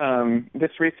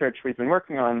research we've been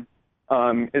working on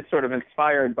is sort of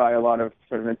inspired by a lot of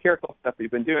sort of empirical stuff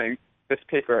we've been doing. This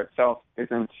paper itself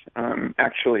didn't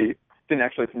actually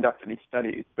conduct any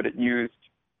studies, but it used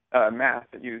math.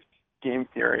 It used game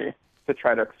theory to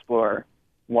try to explore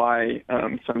why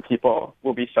some people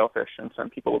will be selfish and some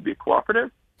people will be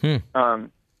cooperative.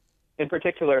 In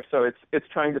particular, so it's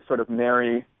trying to sort of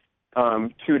marry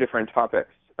 2 different topics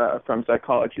from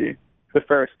psychology. The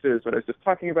first is what I was just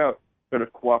talking about, sort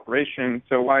of cooperation.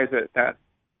 So why is it that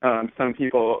some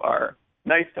people are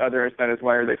nice to others, that is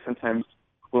why are they sometimes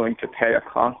willing to pay a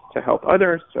cost to help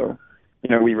others. So,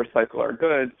 we recycle our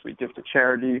goods, we give to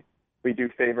charity, we do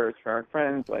favors for our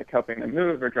friends, like helping them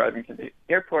move or driving to the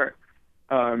airport.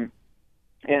 And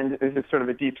this is sort of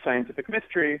a deep scientific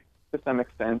mystery to some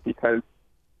extent, because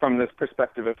from this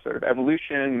perspective of sort of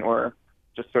evolution or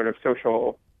just sort of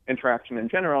social interaction in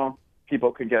general,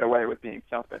 people could get away with being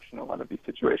selfish in a lot of these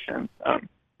situations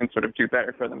and sort of do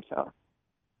better for themselves.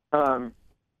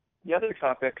 The other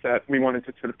topic that we wanted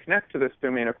to sort of connect to this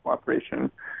domain of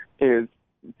cooperation is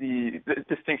the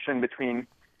distinction between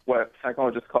what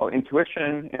psychologists call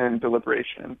intuition and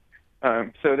deliberation.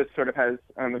 So this sort of has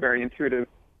a very intuitive,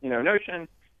 notion.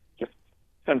 Just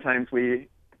sometimes we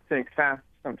think fast,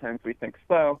 sometimes we think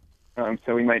slow.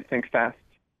 So we might think fast,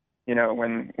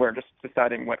 when we're just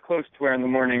deciding what clothes to wear in the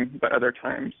morning, but other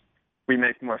times we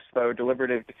make more slow,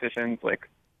 deliberative decisions like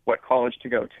what college to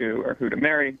go to or who to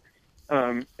marry.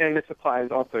 And this applies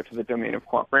also to the domain of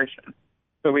cooperation.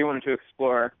 So we wanted to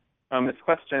explore this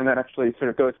question that actually sort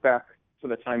of goes back to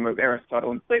the time of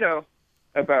Aristotle and Plato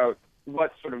about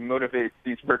what sort of motivates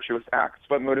these virtuous acts,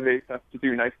 what motivates us to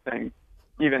do nice things,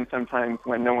 even sometimes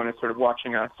when no one is sort of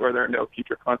watching us or there are no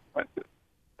future consequences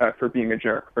for being a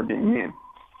jerk, for being mean.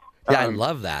 Yeah, I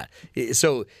love that.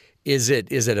 So is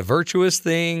it a virtuous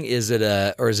thing?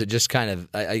 Or is it just kind of,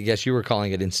 I guess you were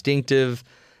calling it instinctive,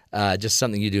 just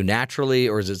something you do naturally,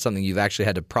 or is it something you've actually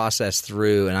had to process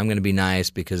through, and I'm going to be nice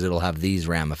because it'll have these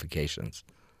ramifications?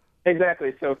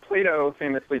 Exactly. So Plato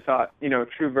famously thought,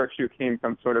 true virtue came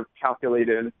from sort of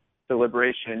calculated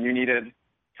deliberation. You needed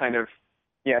kind of,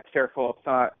 careful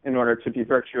thought in order to be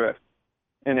virtuous.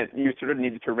 And you sort of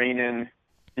needed to rein in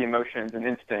the emotions and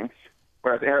instincts,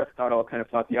 whereas Aristotle kind of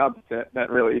thought the opposite, that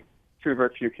really true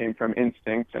virtue came from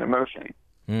instinct and emotion.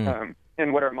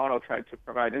 And what our model tried to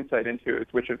provide insight into is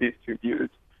which of these two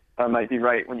views might be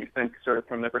right when you think sort of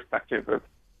from the perspective of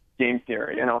game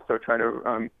theory, and also try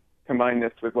to combine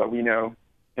this with what we know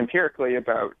empirically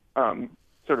about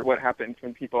sort of what happens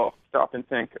when people stop and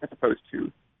think as opposed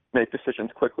to make decisions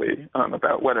quickly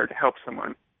about whether to help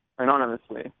someone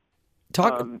anonymously.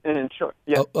 And in short,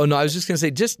 Oh, no, I was just going to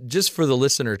say, just for the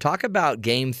listener, talk about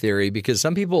game theory, because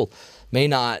some people may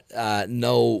not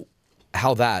know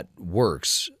how that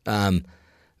works.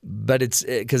 But it's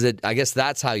because I guess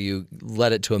that's how you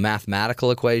led it to a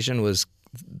mathematical equation, was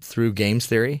through games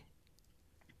theory.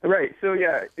 Right. So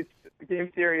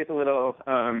game theory is a little,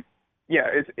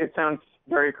 it sounds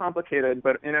very complicated,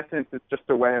 but in essence, it's just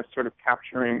a way of sort of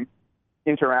capturing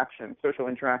social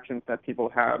interactions that people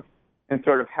have, and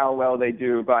sort of how well they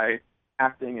do by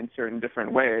acting in certain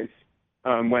different ways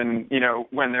when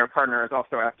their partner is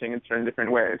also acting in certain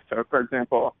different ways. So, for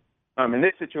example, in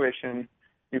this situation,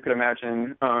 you could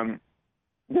imagine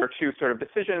there are two sort of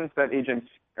decisions that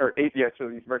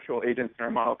these virtual agents in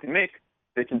our model can make.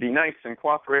 They can be nice and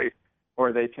cooperate,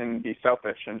 or they can be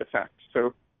selfish and defect.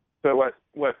 So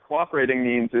what cooperating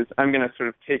means is I'm going to sort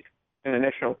of take an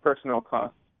initial personal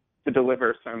cost to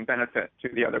deliver some benefit to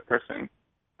the other person,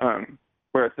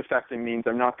 whereas defecting means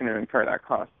I'm not going to incur that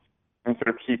cost and sort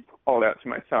of keep all that to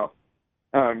myself.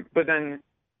 But then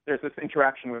there's this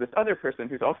interaction with this other person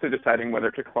who's also deciding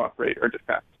whether to cooperate or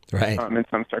defect in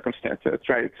some circumstances,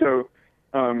 right? So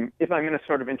if I'm in a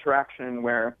sort of interaction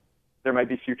where there might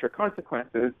be future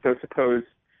consequences, so suppose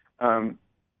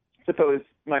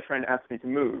my friend asks me to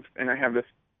move, and I have this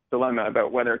dilemma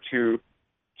about whether to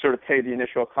sort of pay the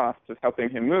initial cost of helping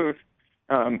him move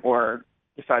or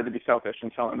decide to be selfish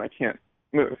and tell him I can't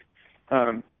move.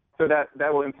 So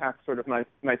that will impact sort of my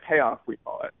payoff, we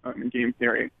call it, in game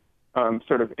theory.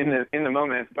 Sort of in the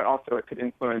moment, but also it could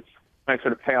influence my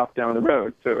sort of payoff down the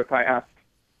road. So if I ask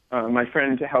my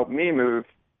friend to help me move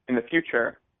in the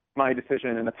future, my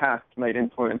decision in the past might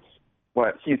influence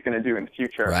what he's going to do in the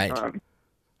future. Right.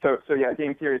 So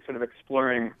game theory is sort of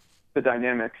exploring the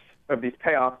dynamics of these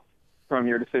payoffs from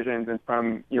your decisions and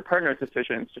from your partner's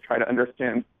decisions to try to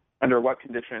understand under what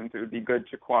conditions it would be good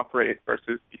to cooperate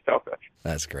versus be selfish.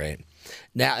 That's great.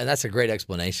 Now, and that's a great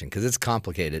explanation because it's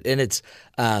complicated. And it's,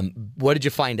 what did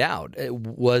you find out?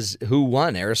 Who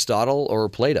won, Aristotle or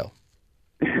Plato?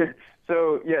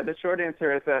 So the short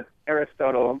answer is that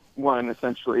Aristotle won,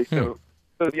 essentially. So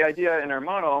the idea in our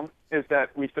model is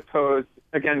that we suppose,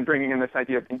 again, bringing in this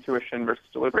idea of intuition versus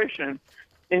deliberation,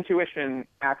 intuition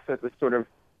acts as a sort of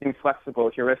inflexible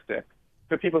heuristic.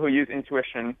 So people who use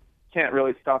intuition can't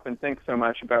really stop and think so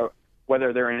much about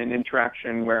whether they're in an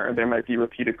interaction where there might be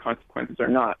repeated consequences or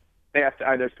not. They have to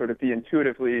either sort of be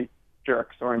intuitively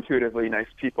jerks or intuitively nice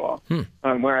people.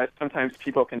 Whereas sometimes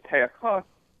people can pay a cost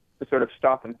to sort of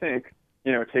stop and think.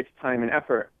 It takes time and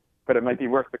effort, but it might be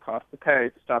worth the cost to pay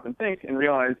to stop and think and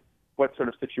realize, what sort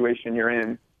of situation you're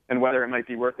in and whether it might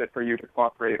be worth it for you to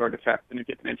cooperate or defect in a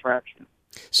given interaction.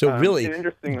 So really,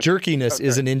 jerkiness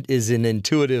is an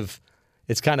intuitive.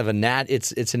 It's kind of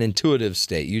it's an intuitive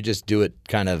state. You just do it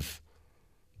kind of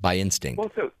by instinct.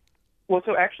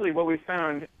 So actually, what we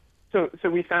found. So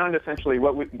we found essentially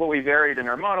what we varied in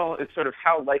our model is sort of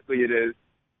how likely it is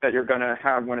that you're going to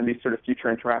have one of these sort of future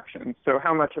interactions. So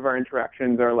how much of our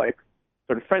interactions are like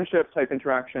sort of friendship type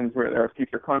interactions where there are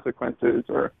future consequences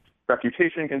or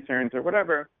reputation concerns or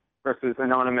whatever, versus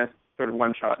anonymous sort of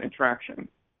one-shot interactions.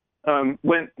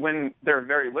 When there are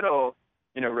very little,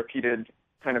 repeated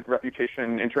kind of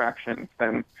reputation interactions,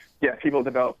 then people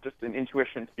develop just an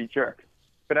intuition to be jerks.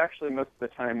 But actually, most of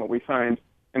the time, what we find,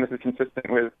 and this is consistent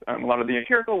with a lot of the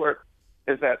empirical work,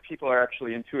 is that people are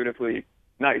actually intuitively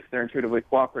nice. They're intuitively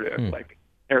cooperative, like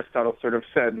Aristotle sort of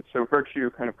said. So virtue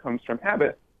kind of comes from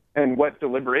habit. And what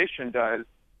deliberation does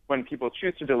when people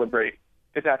choose to deliberate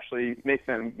is actually make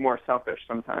them more selfish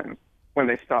sometimes when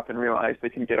they stop and realize they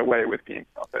can get away with being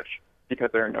selfish because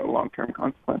there are no long-term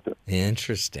consequences.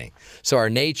 Interesting. So our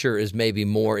nature is maybe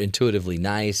more intuitively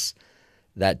nice.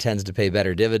 That tends to pay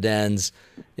better dividends,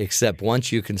 except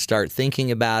once you can start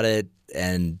thinking about it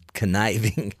and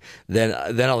conniving, then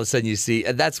all of a sudden you see –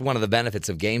 that's one of the benefits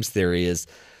of games theory is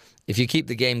if you keep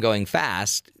the game going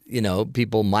fast,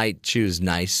 people might choose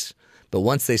nice. But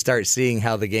once they start seeing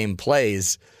how the game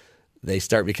plays, they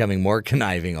start becoming more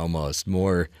conniving almost,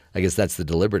 more – I guess that's the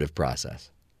deliberative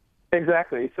process.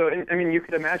 Exactly. So, you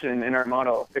could imagine in our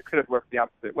model it could have worked the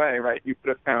opposite way, right? You could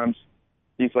have found –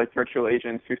 these like virtual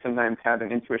agents who sometimes had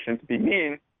an intuition to be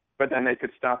mean, but then they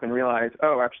could stop and realize,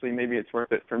 oh, actually, maybe it's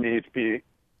worth it for me to be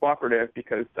cooperative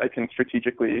because I can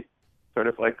strategically sort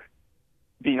of like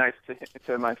be nice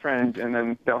to my friend and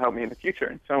then they'll help me in the future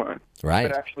and so on. Right.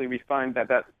 But actually, we find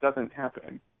that doesn't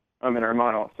happen in our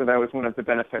model. So that was one of the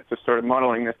benefits of sort of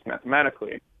modeling this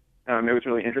mathematically. It was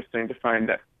really interesting to find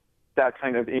that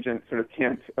kind of agent sort of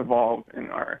can't evolve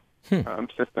in our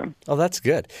system. Oh, that's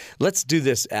good. Let's do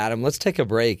this, Adam. Let's take a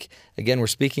break. Again, we're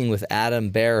speaking with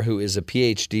Adam Baer, who is a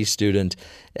PhD student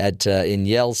in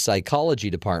Yale's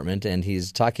psychology department, and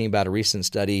he's talking about a recent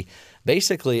study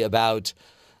basically about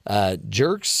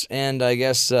jerks and, I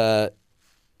guess,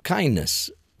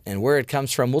 kindness and where it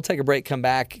comes from. We'll take a break, come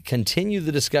back, continue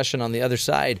the discussion on the other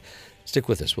side. Stick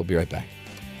with us. We'll be right back.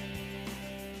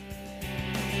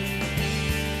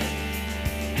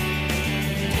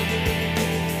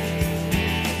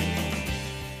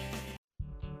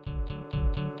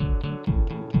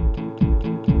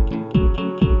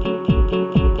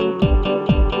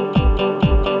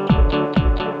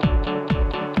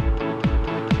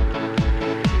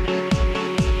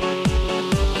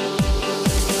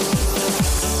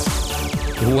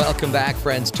 Welcome back,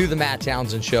 friends, to the Matt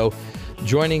Townsend Show.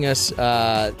 Joining us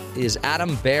is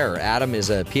Adam Baer. Adam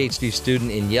is a PhD student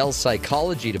in Yale's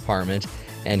psychology department,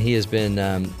 and he has been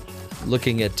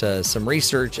looking at some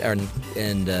research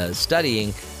and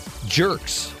studying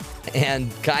jerks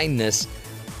and kindness.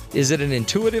 Is it an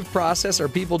intuitive process? Are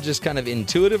people just kind of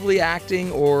intuitively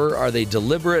acting, or are they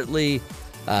deliberately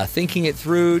thinking it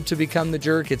through to become the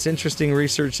jerk? It's interesting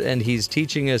research, and he's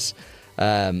teaching us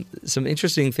some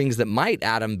interesting things that might,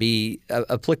 Adam, be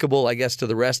applicable, I guess, to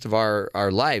the rest of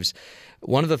our lives.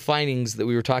 One of the findings that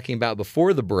we were talking about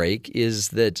before the break is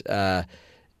that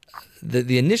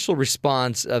the initial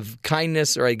response of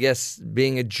kindness, or I guess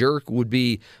being a jerk, would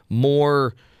be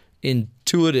more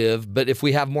intuitive. But if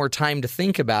we have more time to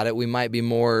think about it, we might be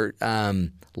more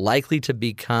likely to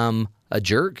become a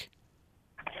jerk.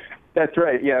 That's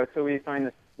right. Yeah. So we find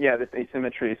this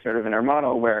asymmetry sort of in our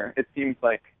model where it seems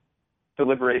like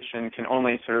deliberation can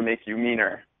only sort of make you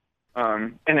meaner.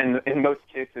 And in most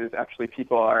cases, actually,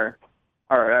 people are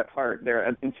at heart,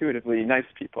 they're intuitively nice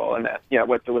people, and that,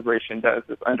 what deliberation does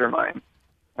is undermine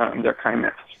their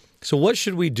kindness. So what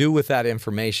should we do with that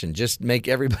information? Just make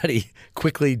everybody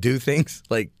quickly do things?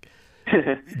 Like,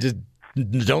 just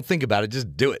don't think about it,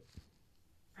 just do it.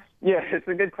 Yeah, it's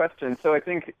a good question. So I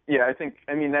think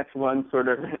that's one sort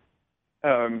of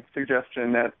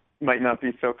suggestion that might not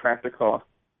be so practical.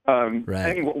 Right.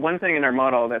 I think one thing in our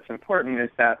model that's important is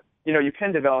that, you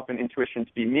can develop an intuition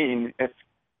to be mean if,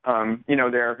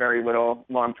 there are very little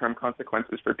long-term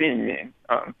consequences for being mean.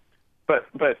 So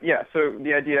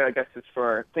the idea, I guess, is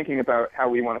for thinking about how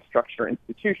we want to structure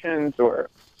institutions or,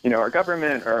 our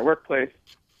government or our workplace.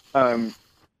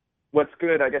 What's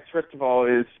good, I guess, first of all,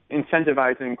 is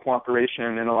incentivizing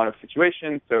cooperation in a lot of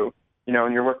situations. So, in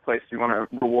your workplace, you want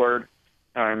to reward,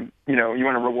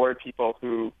 people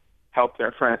who help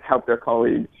their friends, help their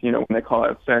colleagues, when they call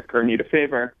out sick or need a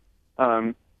favor,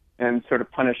 and sort of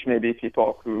punish maybe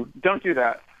people who don't do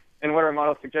that. And what our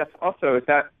model suggests also is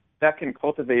that that can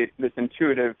cultivate this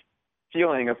intuitive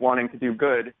feeling of wanting to do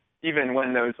good, even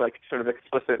when those like sort of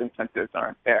explicit incentives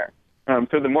aren't there.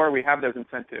 So the more we have those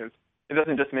incentives, it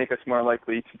doesn't just make us more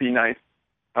likely to be nice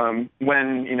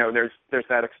when there's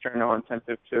that external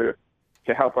incentive to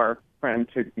help our friend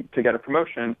to get a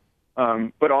promotion,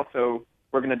 but also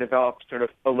we're going to develop sort of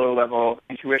a low-level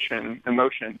intuition,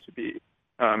 emotion to be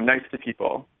nice to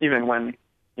people, even when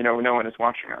no one is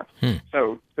watching us.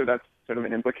 So that's sort of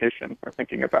an implication for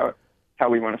thinking about how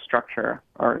we want to structure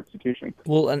our institutions.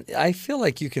 Well, and I feel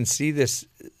like you can see this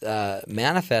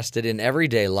manifested in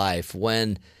everyday life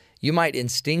when you might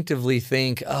instinctively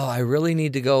think, oh, I really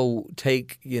need to go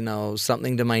take,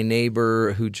 something to my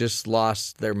neighbor who just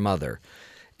lost their mother.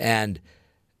 And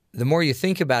the more you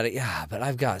think about it, but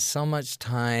I've got so much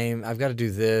time. I've got to do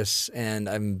this, and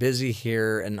I'm busy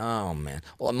here, and oh, man.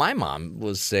 Well, my mom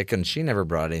was sick, and she never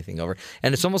brought anything over.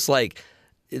 And it's almost like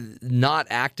not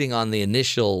acting on the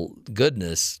initial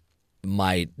goodness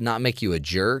might not make you a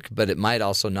jerk, but it might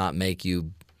also not make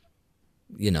you,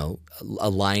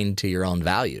 aligned to your own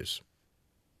values.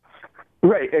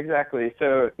 Right, exactly.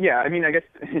 So, I guess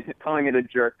calling it a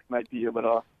jerk might be a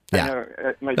little... Yeah. I know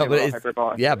it might be a little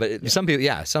hyperbolic. Yeah, but some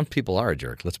people are a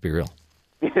jerk. Let's be real.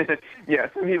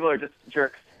 Some people are just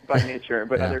jerks by nature,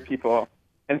 but other people,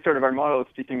 and sort of our model is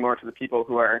speaking more to the people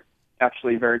who are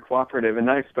actually very cooperative and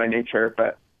nice by nature,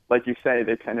 but like you say,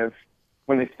 they kind of,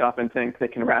 when they stop and think, they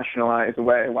can rationalize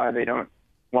away why they don't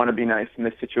want to be nice in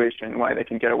this situation, why they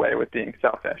can get away with being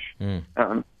selfish.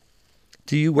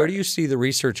 Where do you see the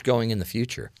research going in the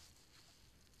future?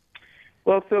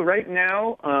 Well, so right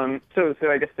now, so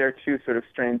I guess there are two sort of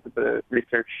strains of the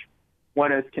research.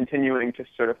 One is continuing to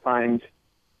sort of find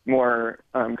more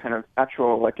kind of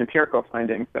actual, like empirical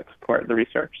findings that support the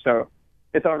research. So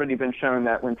it's already been shown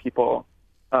that when people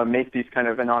make these kind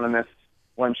of anonymous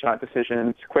one-shot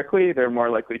decisions quickly, they're more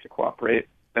likely to cooperate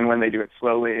than when they do it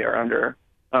slowly or under,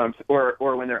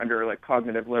 or when they're under like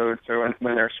cognitive load. So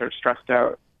when they're sort of stressed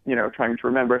out, trying to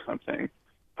remember something.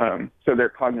 So their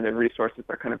cognitive resources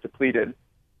are kind of depleted.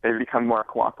 They become more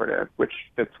cooperative, which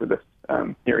fits with this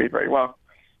theory very well.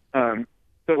 So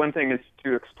one thing is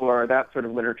to explore that sort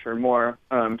of literature more.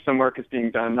 Some work is being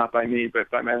done, not by me,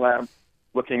 but by my lab,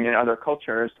 looking in other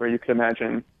cultures where you could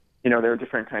imagine, there are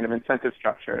different kind of incentive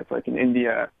structures, like in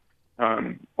India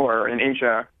or in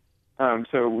Asia.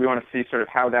 So we want to see sort of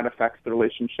how that affects the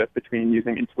relationship between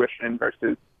using intuition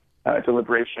versus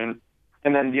deliberation.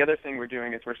 And then the other thing we're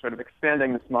doing is we're sort of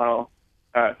expanding this model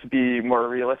to be more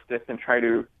realistic and try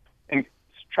to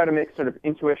make sort of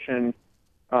intuition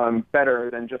better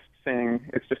than just saying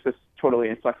it's just this totally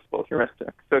inflexible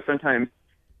heuristic. So sometimes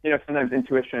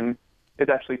intuition is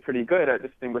actually pretty good at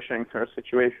distinguishing sort of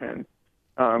situations.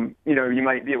 You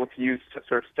might be able to use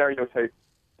sort of stereotype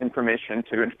information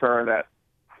to infer that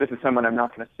this is someone I'm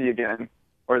not going to see again,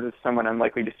 or this is someone I'm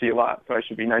likely to see a lot, so I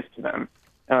should be nice to them.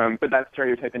 But that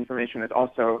stereotype information is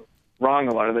also wrong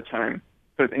a lot of the time.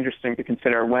 So it's interesting to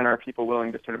consider when are people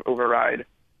willing to sort of override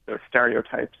those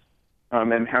stereotypes,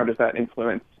 and how does that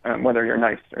influence whether you're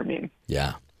nice or mean?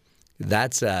 Yeah,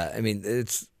 that's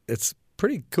it's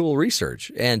pretty cool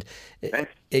research, and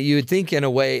you would think in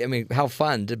a way, how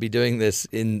fun to be doing this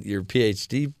in your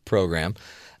PhD program.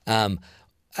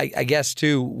 I guess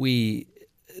too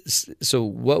So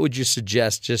what would you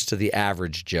suggest just to the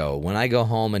average Joe? When I go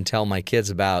home and tell my kids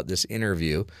about this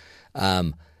interview,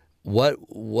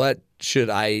 what should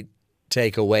I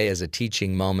take away as a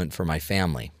teaching moment for my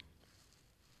family?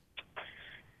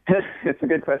 It's a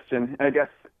good question. I guess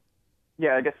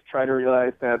try to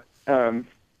realize that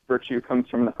virtue comes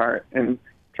from the heart, and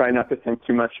try not to think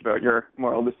too much about your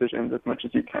moral decisions as much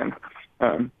as you can.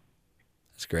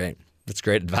 That's great. That's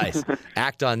great advice.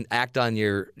 Act on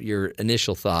your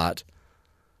initial thought,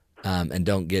 and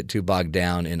don't get too bogged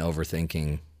down in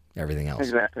overthinking everything else.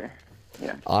 Exactly.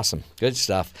 Yeah. Awesome. Good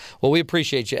stuff. Well, we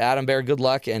appreciate you, Adam Bear. Good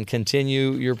luck, and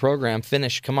continue your program.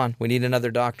 Finish. Come on. We need another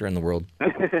doctor in the world.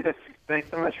 Thanks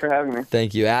so much for having me.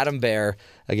 Thank you. Adam Bear,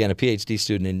 again, a PhD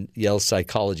student in Yale's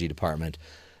psychology department.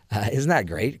 Isn't that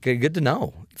great? Good to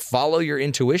know. Follow your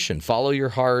intuition. Follow your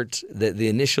heart. The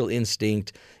initial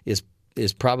instinct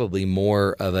is probably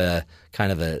more of a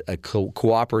kind of a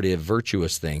cooperative,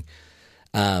 virtuous thing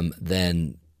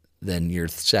than your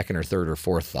second or third or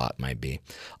fourth thought might be.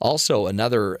 Also,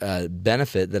 another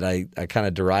benefit that I kind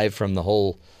of derive from the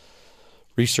whole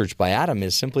research by Adam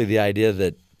is simply the idea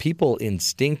that people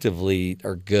instinctively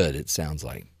are good, it sounds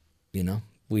like.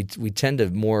 We tend to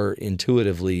more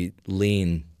intuitively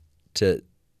lean to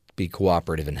be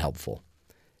cooperative and helpful.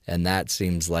 And that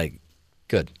seems like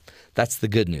good. That's the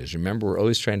good news. Remember, we're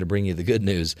always trying to bring you the good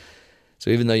news. So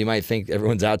even though you might think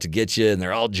everyone's out to get you and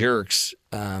they're all jerks,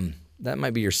 that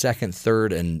might be your second,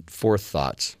 third, and fourth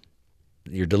thoughts,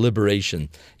 your deliberation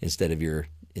instead of your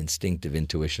instinctive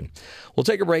intuition. We'll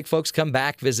take a break, folks. Come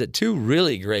back, visit two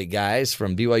really great guys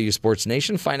from BYU Sports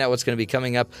Nation, find out what's going to be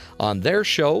coming up on their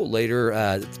show later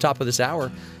at the top of this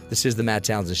hour. This is the Matt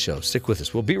Townsend Show. Stick with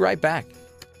us. We'll be right back.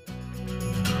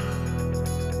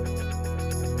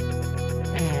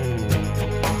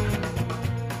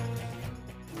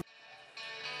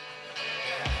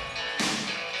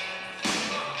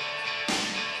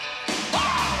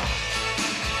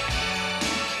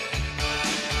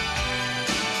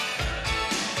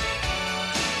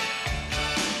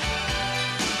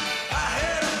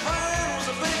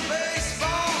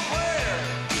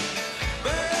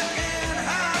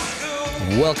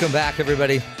 Welcome back,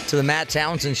 everybody, to the Matt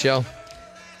Townsend Show.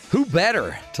 Who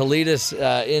better to lead us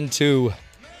into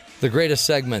the greatest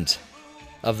segment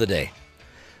of the day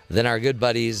than our good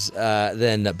buddies,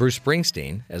 than Bruce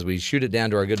Springsteen, as we shoot it down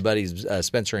to our good buddies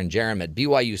Spencer and Jerem at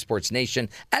BYU Sports Nation.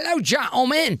 Hello,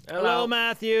 gentlemen. Hello,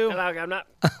 Matthew. Hello, Governor.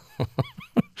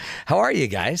 How are you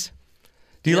guys?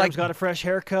 Do you Jerem's got a fresh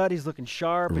haircut. He's looking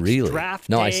sharp. It's really? draft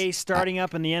day starting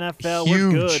up in the NFL.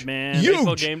 Huge, We're good, man. huge.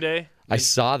 Baseball game day. I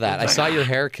saw that. I saw your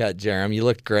haircut, Jerem. You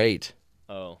looked great.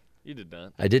 Oh, you did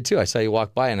not. I did too. I saw you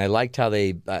walk by, and I liked how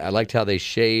they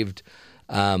shaved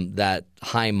that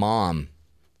high mom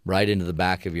right into the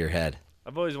back of your head.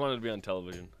 I've always wanted to be on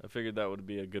television. I figured that would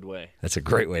be a good way. That's a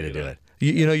great way to do it.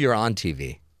 You know you're on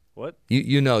TV. What?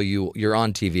 You're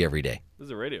on TV every day. This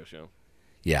is a radio show.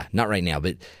 Yeah, not right now,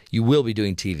 but you will be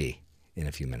doing TV in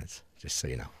a few minutes, just so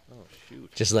you know. Oh,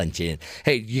 shoot. Just letting you in.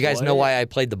 Hey, you guys know why I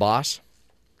played the boss?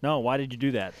 No, why did you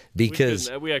do that? Because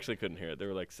we actually couldn't hear it. There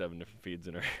were like 7 different feeds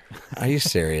in our Are you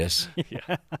serious?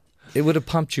 Yeah. It would have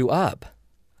pumped you up.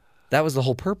 That was the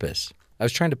whole purpose. I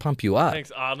was trying to pump you up.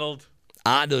 Thanks, Arnold.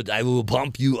 Arnold, I will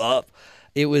pump you up.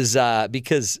 It was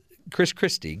because Chris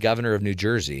Christie, governor of New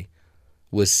Jersey,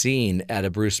 was seen at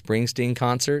a Bruce Springsteen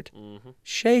concert,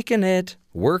 shaking it,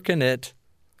 working it,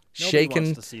 shaking.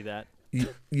 Wants to see that.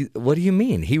 What do you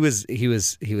mean? He was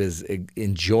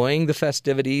enjoying the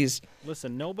festivities.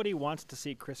 Listen, nobody wants to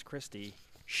see Chris Christie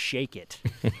shake it.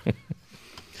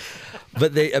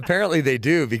 But apparently they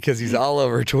do, because he's all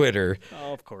over Twitter.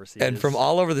 Oh, of course he is. And from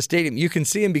all over the stadium. You can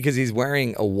see him because he's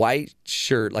wearing a white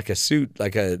shirt, like a suit,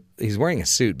 he's wearing a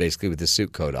suit basically with his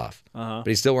suit coat off. But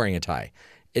he's still wearing a tie.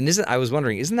 And I was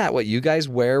wondering, isn't that what you guys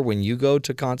wear when you go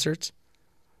to concerts?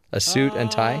 A suit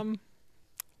and tie?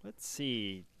 Let's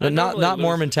see. Not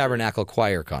Mormon Tabernacle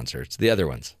Choir concerts, the other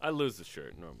ones. I lose the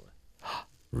shirt normally.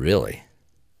 Really?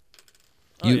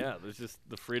 Yeah, there's just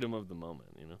the freedom of the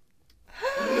moment, you know?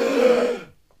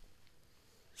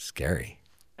 Scary.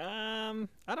 I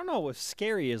don't know if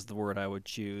scary is the word I would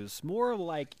choose. More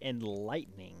like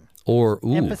enlightening. Or,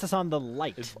 emphasis on the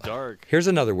light. It's dark. Here's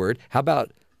another word. How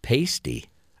about pasty?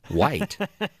 White.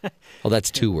 Well, that's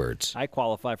 2 words. I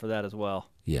qualify for that as well.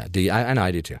 Yeah, do you? I know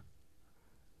I do too.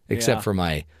 Except for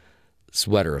my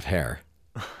sweater of hair.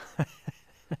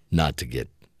 Not to get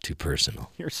too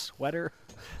personal. Your sweater?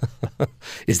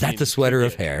 Is that the sweater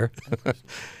of hair?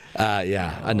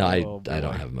 Yeah. No, I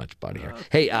don't have much body hair.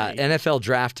 Hey, NFL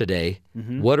draft today.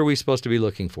 What are we supposed to be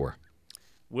looking for?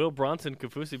 Will Bronson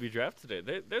Kafusi be drafted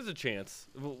today? There's a chance.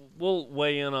 We'll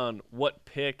weigh in on what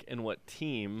pick and what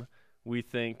team we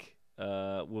think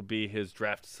will be his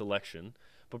draft selection.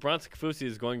 But Bronson Kafusi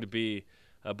is going to be,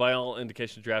 by all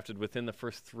indications, drafted within the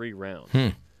first 3 rounds.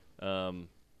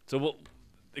 So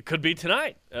it could be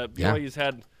tonight. BYU's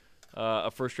had a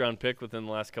first-round pick within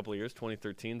the last couple of years.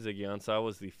 2013, Ziggy Ansah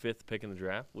was the 5th pick in the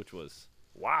draft, which was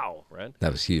wow, right?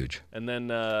 That was huge. And then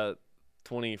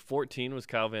 2014 was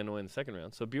Kyle Van Noy in the 2nd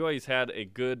round. So BYU's had a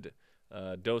good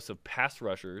dose of pass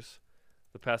rushers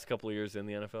the past couple of years in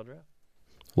the NFL draft.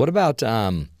 What about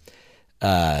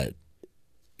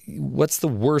what's the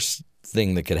worst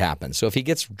thing that could happen? So if he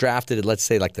gets drafted, let's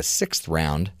say like the 6th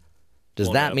round,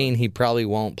 does that mean he probably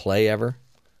won't play ever?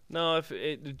 No,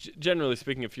 generally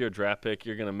speaking, if you're a draft pick,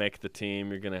 you're going to make the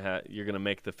team. You're going to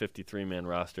make the 53-man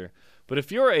roster. But if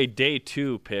you're a day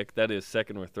 2 pick, that is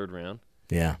 2nd or 3rd round.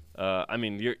 Yeah. I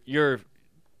mean,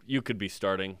 you could be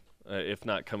starting, if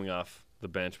not coming off the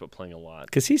bench, but playing a lot.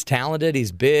 Because he's talented,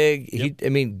 he's big.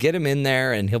 Yep. Get him in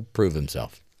there, and he'll prove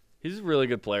himself. He's a really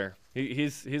good player.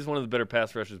 He's one of the better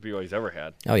pass rushers BYU's ever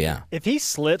had. Oh, yeah. If he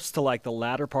slips to like the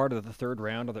latter part of the 3rd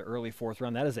round or the early 4th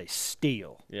round, that is a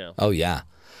steal. Yeah. Oh, yeah.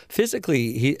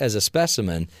 Physically, he as a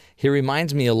specimen, he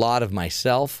reminds me a lot of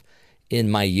myself in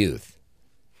my youth.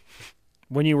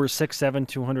 When you were 6'7",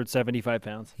 275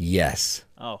 pounds? Yes.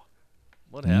 Oh.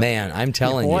 What happened? Man, I'm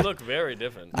telling you. You look very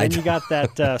different. And you got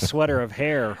that sweater of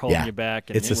hair holding you back.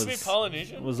 And It's it a- was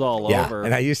Polynesian? It was all Yeah, over.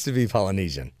 and I used to be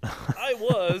Polynesian.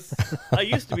 I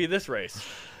used to be this race.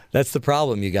 That's the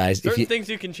problem, you guys. Certain things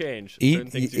you can change. Eat,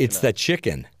 certain things you it's cannot. the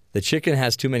chicken. The chicken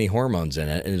has too many hormones in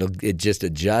it, and it just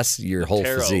adjusts your whole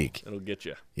Taro, physique. It'll get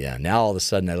you. Yeah, now all of a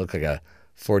sudden I look like a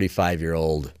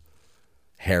 45-year-old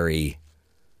hairy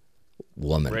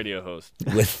woman. Radio host.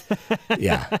 With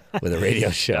a radio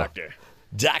show.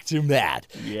 Dr. Matt.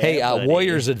 Yeah, hey, buddy.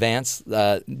 Warriors advance.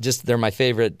 They're my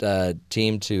favorite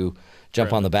team to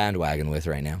jump on the bandwagon with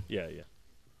right now. Yeah.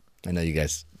 I know you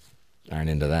guys aren't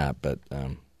into that, but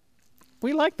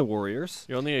We like the Warriors.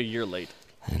 You're only a year late.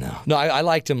 I know. No, I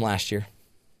liked him last year.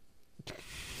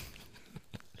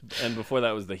 And before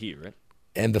that was the Heat, right?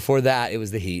 And before that, it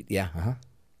was the Heat. Yeah.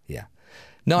 Yeah.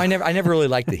 No, I never really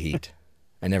liked the Heat.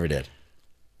 I never did.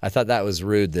 I thought that was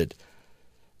rude that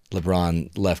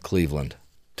LeBron left Cleveland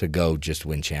to go just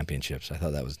win championships. I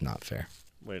thought that was not fair.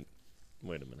 Wait a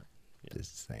minute.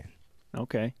 Just saying.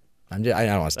 Okay. I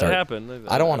don't want to start. That happened.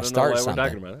 I don't want to know start why we're something.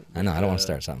 talking about it. I know. I don't want to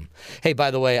start something. Hey,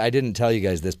 by the way, I didn't tell you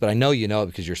guys this, but I know you know it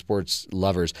because you're sports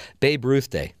lovers. Babe Ruth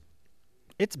Day.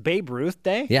 It's Babe Ruth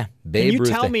Day? Yeah, Babe Ruth Can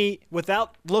you tell Day. me,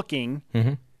 without looking,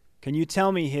 Mhm. can you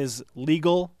tell me his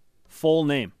legal full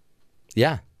name?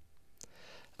 Yeah.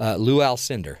 Lou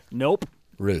Alcindor. Nope.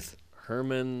 Ruth.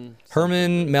 Herman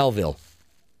Melville.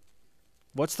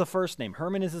 What's the first name?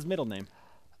 Herman is his middle name.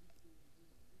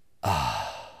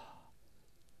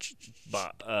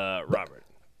 Robert.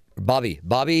 Bobby.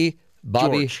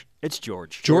 George. It's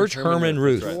George. George Herman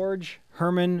Ruth. Right. George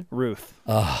Herman Ruth.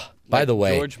 By the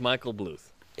way, George Michael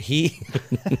Bluth.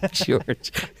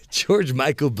 George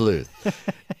Michael Bluth.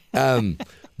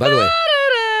 By the way,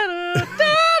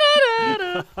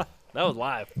 That was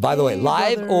live. By the way,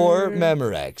 live or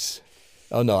Memorex?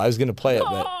 Oh no, I was going to play it,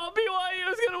 but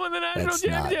BYU is going to win the national That's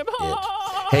not championship. it.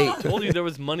 Hey, I told you there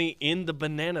was money in the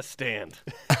banana stand.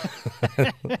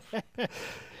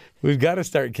 we've got to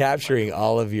start capturing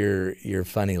all of your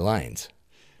funny lines.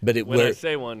 But When I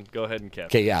say one, go ahead and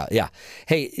capture. Okay, yeah.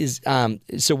 Hey,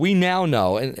 so we now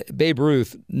know, and Babe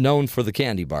Ruth, known for the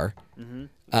candy bar.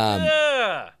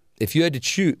 Yeah. If you had to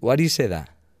choose, why do you say that?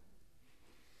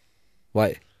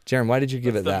 Why, Jaron? Why did you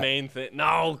give That's it the that? main thing.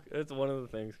 No, it's one of the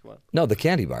things. Come on. No, the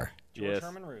candy bar. George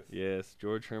Herman Ruth. Yes,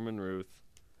 George Herman Ruth.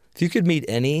 If you could meet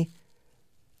any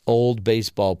old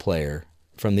baseball player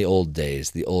from the old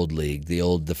days, the old league,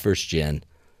 the first gen,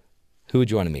 who would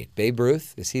you want to meet? Babe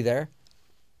Ruth? Is he there?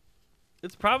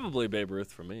 It's probably Babe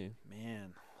Ruth for me.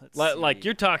 Man, like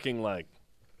you're talking like.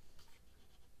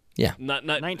 Yeah. Not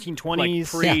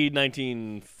 1920s. Like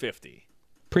pre-1950.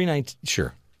 Pre-19,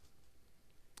 sure.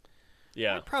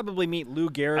 Yeah. I'd probably meet Lou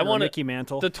Gehrig I or want Mickey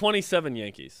Mantle. The 27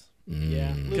 Yankees.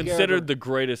 Yeah. Lou Considered Gehrig. the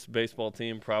greatest baseball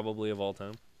team probably of all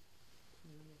time.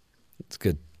 It's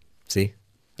good. See?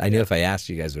 I knew if I asked,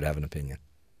 you guys would have an opinion.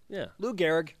 Yeah. Lou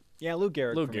Gehrig. Yeah, Lou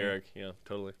Gehrig. Lou for me. Gehrig. Yeah,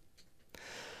 totally.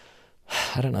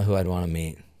 I don't know who I'd want to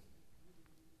meet.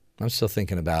 I'm still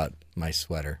thinking about my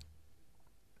sweater.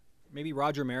 Maybe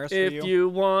Roger Maris for If you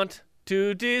want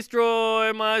to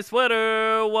destroy my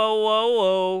sweater, whoa, whoa,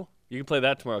 whoa. You can play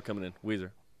that tomorrow coming in.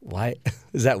 Weezer. Why?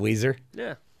 Is that Weezer?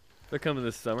 Yeah. They're coming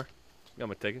this summer. Got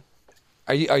my ticket.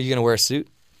 Are you going to wear a suit?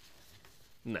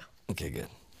 No. Okay, good.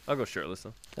 I'll go shirtless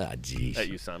though. Ah, geez. At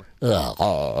USANA.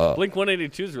 Blink.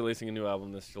 Blink-182 is releasing a new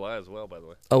album this July as well, by the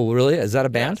way. Oh, really? Is that a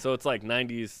band? Yeah, so it's like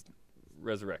 90s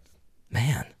resurrected.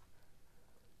 Man,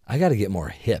 I got to get more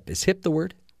hip. Is hip the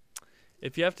word?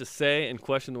 If you have to say and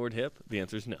question the word hip, the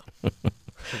answer is no.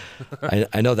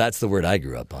 I know that's the word I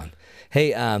grew up on. Hey,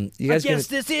 you guys. I guess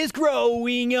this is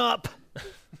growing up.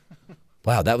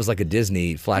 Wow, that was like a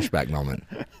Disney flashback moment.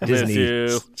 Miss Disney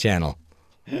you. Channel.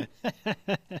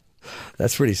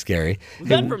 That's pretty scary. Was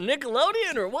that from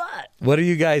Nickelodeon or what? What are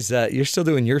you guys? You're still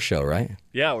doing your show, right?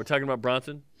 Yeah, we're talking about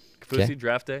Bronson. Kafusi, Okay.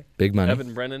 draft day. Big money.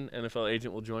 Evan Brennan, NFL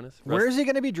agent, will join us. Where is he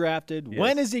going to be drafted? Yes.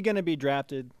 When is he going to be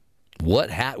drafted? What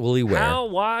hat will he wear? How,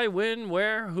 why, when,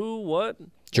 where, who, what? We'll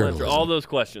Journalism. answer all those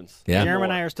questions. Yeah. Jeremy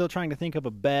and I are still trying to think of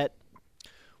a bet.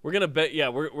 We're gonna bet. Yeah,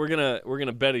 we're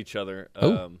gonna bet each other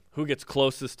who gets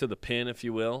closest to the pin, if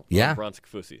you will. Yeah. On Bronson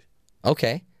Kafusi.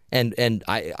 Okay. And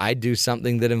I do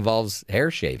something that involves hair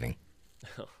shaving.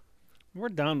 We're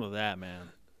done with that, man.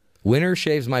 Winner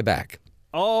shaves my back.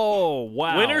 Oh,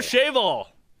 wow. Winner shave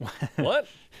all. What?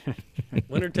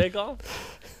 Winner take all?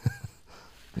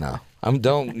 No,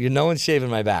 no one's shaving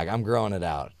my back. I'm growing it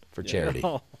out for charity.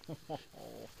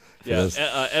 Yeah,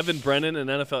 Evan Brennan, an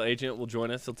NFL agent, will join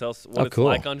us. He'll tell us what it's cool.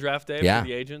 like on draft day Yeah. for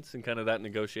the agents and kind of that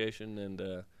negotiation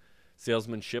and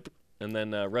salesmanship. And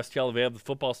then Russ Calavea of the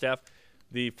football staff.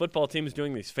 The football team is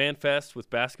doing these fan fests with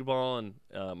basketball and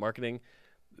marketing.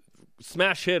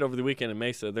 Smash hit over the weekend in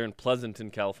Mesa. They're in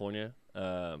Pleasanton, California,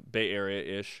 Bay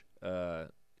Area-ish,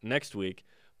 next week.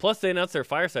 Plus, they announced their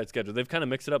fireside schedule. They've kind of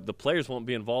mixed it up. The players won't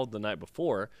be involved the night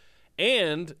before.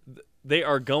 And they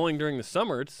are going during the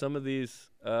summer to some of these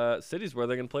cities where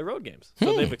they're going to play road games.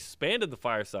 So they've expanded the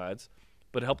firesides,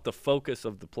 but helped the focus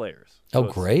of the players. So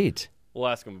great. We'll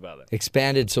ask them about that.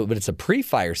 Expanded, but it's a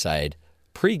pre-fireside,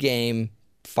 pre-game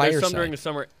fireside. There's some during the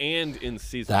summer and in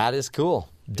season. That is cool.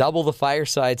 Double the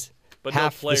firesides. But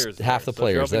half no players. Half the players. So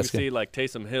if you're hoping That's to good. see like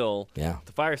Taysom Hill at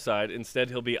the fireside. Instead,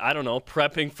 he'll be, I don't know,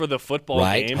 prepping for the football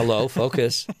right. game. Hello,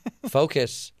 focus.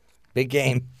 Focus. Big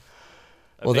game.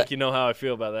 I think you know how I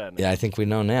feel about that now. Yeah, I think we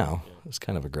know now. It's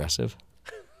kind of aggressive.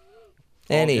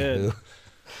 All Anywho. good.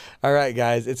 All right,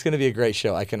 guys. It's going to be a great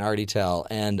show. I can already tell.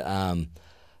 And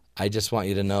I just want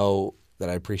you to know that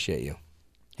I appreciate you.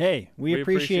 Hey, we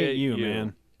appreciate you,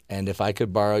 man. And if I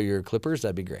could borrow your clippers,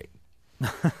 that'd be great.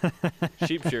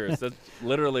 Sheep shearers. That's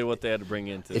literally what they had to bring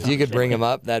into. If you could bring them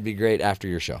up, that'd be great after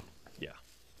your show. Yeah.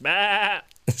 Bah!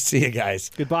 See you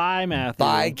guys. Goodbye, Matthew.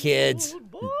 Bye, kids.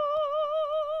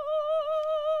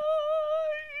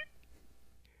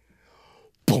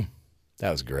 Boom. That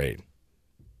was great.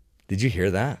 Did you hear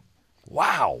that?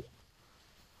 Wow.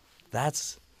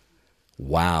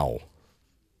 Wow.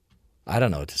 I don't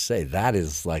know what to say. That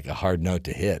is like a hard note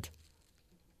to hit.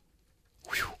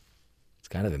 Whew. It's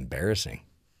kind of embarrassing.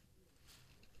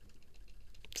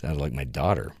 Sounded like my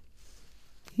daughter.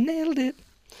 Nailed it.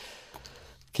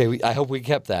 Okay, I hope we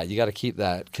kept that. You got to keep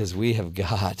that because we have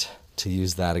got to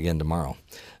use that again tomorrow.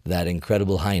 That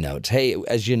incredible high note. Hey,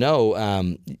 as you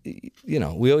know,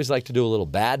 we always like to do a little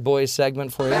bad boys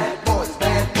segment for you. Bad boys,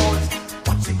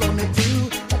 what you gonna do?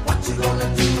 What you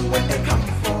gonna do when they come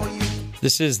for you?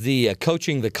 This is the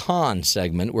Coaching the Con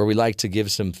segment where we like to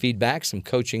give some feedback, some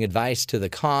coaching advice to the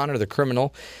con or the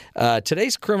criminal.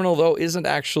 Today's criminal, though, isn't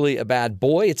actually a bad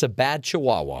boy. It's a bad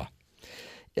chihuahua.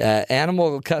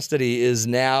 Animal custody is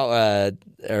now,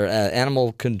 or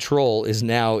animal control is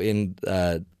now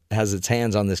has its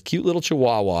hands on this cute little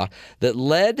chihuahua that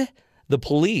led the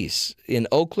police in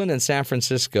Oakland and San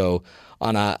Francisco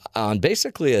on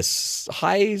basically a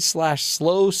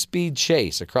high/slow speed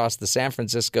chase across the San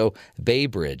Francisco Bay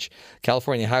Bridge.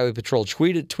 California Highway Patrol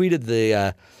tweeted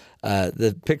the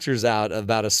pictures out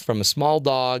about us from a small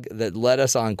dog that led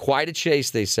us on quite a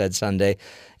chase, they said Sunday,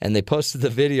 and they posted the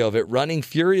video of it running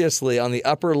furiously on the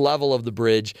upper level of the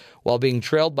bridge while being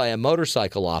trailed by a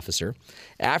motorcycle officer.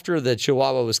 After the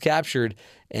Chihuahua was captured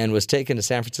and was taken to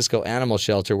San Francisco Animal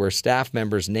Shelter, where staff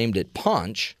members named it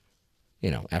Ponch,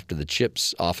 after the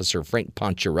CHIPS officer Frank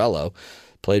Poncherello,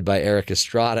 played by Eric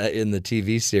Estrada in the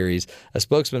TV series. A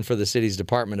spokesman for the city's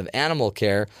Department of Animal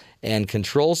Care and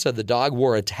Control said the dog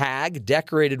wore a tag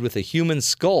decorated with a human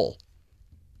skull,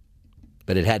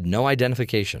 but it had no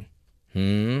identification.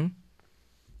 Does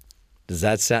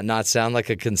that not sound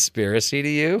like a conspiracy to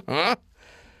you? Huh?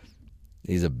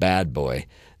 He's a bad boy.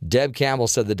 Deb Campbell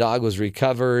said the dog was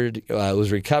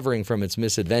recovering from its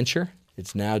misadventure.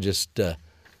 It's now just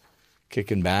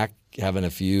kicking back, having a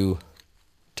few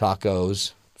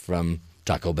tacos from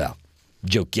Taco Bell.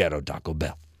 Yo quiero Taco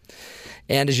Bell.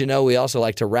 And as you know, we also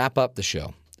like to wrap up the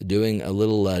show doing a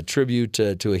little tribute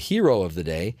to a hero of the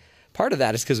day. Part of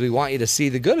that is because we want you to see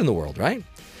the good in the world, right?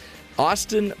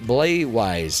 Austin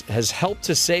Blaywise has helped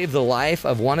to save the life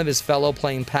of one of his fellow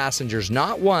plane passengers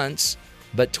not once,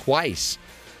 but twice.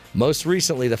 Most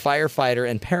recently, the firefighter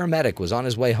and paramedic was on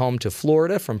his way home to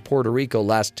Florida from Puerto Rico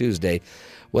last Tuesday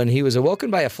when he was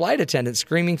awoken by a flight attendant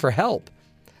screaming for help.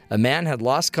 A man had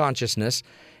lost consciousness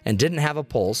and didn't have a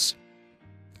pulse.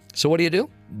 So what do?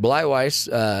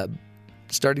 Blaywise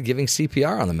started giving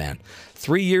CPR on the man.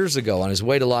 3 years ago, on his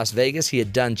way to Las Vegas, he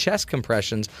had done chest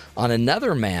compressions on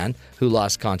another man who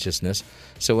lost consciousness.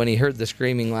 So when he heard the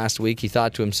screaming last week, he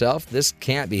thought to himself, this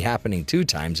can't be happening 2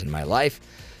 times in my life,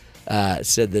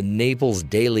 said the Naples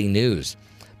Daily News.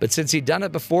 But since he'd done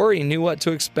it before, he knew what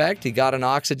to expect. He got an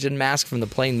oxygen mask from the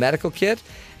plane medical kit,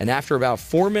 and after about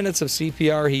 4 minutes of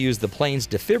CPR, he used the plane's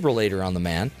defibrillator on the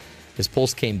man. His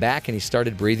pulse came back, and he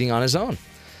started breathing on his own,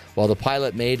 while the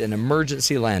pilot made an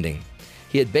emergency landing.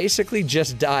 He had basically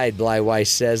just died, Blaywise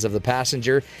says of the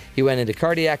passenger. He went into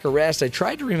cardiac arrest. I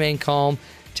tried to remain calm,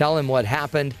 tell him what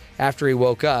happened after he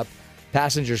woke up.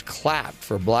 Passengers clapped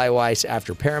for Blaywise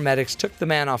after paramedics took the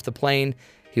man off the plane.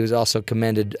 He was also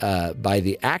commended by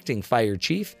the acting fire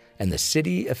chief and the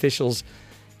city officials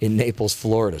in Naples,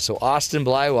 Florida. So Austin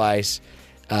Blaywise,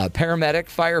 paramedic,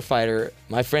 firefighter,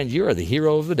 my friend, you are the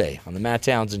hero of the day on the Matt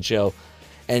Townsend Show.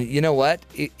 And you know what?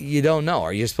 You don't know.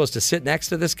 Are you supposed to sit next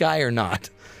to this guy or not?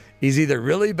 He's either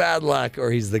really bad luck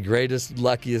or he's the greatest,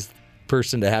 luckiest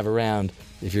person to have around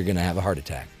if you're going to have a heart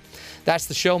attack. That's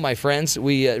the show, my friends.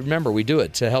 We remember, we do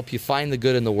it to help you find the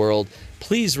good in the world.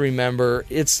 Please remember,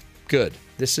 it's good.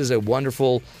 This is a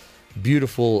wonderful,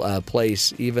 beautiful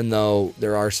place, even though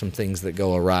there are some things that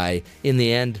go awry. In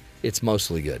the end, it's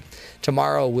mostly good.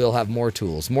 Tomorrow, we'll have more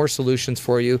tools, more solutions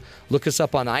for you. Look us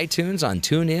up on iTunes, on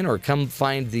TuneIn, or come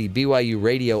find the BYU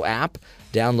Radio app.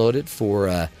 Download it for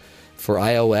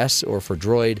iOS or for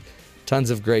Droid. Tons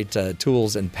of great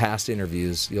tools and past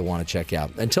interviews you'll want to check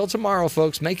out. Until tomorrow,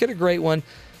 folks, make it a great one,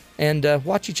 and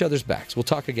watch each other's backs. We'll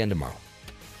talk again tomorrow.